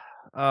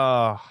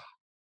 Oh,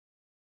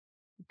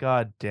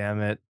 god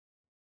damn it.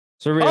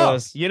 So Oh,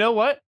 realize, you know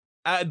what?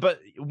 But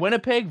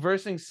Winnipeg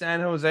versus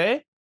San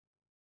Jose,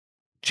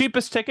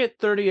 cheapest ticket,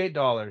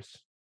 $38.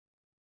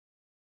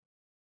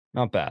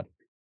 not bad.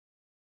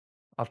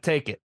 I'll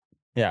take it.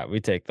 Yeah, we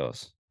take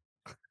those.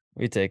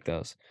 We take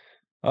those.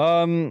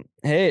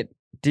 Hey,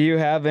 do you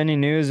have any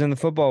news in the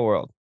football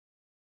world?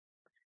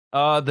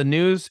 The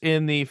news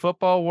in the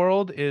football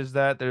world is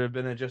that there have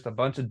been just a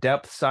bunch of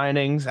depth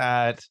signings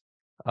at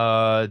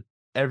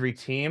every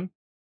team.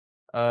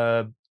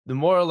 The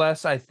more or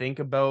less I think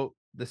about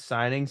the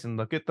signings and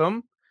look at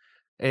them,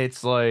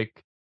 it's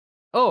like,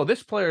 oh,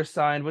 this player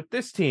signed with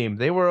this team.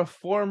 They were a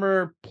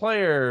former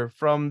player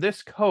from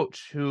this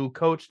coach who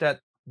coached at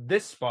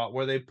this spot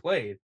where they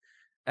played.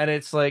 And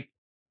it's like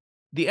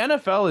the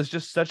NFL is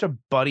just such a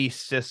buddy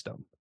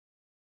system.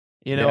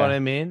 You know what Yeah. I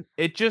mean?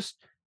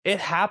 It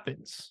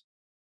happens.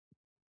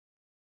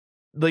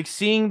 Like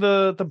seeing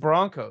the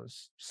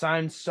Broncos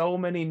sign so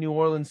many New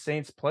Orleans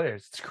Saints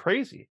players. It's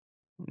crazy.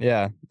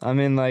 Yeah. I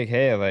mean, like,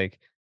 hey, like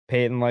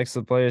Peyton likes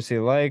the players he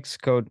likes,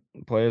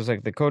 players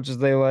like the coaches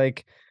they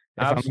like.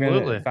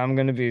 Absolutely. If I'm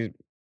gonna be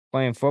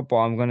playing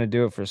football, I'm gonna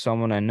do it for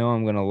someone I know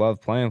I'm gonna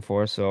love playing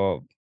for.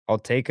 So I'll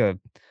take a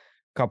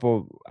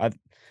couple.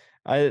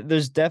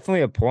 There's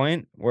definitely a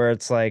point where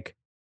it's like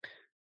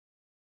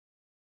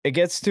it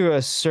gets to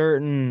a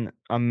certain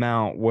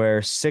amount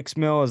where 6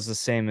 mil is the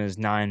same as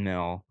 9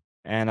 mil,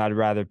 and I'd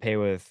rather play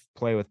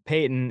with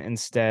Peyton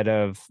instead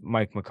of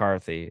Mike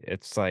McCarthy.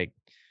 It's like,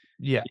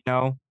 Yeah.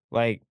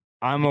 like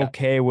I'm Yeah.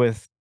 okay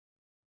with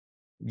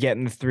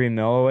getting the 3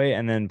 mil away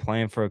and then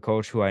playing for a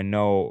coach who I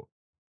know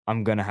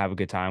I'm gonna have a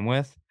good time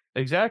with.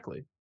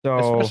 Exactly. So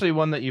Especially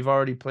one that you've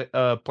already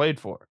played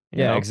for, you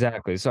yeah, know?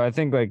 exactly. So I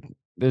think like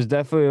there's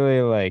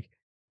definitely like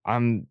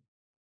I'm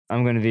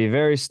I'm gonna be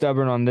very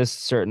stubborn on this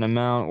certain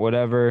amount,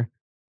 whatever.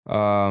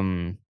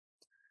 Um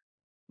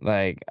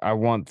like I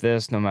want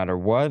this no matter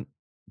what.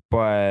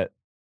 But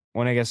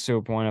when it gets to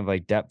a point of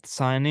like depth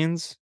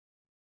signings,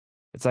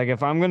 it's like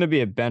if I'm gonna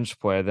be a bench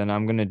player, then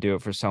I'm gonna do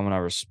it for someone I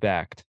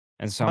respect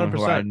and someone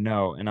who I 100%.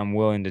 know and I'm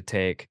willing to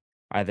take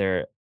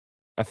either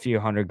a few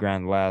hundred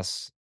grand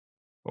less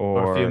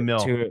Or a few or mil.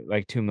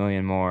 2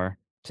 million more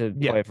to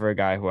Yeah. play for a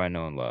guy who I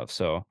know and love.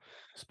 So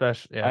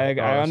Especially I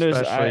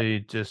understand. especially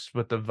just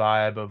with the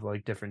vibe of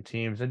like different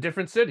teams and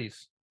different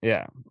cities.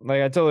 Yeah,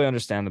 like I totally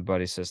understand the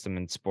buddy system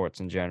in sports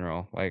in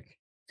general. Like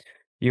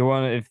you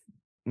want to, if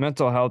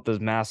mental health is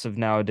massive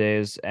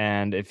nowadays,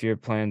 and if you're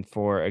playing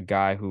for a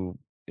guy who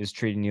is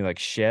treating you like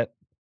shit,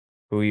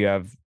 who you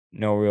have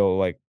no real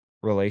like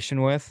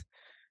relation with,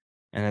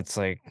 and it's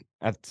like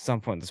at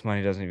some point this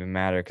money doesn't even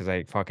matter because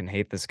I fucking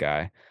hate this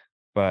guy.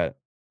 But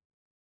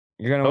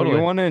you Totally.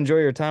 want to enjoy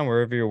your time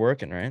wherever you're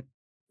working, right?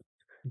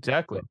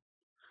 Exactly.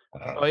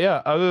 But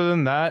yeah, other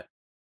than that,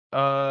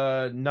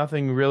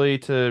 nothing really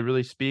to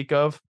really speak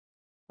of.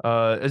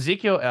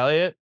 Ezekiel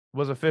Elliott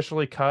was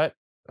officially cut.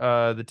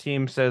 The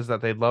team says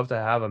that they'd love to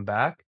have him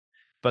back,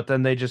 but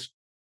then they just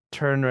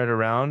turned right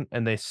around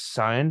and they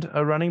signed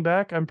a running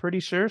back, I'm pretty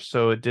sure.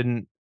 So it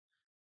didn't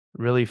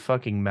really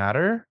fucking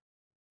matter.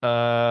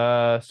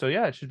 So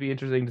yeah, it should be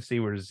interesting to see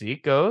where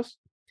Zeke goes.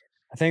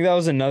 I think that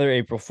was another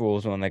April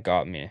Fool's one that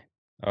got me.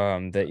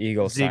 The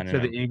Eagles Zeke signing to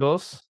the him.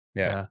 Eagles.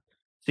 Yeah. Yeah.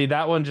 See,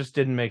 that one just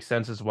didn't make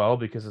sense as well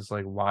because it's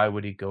like, why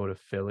would he go to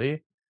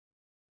Philly?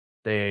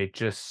 They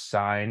just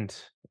signed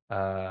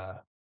the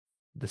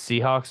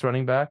Seahawks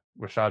running back,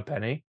 Rashad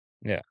Penny.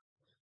 Yeah.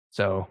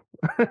 So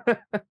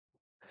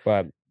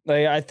But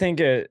like I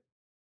think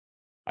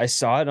I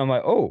saw it and I'm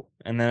like, oh,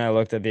 and then I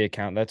looked at the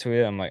account that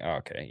tweeted. I'm like, oh,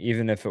 okay,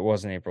 even if it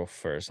wasn't April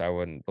 1st, I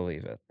wouldn't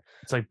believe it.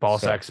 it's like So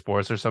Ballsack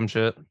Sports or some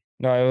shit.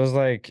 no, it was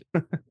like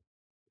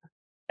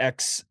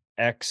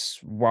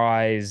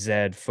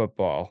XXYZ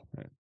football.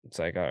 It's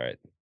like, all right.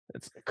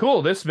 It's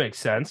cool. This makes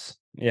sense.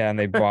 Yeah, and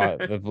they bought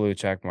the blue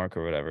check mark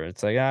or whatever.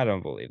 It's like, I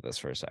don't believe this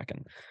for a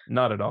second.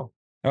 Not at all.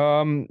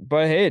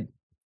 But hey,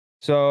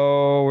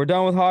 so we're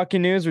done with hockey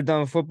news, we're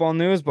done with football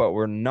news, but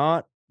we're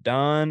not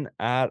done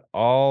at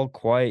all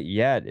quite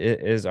yet.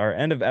 It is our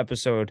end of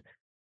episode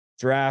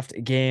draft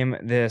game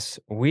this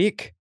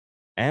week,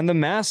 and the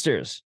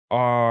Masters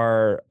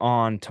are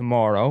on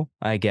tomorrow,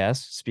 I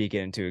guess, speak it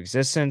into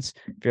existence.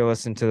 If you're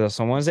listening to this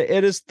on Wednesday,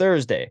 it is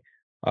Thursday,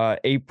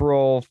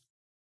 April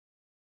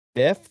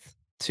 5th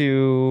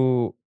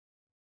to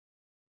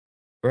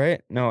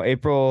right? No,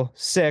 April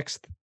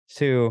 6th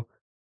to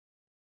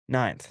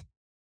 9th,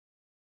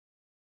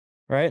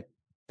 right?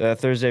 The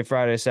Thursday,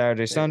 Friday,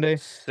 Saturday, Sunday.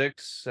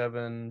 6,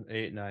 7,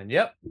 8, 9.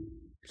 Yep.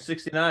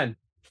 69.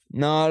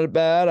 Not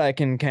bad. I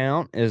can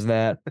count. Is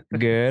that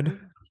good?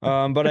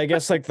 But I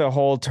guess like the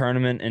whole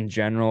tournament in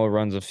general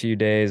runs a few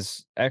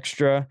days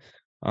extra.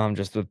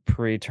 Just with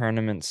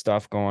pre-tournament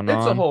stuff going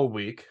It's a on. whole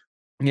week.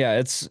 Yeah,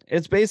 it's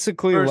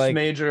basically First like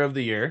major of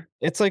the year.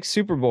 it's like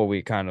Super Bowl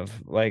week, kind of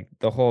like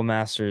the whole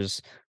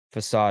Masters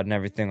facade and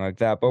everything like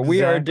that. But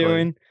we are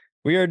Exactly.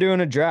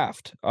 doing a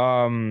draft.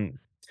 I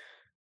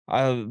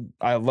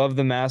love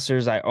the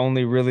Masters. I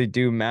only really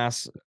do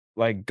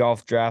like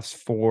golf drafts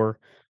for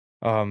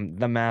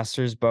the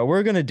Masters, but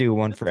we're gonna do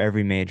one for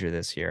every major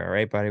this year. All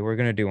right, buddy. We're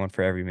gonna do one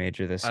for every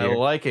major this I year.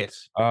 like it.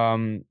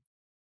 For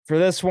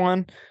this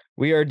one,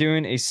 we are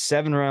doing a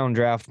 7-round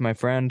draft, my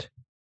friend.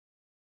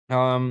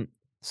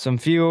 Some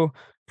few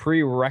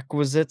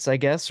prerequisites, I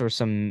guess, or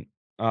some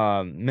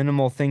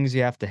minimal things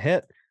you have to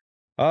hit.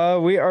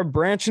 We are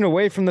branching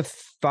away from the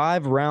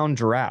 5-round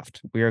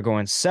draft. We are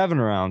going 7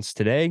 rounds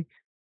today.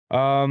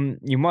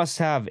 You must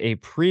have a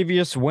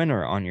previous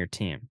winner on your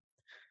team.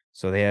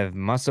 So they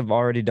must have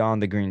already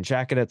donned the green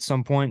jacket at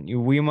some point.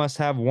 We must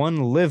have one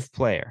live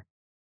player.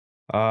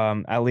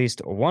 At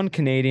least one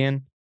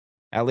Canadian,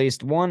 at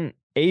least one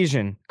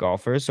Asian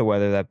golfer. So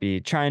whether that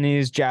be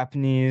Chinese,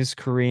 Japanese,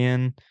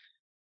 Korean,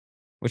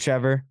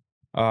 whichever.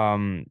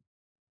 We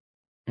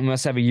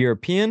must have a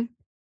European.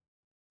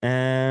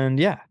 And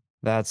yeah,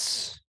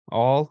 that's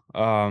all.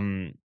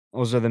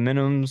 Those are the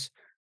minimums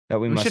that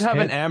we We must should have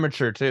hit. an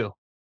amateur too.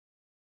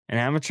 An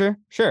amateur?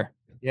 Sure.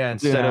 Yeah, We'll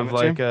do an instead of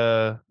amateur.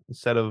 like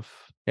instead of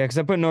Yeah, because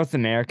I put North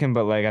American,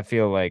 but like I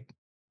feel like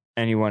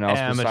anyone else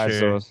besides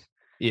amateur. those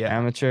Yeah.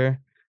 amateur.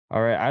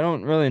 All right. I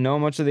don't really know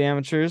much of the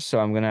amateurs, so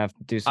I'm gonna have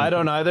to do some. I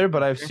don't either,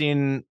 but I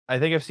think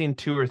I've seen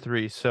 2 or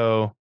 3.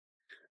 So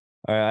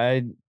All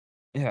right.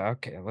 Yeah.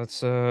 Okay. Let's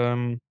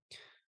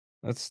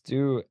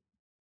do.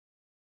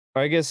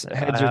 I guess I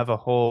heads are. have a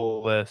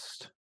whole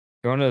list.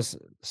 You want to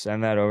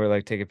send that over?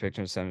 Like, take a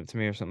picture and send it to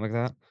me or something like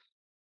that.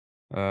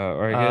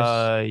 Or I guess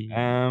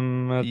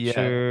Yeah.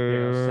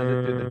 Here, I'll send it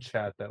through the amateur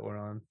chat that we're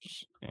on.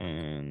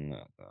 and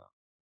all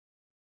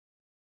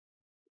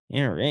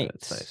right.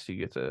 That's nice. You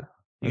get to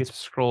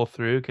scroll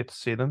through, get to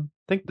see them.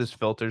 I think there's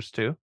filters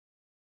too.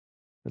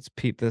 Let's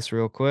peep this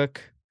real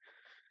quick.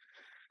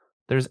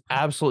 There's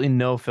absolutely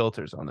no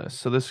filters on this,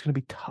 so this is gonna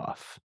be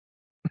tough.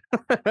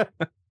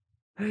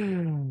 This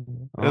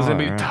is gonna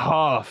be Alright.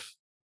 tough.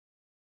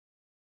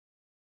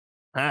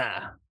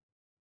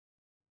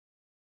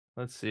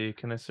 Let's see.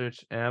 Can I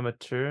search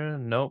amateur?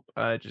 Nope.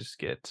 I just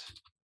get.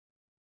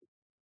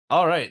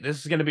 All right. This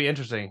is gonna be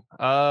interesting.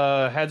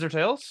 Heads or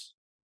tails?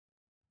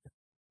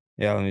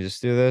 Yeah, let me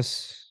just do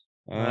this.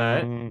 All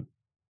right.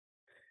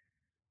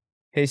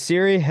 Hey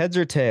Siri, heads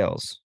or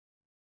tails?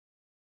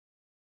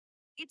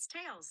 It's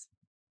tails.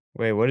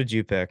 Wait, what did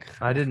you pick?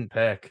 I didn't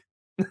pick.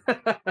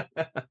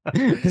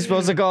 You're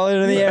supposed to call it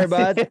in the air,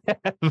 bud.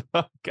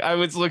 Fuck, I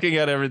was looking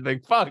at everything.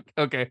 Fuck.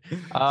 Okay.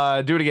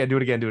 Do it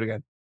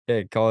again.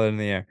 Hey, call it in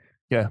the air.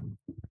 Yeah.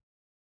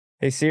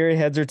 Hey Siri,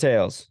 heads or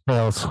tails?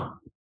 Tails.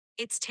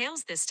 It's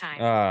tails this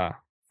time.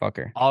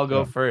 Fucker. I'll go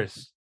Yeah.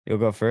 first. You'll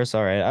go first.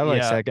 All right. I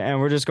like Yeah. second. And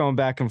we're just going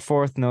back and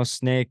forth. No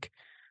snake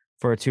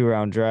for a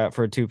 2-round draft,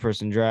 for a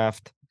 2-person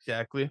draft.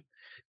 Exactly.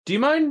 Do you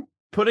mind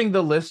putting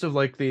the list of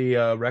like the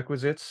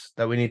requisites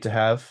that we need to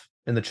have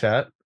in the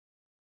chat?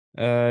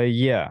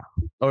 Yeah.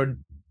 Or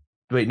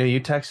wait, no, you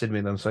texted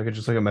me them, so I could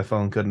just look at my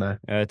phone, couldn't I?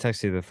 I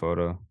text you the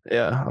photo.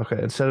 Yeah.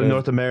 Okay. Instead of There's-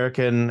 North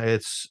American,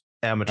 it's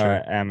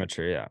amateur.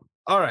 Amateur, yeah.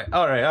 All right.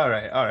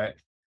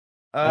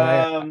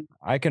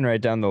 I can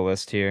write down the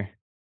list here.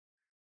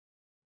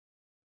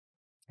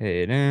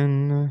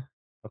 Hayden.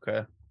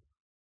 Okay.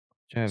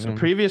 So Jevin.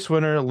 previous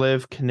winner,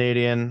 live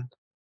Canadian,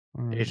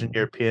 Asian, Mm.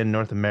 European,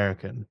 North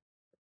American.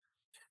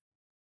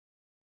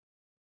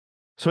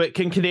 So wait,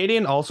 can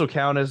Canadian also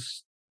count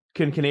as?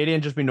 Can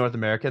Canadian just be North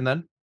American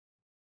then?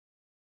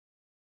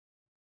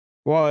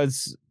 Well,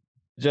 it's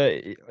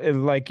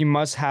like you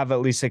must have at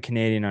least a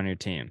Canadian on your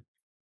team,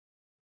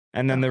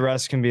 and then the Okay.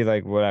 rest can be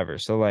like whatever.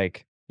 So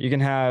like you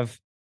can have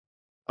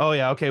Oh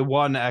yeah. Okay.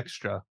 One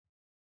extra.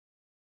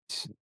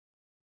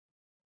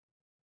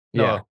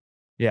 yeah, No,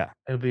 yeah.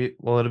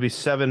 it'll be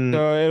seven.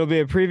 So it'll be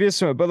a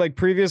previous one, but like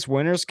previous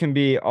winners can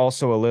be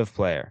also a live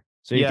player.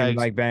 So you Yeah. can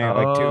like bang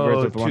like two birds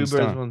Oh, with one two birds,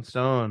 stone one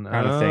stone.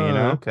 kind of thing, you Oh,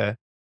 know? okay.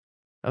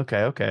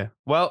 Okay.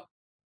 Well,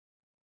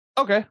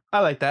 okay. I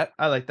like that.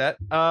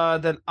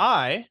 Then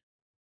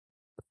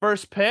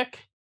first pick.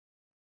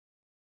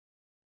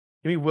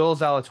 Give me Will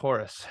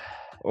Zalatoris.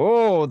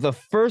 Oh, the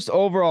first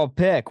overall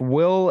pick,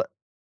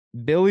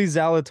 Billy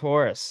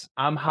Zalatoris.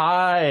 I'm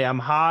high. I'm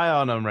high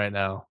on him right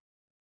now.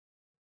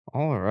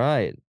 All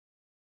right.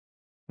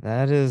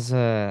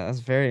 That's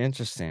very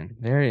interesting.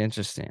 Very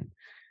interesting.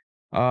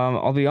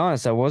 I'll be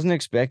honest, I wasn't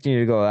expecting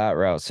you to go that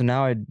route. So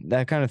now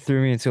that kind of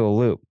threw me into a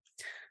loop.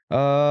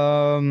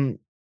 Um,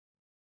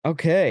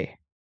 okay.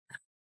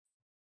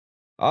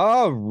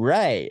 All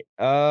right.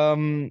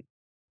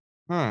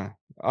 Huh.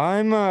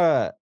 I'm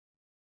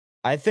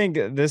I think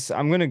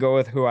I'm gonna go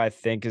with who I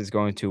think is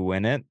going to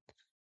win it.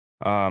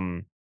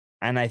 Um,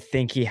 and I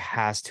think he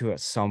has to at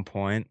some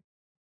point.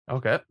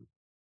 Okay.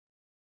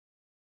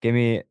 Give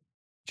me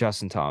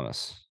Justin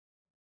Thomas.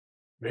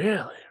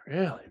 Really.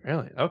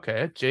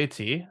 Okay. JT.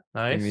 Give me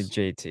Nice.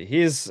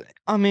 JT.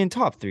 I mean,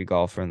 top 3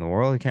 golfer in the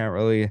world. You can't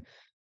really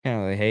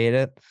hate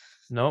it.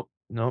 Nope.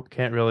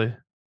 Can't really.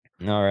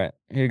 All right.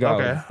 Who you got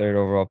with Okay. the third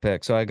overall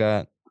pick? So I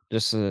got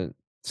just a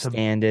To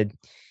standard.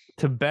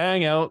 to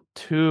bang out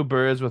two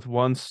birds with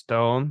one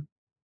stone,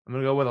 I'm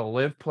gonna go with a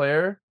live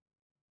player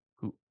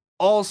who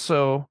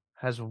also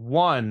has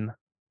one,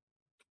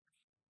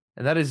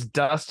 and that is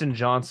Dustin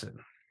Johnson.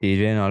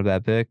 DJ, not a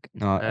bad pick.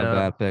 Not a Uh,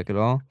 bad pick at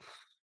all.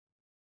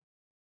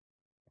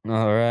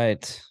 All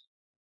right.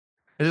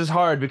 this is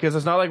hard because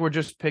it's not like we're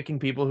just picking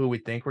people who we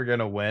think we're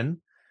gonna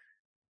win.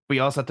 We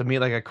also have to meet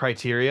like a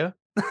criteria.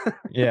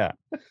 Yeah.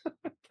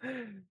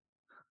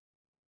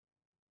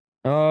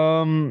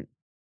 Um,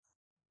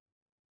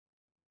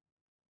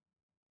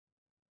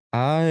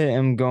 I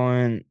am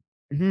going.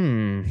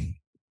 Hmm.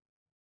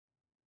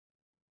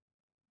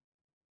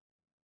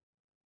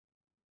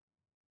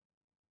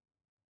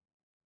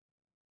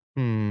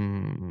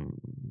 Hmm.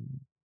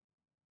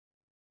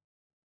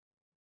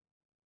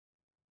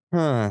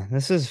 Huh.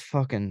 This is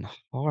fucking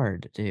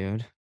hard,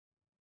 dude. I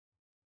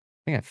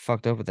think I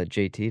fucked up with that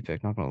JT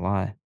pick. Not gonna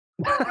lie.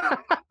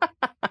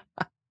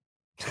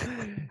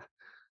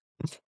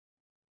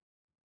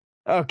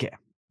 Okay.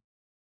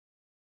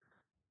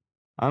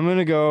 I'm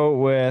gonna go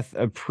with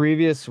a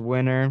previous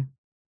winner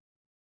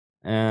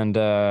and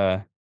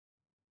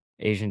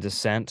Asian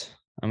descent.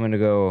 I'm gonna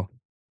go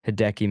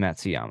Hideki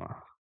Matsuyama.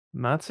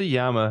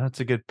 Matsuyama, that's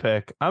a good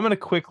pick. I'm gonna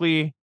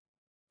quickly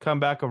come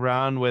back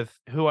around with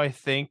who I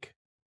think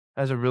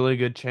has a really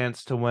good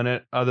chance to win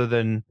it, other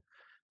than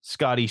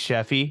Scotty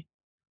Sheffy.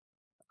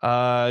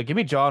 Give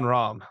me John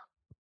Rahm.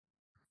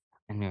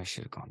 I knew I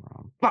should have gone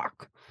wrong.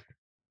 Fuck.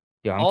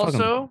 Yeah,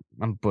 Also,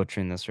 I'm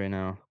butchering this right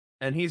now.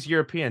 and he's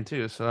European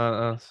too,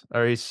 so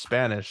or he's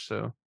Spanish.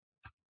 So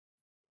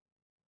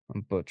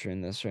I'm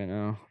butchering this right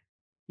now.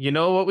 you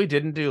know what we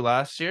didn't do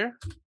last year?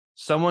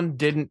 Someone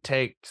didn't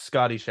take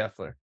Scotty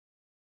Scheffler,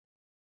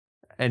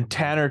 and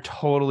Tanner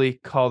totally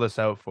called us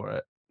out for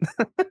it.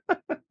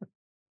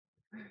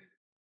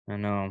 I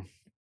know.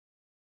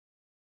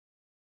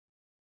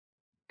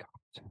 God,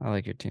 I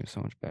like your team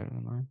so much better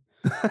than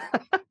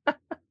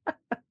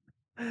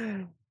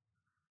mine.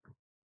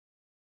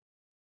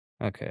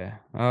 Okay.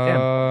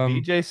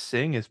 Damn, VJ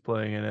Singh is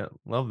playing in it.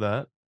 Love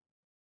that.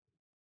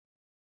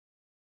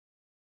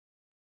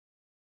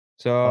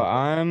 So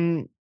Love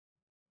it.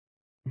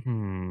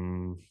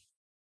 hmm.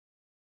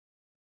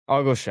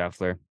 I'll go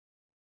Scheffler.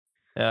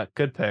 Yeah,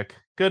 good pick.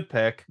 Good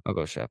pick. I'll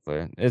go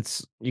Scheffler.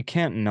 You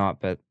can't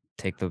not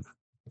take the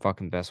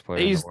fucking best player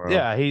in the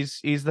world.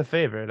 He's the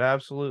favorite.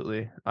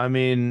 Absolutely. I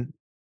mean,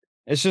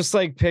 It's just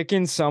like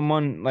picking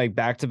someone like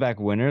back-to-back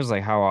winners.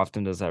 Like, how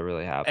often does that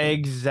really happen?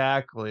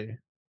 exactly.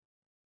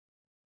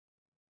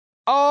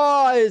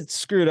 Oh, it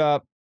screwed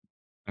up.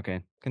 Okay,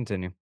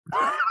 continue.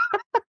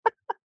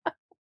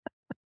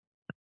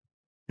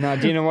 No,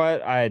 do you know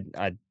what? I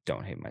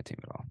don't hate my team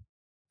at all.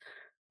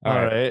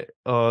 All right.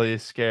 Oh, you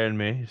scared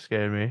me. You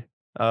scared me.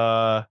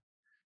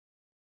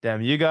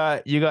 Damn, you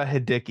got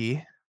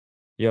Hideki.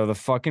 Yo, the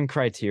fucking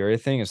criteria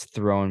thing is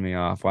throwing me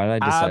off. Why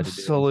did I decide to do this?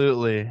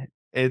 Absolutely.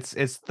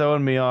 It's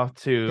throwing me off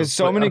too. Because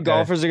so but many okay.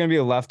 golfers are gonna be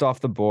left off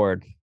the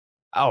board.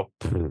 Oh,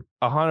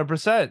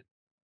 100%.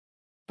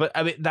 But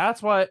I mean,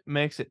 that's what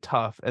makes it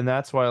tough, and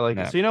that's why I like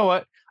Yeah. it. So you know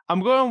what? I'm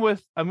going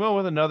with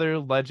another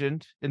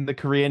legend in the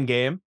Korean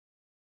game.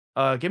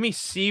 Give me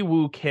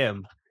Siwoo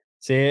Kim.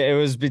 See, it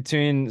was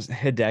between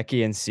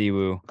Hideki and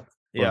Siwoo.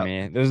 for Yeah.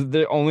 me. There's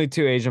the only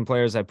 2 Asian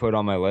players I put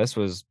on my list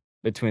was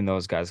between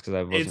those guys because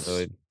I wasn't It's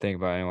really thinking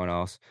about anyone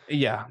else.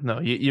 yeah, no,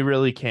 you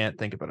really can't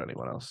think about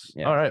anyone else.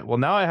 Yeah. All right. Well,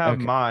 now I have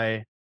Okay.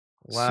 my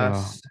So,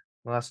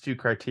 last two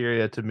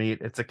criteria to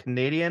meet. It's a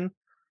Canadian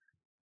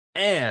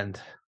and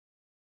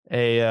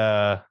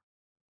a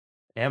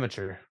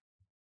amateur.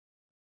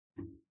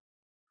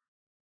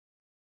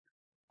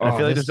 And I oh,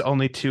 feel like there's this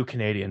only two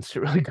Canadians to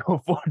really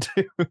go for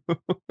too.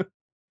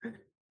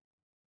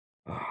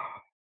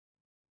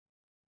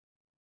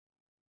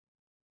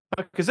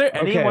 Is there Okay.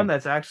 anyone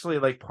that's actually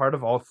like part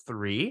of all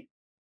three?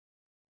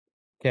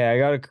 Okay, I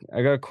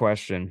got a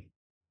question.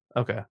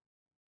 Okay.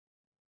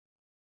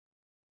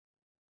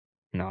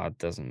 No, it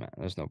doesn't matter.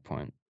 There's no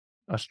point.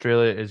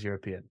 Australia is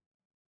European.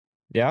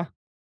 Yeah?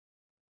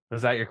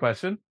 Was that your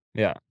question?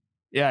 Yeah.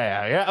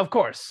 Yeah, of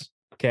course.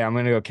 Okay, I'm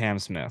gonna go Cam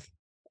Smith.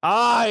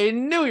 I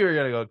knew you were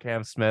gonna go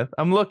Cam Smith.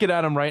 I'm looking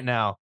at him right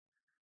now.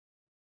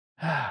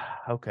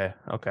 Okay.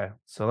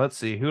 So let's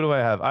see. Who do I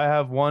have? I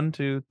have 1,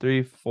 2,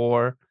 3,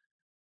 4,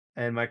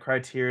 and my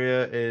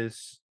criteria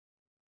is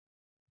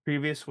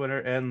previous winner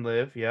and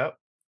live. Yep.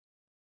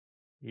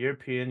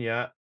 European.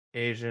 Yeah.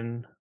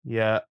 Asian.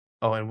 Yeah.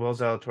 Oh, and Will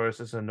Zalatoris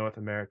is a North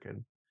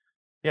American.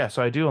 Yeah.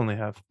 So I do only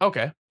have.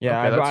 Okay.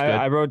 Yeah, Okay. That's good.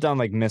 I wrote down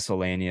like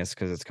miscellaneous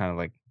because it's kind of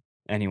like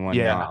anyone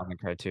not Yeah. on the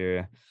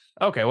criteria.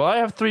 Okay. Well, I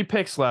have 3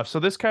 picks left, so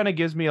this kind of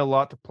gives me a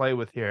lot to play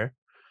with here.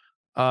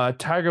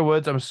 Tiger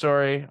Woods, I'm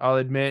sorry. I'll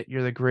admit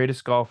you're the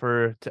greatest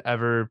golfer to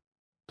ever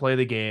play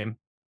the game.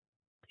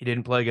 He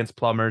didn't play against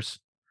plumbers.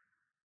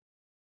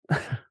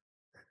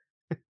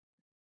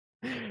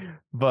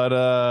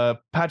 But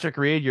Patrick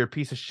Reed, you're a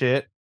piece of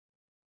shit.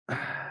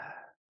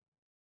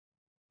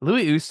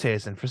 Louis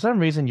Oosthuizen, for some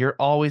reason you're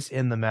always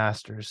in the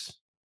Masters.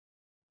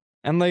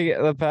 And like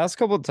the past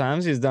couple of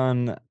times he's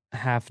done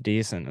half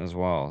decent as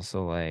well.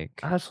 So like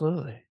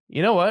Absolutely.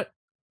 You know what?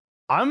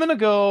 I'm gonna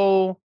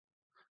go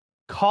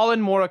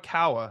Colin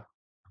Morikawa.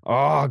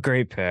 oh,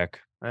 great pick.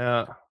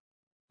 Uh,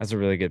 That's a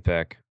really good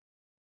pick.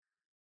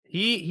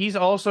 he's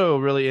also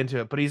really into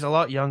it, but he's a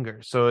lot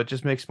younger, so it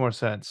just makes more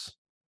sense.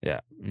 Yeah,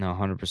 no,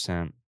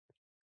 100%.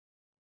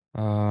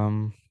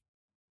 Um,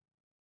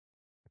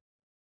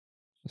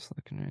 just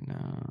looking right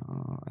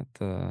now at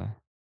the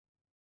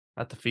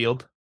At the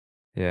field.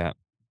 yeah.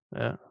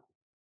 Yeah.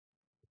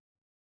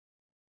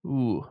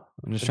 Ooh.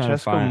 I'm just trying to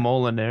Francesco find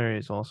Molinari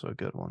is also a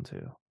good one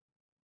too.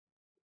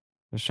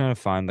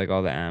 like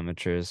all the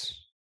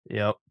amateurs.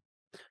 Yep.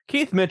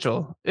 Keith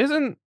Mitchell.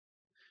 Isn't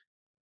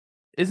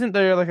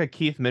there like a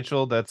Keith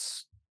Mitchell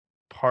that's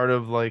part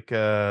of like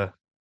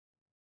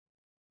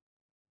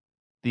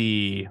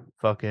the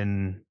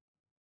fucking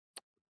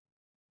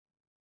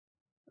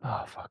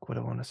oh fuck, what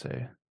do I want to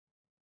say?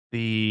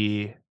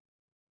 The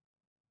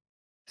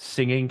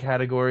singing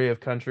category of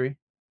country?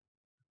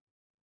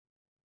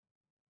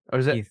 Or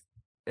is it Keith,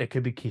 it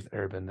could be Keith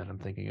Urban that I'm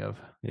thinking of.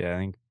 yeah, I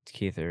think it's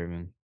Keith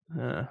Urban.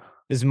 Uh,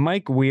 Is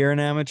Mike Weir an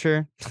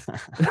amateur?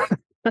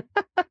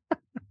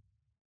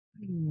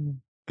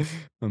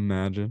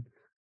 Imagine.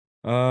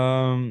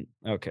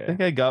 Okay.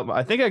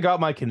 I think I got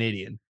my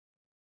Canadian.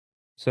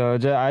 So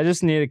I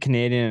just need a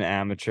Canadian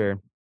amateur.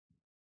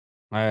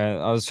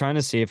 I was trying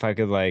to see if I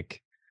could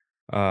like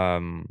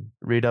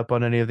Read up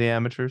on any of the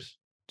amateurs.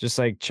 just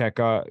like check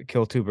out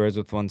kill 2 birds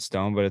with 1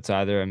 stone, but it's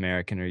either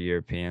American or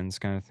Europeans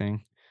kind of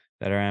thing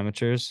that are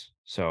amateurs.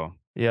 So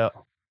Yeah.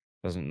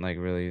 doesn't like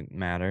really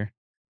matter.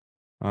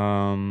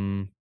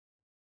 Um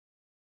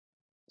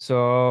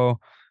so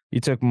you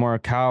took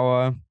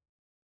Morikawa.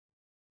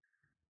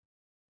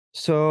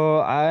 So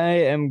I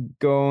am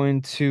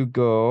going to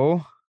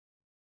go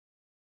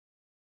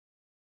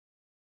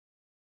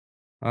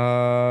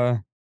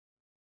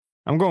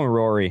I'm going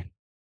Rory.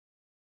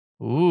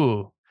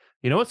 Ooh.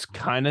 You know what's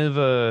kind of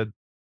a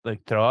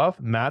like throw off?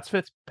 Matt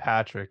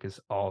Fitzpatrick is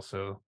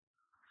also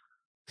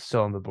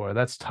still on the board.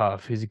 That's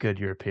tough. He's a good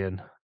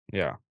European.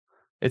 Yeah.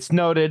 It's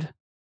noted.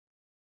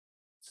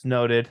 It's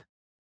noted.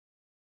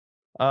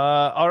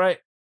 All right.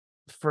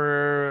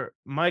 For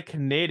my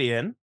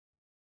Canadian,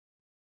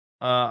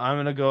 I'm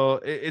gonna go.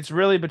 It's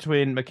really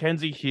between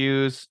Mackenzie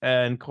Hughes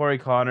and Corey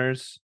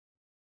Connors.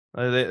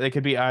 They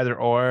could be either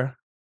or.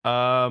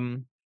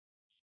 Um,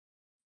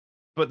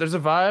 but there's a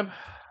vibe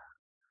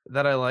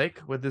that I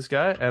like with this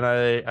guy, and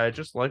I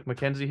just like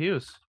Mackenzie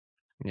Hughes.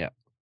 Yeah.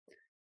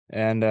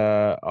 And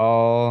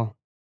I'll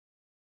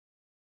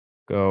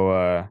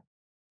go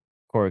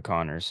Corey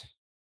Connors.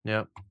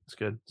 Yep, it's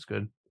good. It's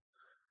good.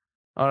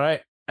 All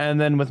right, and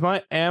then with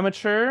my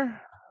amateur,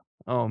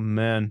 oh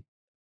man,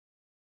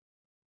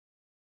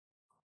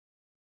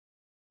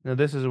 now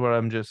this is where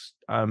I'm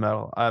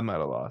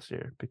at a loss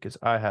here because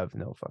I have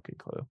no fucking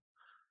clue.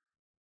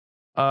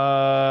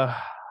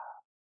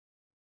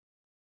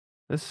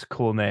 This is a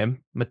cool name,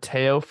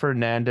 Mateo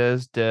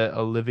Fernandez de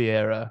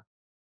Oliveira.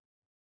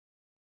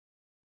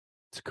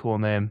 It's a cool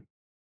name.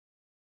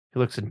 He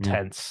looks Yeah,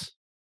 intense.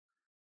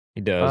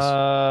 he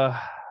does.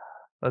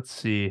 Let's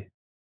see.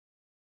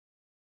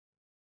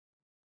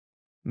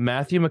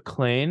 Matthew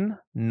McLean,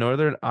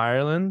 Northern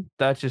Ireland.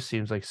 That just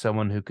seems like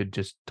someone who could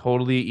just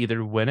totally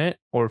either win it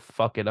or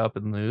fuck it up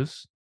and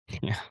lose.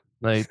 Yeah.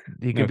 Like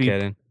he No could be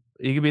kidding.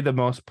 he could be the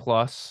most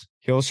plus.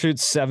 He'll shoot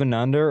 7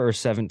 under or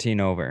 17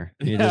 over.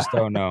 You just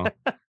don't know.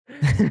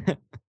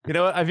 You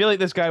know what? I feel like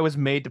this guy was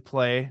made to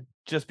play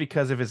just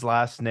because of his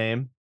last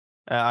name.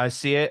 I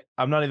see it.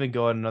 I'm not even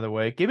going another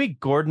way. Give me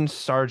Gordon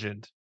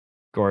Sargent.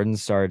 Gordon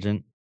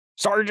Sargent.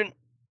 Sargent.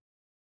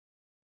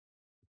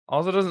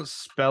 Also doesn't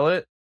spell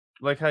it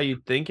like how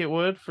you'd think it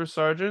would for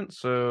Sargent.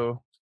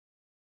 So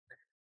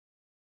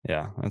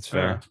Yeah, that's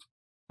fair. uh,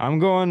 I'm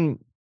going,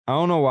 I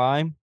don't know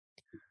why,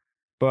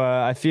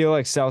 but I feel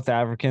like South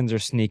Africans are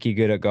sneaky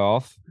good at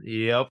golf.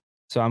 yep.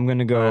 So I'm going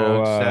to I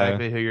know go,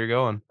 exactly who you're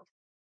going.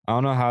 I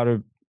don't know how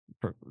to,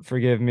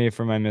 forgive me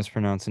for my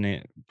mispronouncing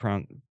it,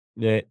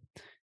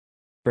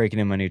 breaking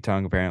in my new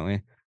tongue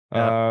apparently.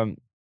 Yeah.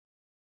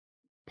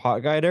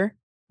 Potgeider?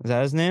 Is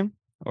that his name?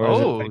 Or is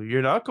it Oh, like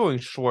you're not going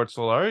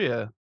Schwartzel, are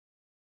you?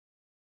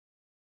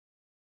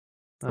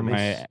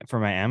 for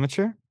my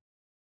amateur?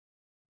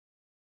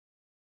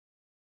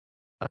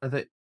 I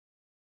think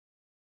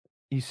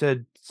you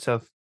said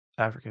South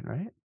African,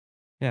 right?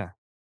 Yeah.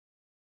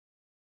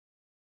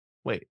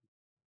 Wait.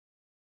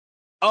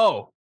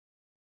 Oh,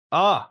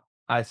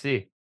 I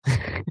see.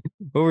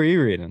 What were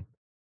you reading?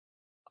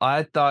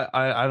 I thought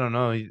I don't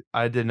know.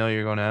 I didn't know you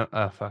were going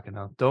to. Fucking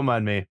hell! Don't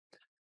mind me.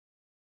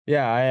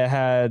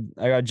 Yeah,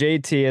 I got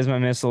JT as my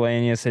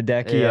miscellaneous,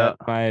 Hideki as Yeah,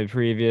 my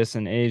previous,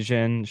 and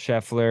Asian,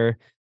 Scheffler.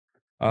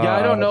 yeah.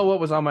 I don't know what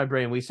was on my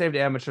brain. We saved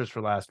amateurs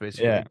for last,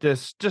 basically. Yeah.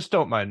 Just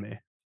don't mind me.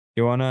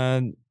 You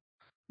wanna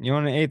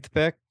eighth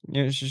pick?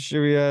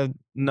 Should we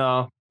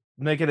No,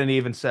 make it an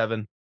even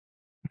 7.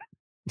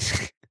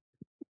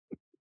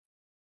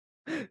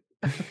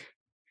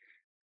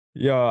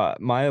 Yeah,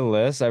 my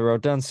list, I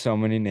wrote down so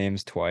many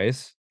names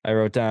twice. I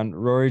wrote down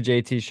Rory,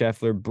 JT,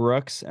 Scheffler,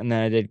 Brooks, and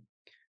then I did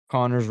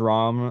Connors,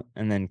 Rom,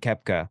 and then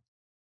Kepka.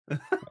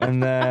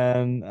 And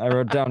then I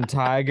wrote down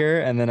Tiger,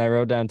 and then I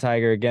wrote down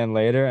Tiger again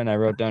later, and I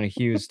wrote down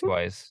Hughes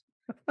twice.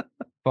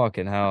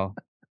 Fucking hell.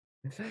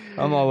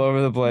 I'm all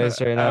over the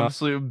place right now.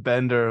 Absolute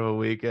bender of a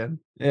weekend.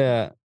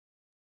 Yeah.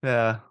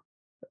 Yeah.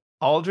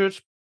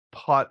 Aldrich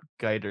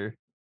Potgeider.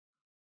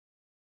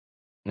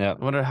 Yeah.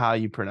 I wonder how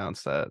you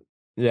pronounce that.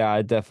 Yeah,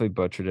 I definitely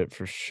butchered it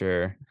for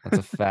sure. That's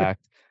a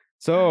fact.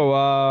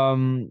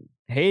 So,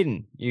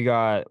 Hayden, you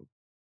got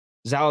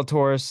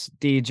Zalatoris,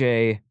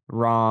 DJ,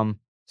 Rom,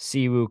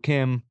 Siwoo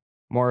Kim,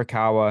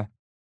 Morikawa,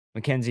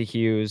 Mackenzie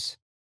Hughes,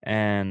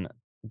 and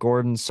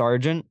Gordon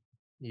Sargent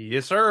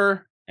Yes,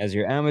 sir. as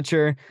your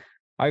amateur.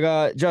 I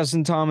got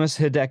Justin Thomas,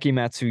 Hideki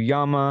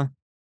Matsuyama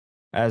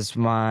as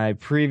my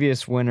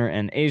previous winner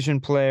and Asian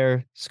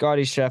player,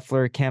 Scotty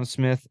Scheffler, Cam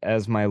Smith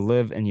as my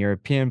live and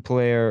European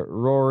player,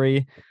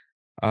 Rory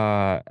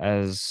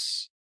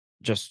as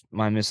just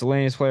my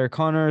miscellaneous player,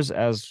 Connors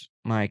as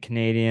my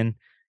Canadian,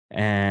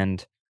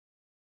 and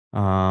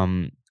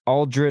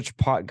Aldrich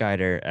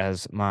Potgeider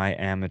as my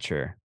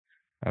amateur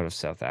out of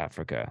South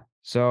Africa.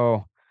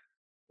 So,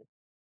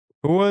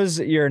 who was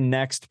your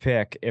next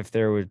pick if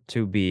there were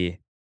to be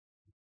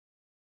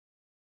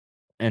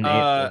an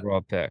eighth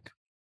overall pick?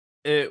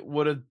 It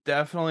would have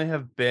definitely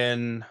have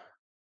been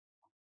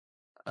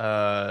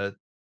the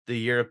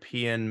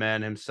European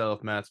man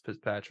himself, Matt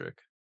Fitzpatrick.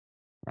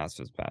 That's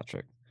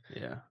Fitzpatrick.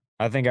 Yeah.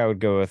 I think I would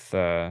go with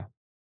Spieth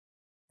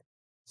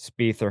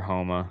or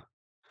Homa.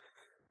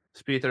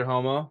 Spieth or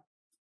Homo.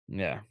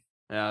 Yeah.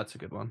 Yeah, that's a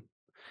good one.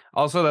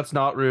 Also, that's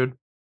not rude.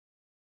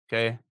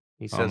 Okay.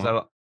 He says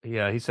Homo?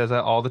 that he says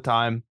that all the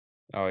time.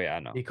 Oh yeah,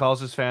 no. He calls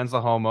his fans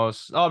the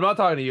homos. Oh, I'm not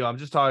talking to you. I'm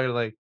just talking to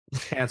like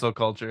cancel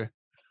culture.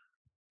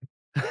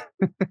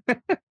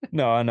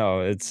 No, I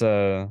know. It's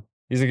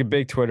he's like a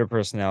big Twitter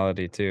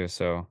personality too,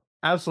 so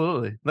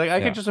Absolutely. Like I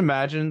yeah. could just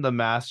imagine the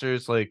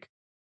Masters, like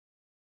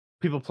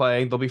people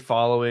playing, they'll be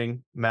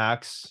following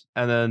Max,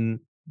 and then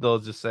they'll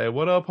just say,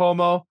 "What up,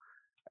 homo?"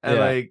 And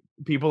Yeah. like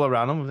people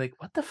around him are like,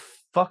 "What the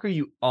fuck are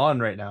you on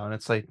right now?" And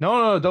it's like,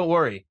 no, don't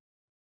worry.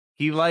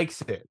 He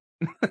likes it.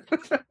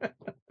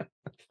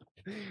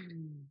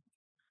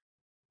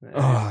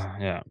 Oh,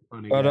 yeah.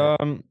 Funny But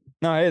guy.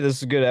 no, hey, this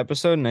is a good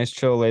episode. Nice,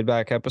 chill, laid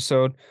back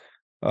episode.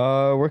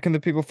 Where can the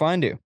people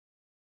find you?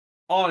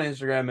 On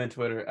Instagram and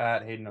Twitter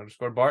at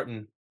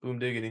Hayden_Barton. Boom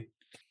diggity.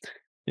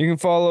 You can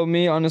follow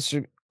me on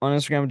Instagram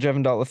at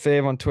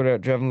Jevon.Lefave, on Twitter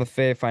at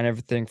JevonLefave. Find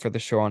everything for the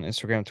show on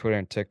Instagram, Twitter,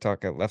 and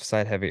TikTok at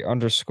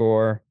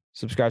LeftSideHeavy_.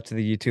 Subscribe to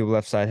the YouTube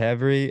Left Side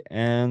Heavy,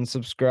 and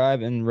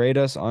subscribe and rate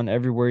us on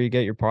everywhere you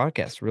get your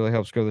podcasts. Really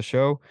helps grow the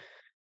show.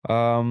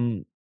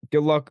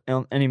 Good luck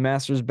on any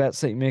Masters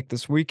bets that you make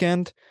this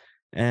weekend,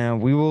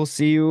 and we will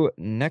see you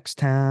next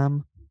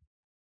time.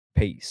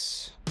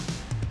 Peace.